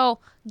 So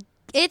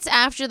it's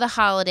after the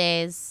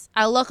holidays.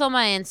 I look on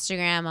my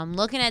Instagram. I'm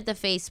looking at the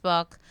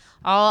Facebook,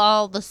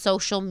 all the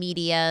social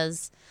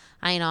medias.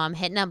 I'm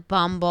hitting up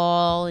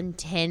Bumble and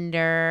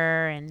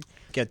Tinder and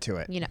Get to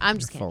it. I'm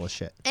just You're kidding. full of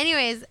shit.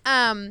 Anyways,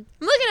 I'm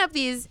looking up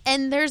these,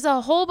 and there's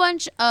a whole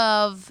bunch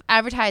of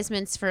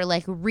advertisements for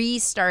like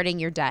restarting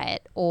your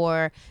diet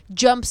or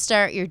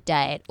jumpstart your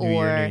diet New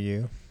or year, new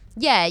you.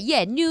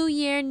 yeah, new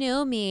year,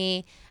 new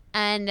me.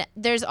 And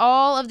there's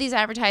all of these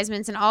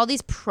advertisements and all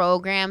these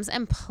programs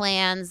and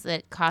plans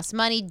that cost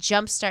money.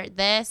 Jumpstart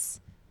this.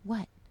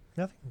 What?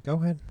 Nothing. Go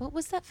ahead. What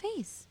was that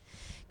face?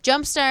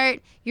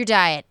 Jumpstart your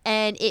diet.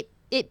 And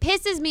it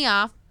pisses me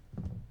off.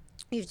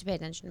 You have to pay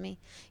attention to me.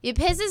 It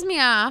pisses me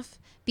off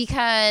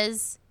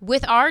because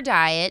with our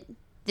diet,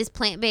 this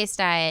plant-based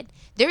diet,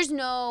 there's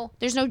no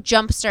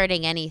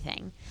jump-starting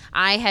anything.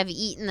 I have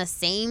eaten the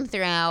same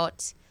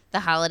throughout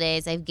the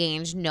holidays. I've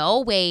gained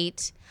no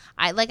weight.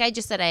 I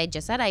just said I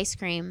just had ice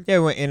cream. Yeah,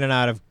 we went in and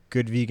out of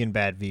good vegan,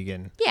 bad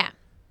vegan. Yeah.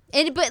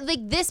 But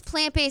like this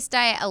plant-based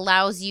diet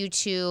allows you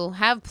to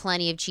have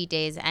plenty of cheat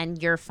days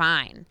and you're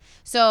fine.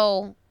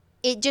 So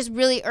it just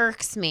really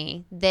irks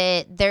me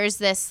that there's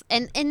this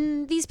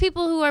and these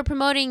people who are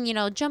promoting,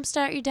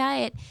 jumpstart your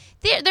diet.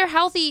 They're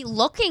healthy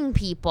looking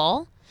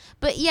people,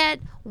 but yet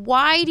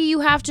why do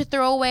you have to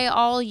throw away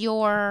all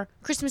your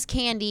Christmas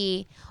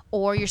candy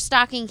or your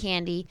stocking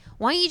candy?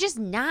 Why don't you just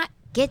not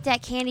get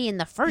that candy in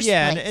the first place?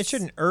 Yeah, and it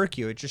shouldn't irk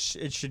you. It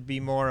should be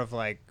more of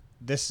like,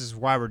 this is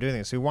why we're doing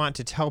this. We want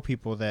to tell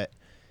people that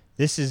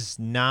this is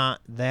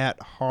not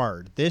that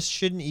hard. This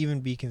shouldn't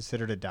even be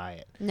considered a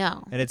diet.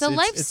 No, and it's a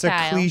lifestyle. It's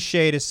a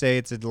cliche to say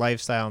it's a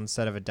lifestyle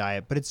instead of a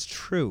diet, but it's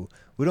true.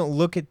 We don't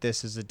look at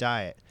this as a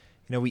diet.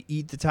 We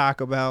eat the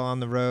Taco Bell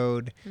on the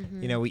road.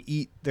 Mm-hmm. We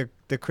eat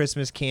the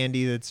Christmas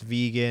candy that's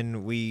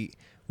vegan. We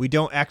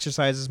don't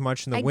exercise as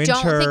much in the winter.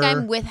 I don't think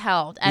I'm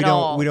withheld at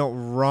all. We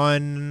don't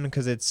run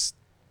because it's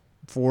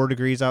 4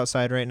 degrees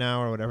outside right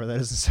now or whatever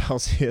that is in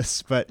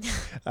Celsius, but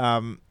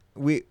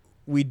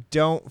we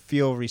don't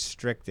feel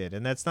restricted,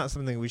 and that's not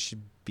something we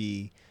should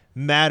be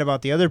mad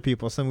about the other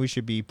people. Something we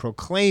should be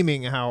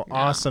proclaiming how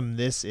awesome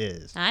this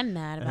is. I'm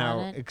mad and about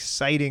how it.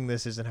 exciting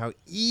this is and how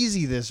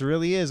easy this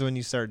really is when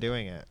you start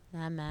doing it.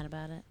 I'm mad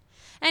about it.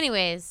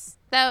 Anyways,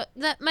 that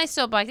my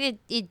soapbox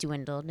it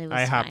dwindled. It was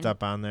I hopped fine.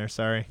 up on there,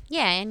 sorry.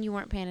 Yeah, and you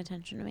weren't paying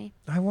attention to me.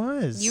 I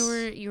was.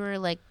 You were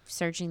like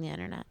searching the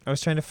internet. I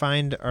was trying to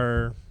find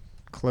our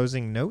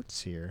closing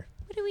notes here.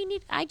 What do we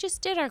need? I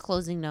just did our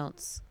closing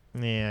notes.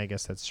 Yeah, I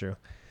guess that's true.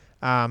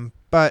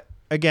 But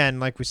again,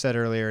 like we said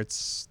earlier,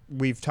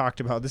 we've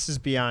talked about this is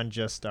beyond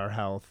just our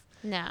health.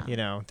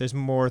 No. There's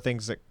more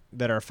things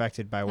that are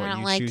affected by what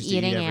you choose to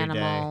eat every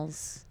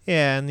animals. day.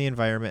 Yeah, and the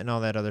environment and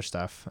all that other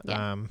stuff.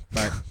 Yeah.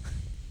 But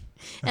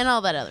and all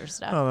that other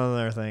stuff. all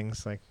other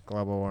things like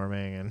global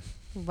warming and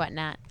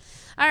whatnot.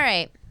 All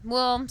right.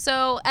 Well,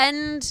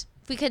 if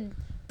we could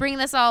bring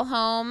this all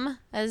home,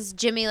 as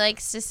Jimmy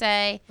likes to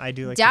say. I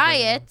do like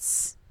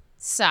diets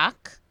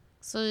suck,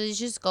 so you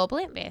just go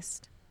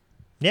plant-based.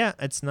 Yeah,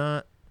 it's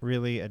not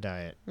really a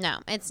diet. No,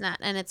 it's not,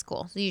 and it's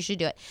cool. So you should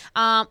do it.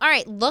 All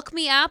right, look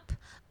me up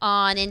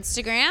on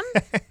Instagram,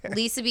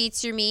 Lisa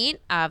Beats Your Meat,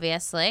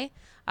 obviously.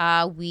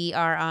 We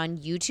are on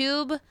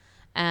YouTube.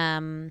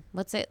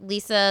 What's it?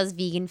 Lisa's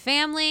Vegan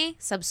Family.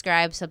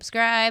 Subscribe.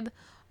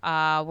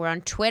 We're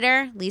on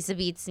Twitter, Lisa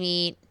Beats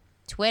Meat,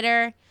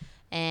 Twitter.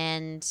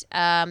 And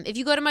if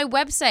you go to my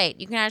website,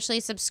 you can actually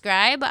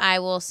subscribe. I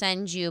will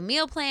send you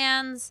meal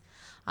plans,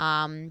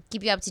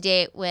 keep you up to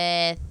date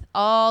with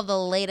all the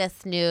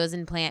latest news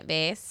in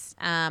plant-based,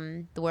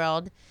 the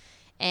world.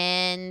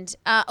 And,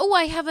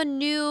 I have a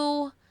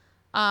new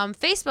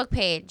Facebook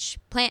page,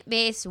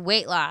 Plant-Based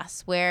Weight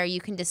Loss, where you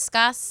can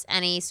discuss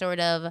any sort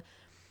of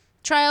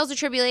trials or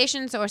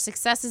tribulations or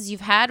successes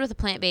you've had with a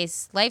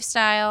plant-based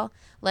lifestyle.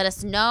 Let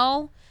us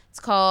know. It's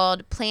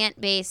called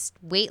Plant-Based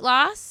Weight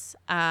Loss.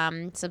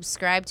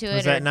 Subscribe to it.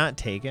 Is that not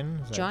taken?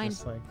 Is join. That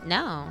just like,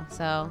 no.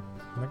 So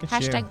look at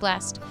hashtag you.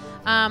 blast.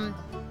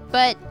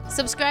 But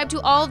subscribe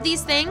to all of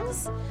these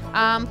things.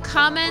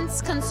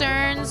 Comments,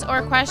 concerns,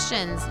 or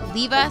questions.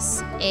 Leave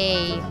us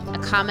a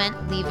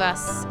comment. Leave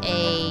us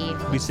a...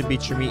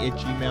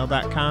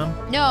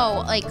 LisaBeatsYourMeat@gmail.com.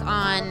 No, like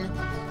on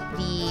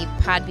the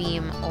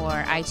Podbeam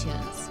or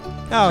iTunes.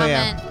 Oh,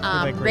 yeah.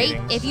 Comment, rate.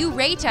 If you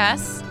rate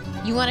us,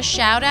 you want a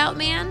shout out,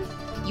 man?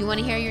 You want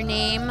to hear your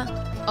name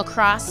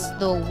across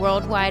the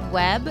World Wide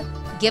Web?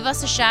 Give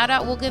us a shout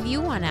out. We'll give you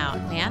one out,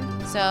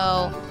 man.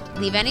 So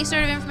leave any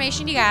sort of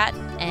information you got,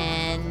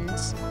 and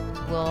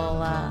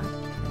we'll. I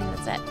think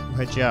that's it.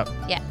 We'll hit you up.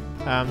 Yeah.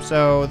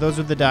 So those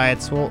are the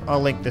diets. I'll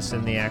link this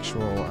in the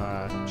actual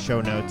show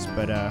notes,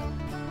 but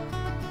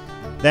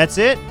that's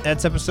it.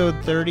 That's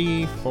episode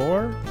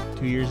 34.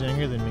 2 years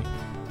younger than me.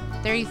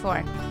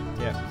 34.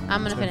 Yeah.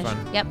 I'm gonna finish.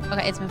 Fun. Yep.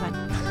 Okay, it's been fun.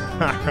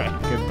 All right.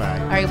 Goodbye.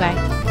 All right,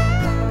 bye.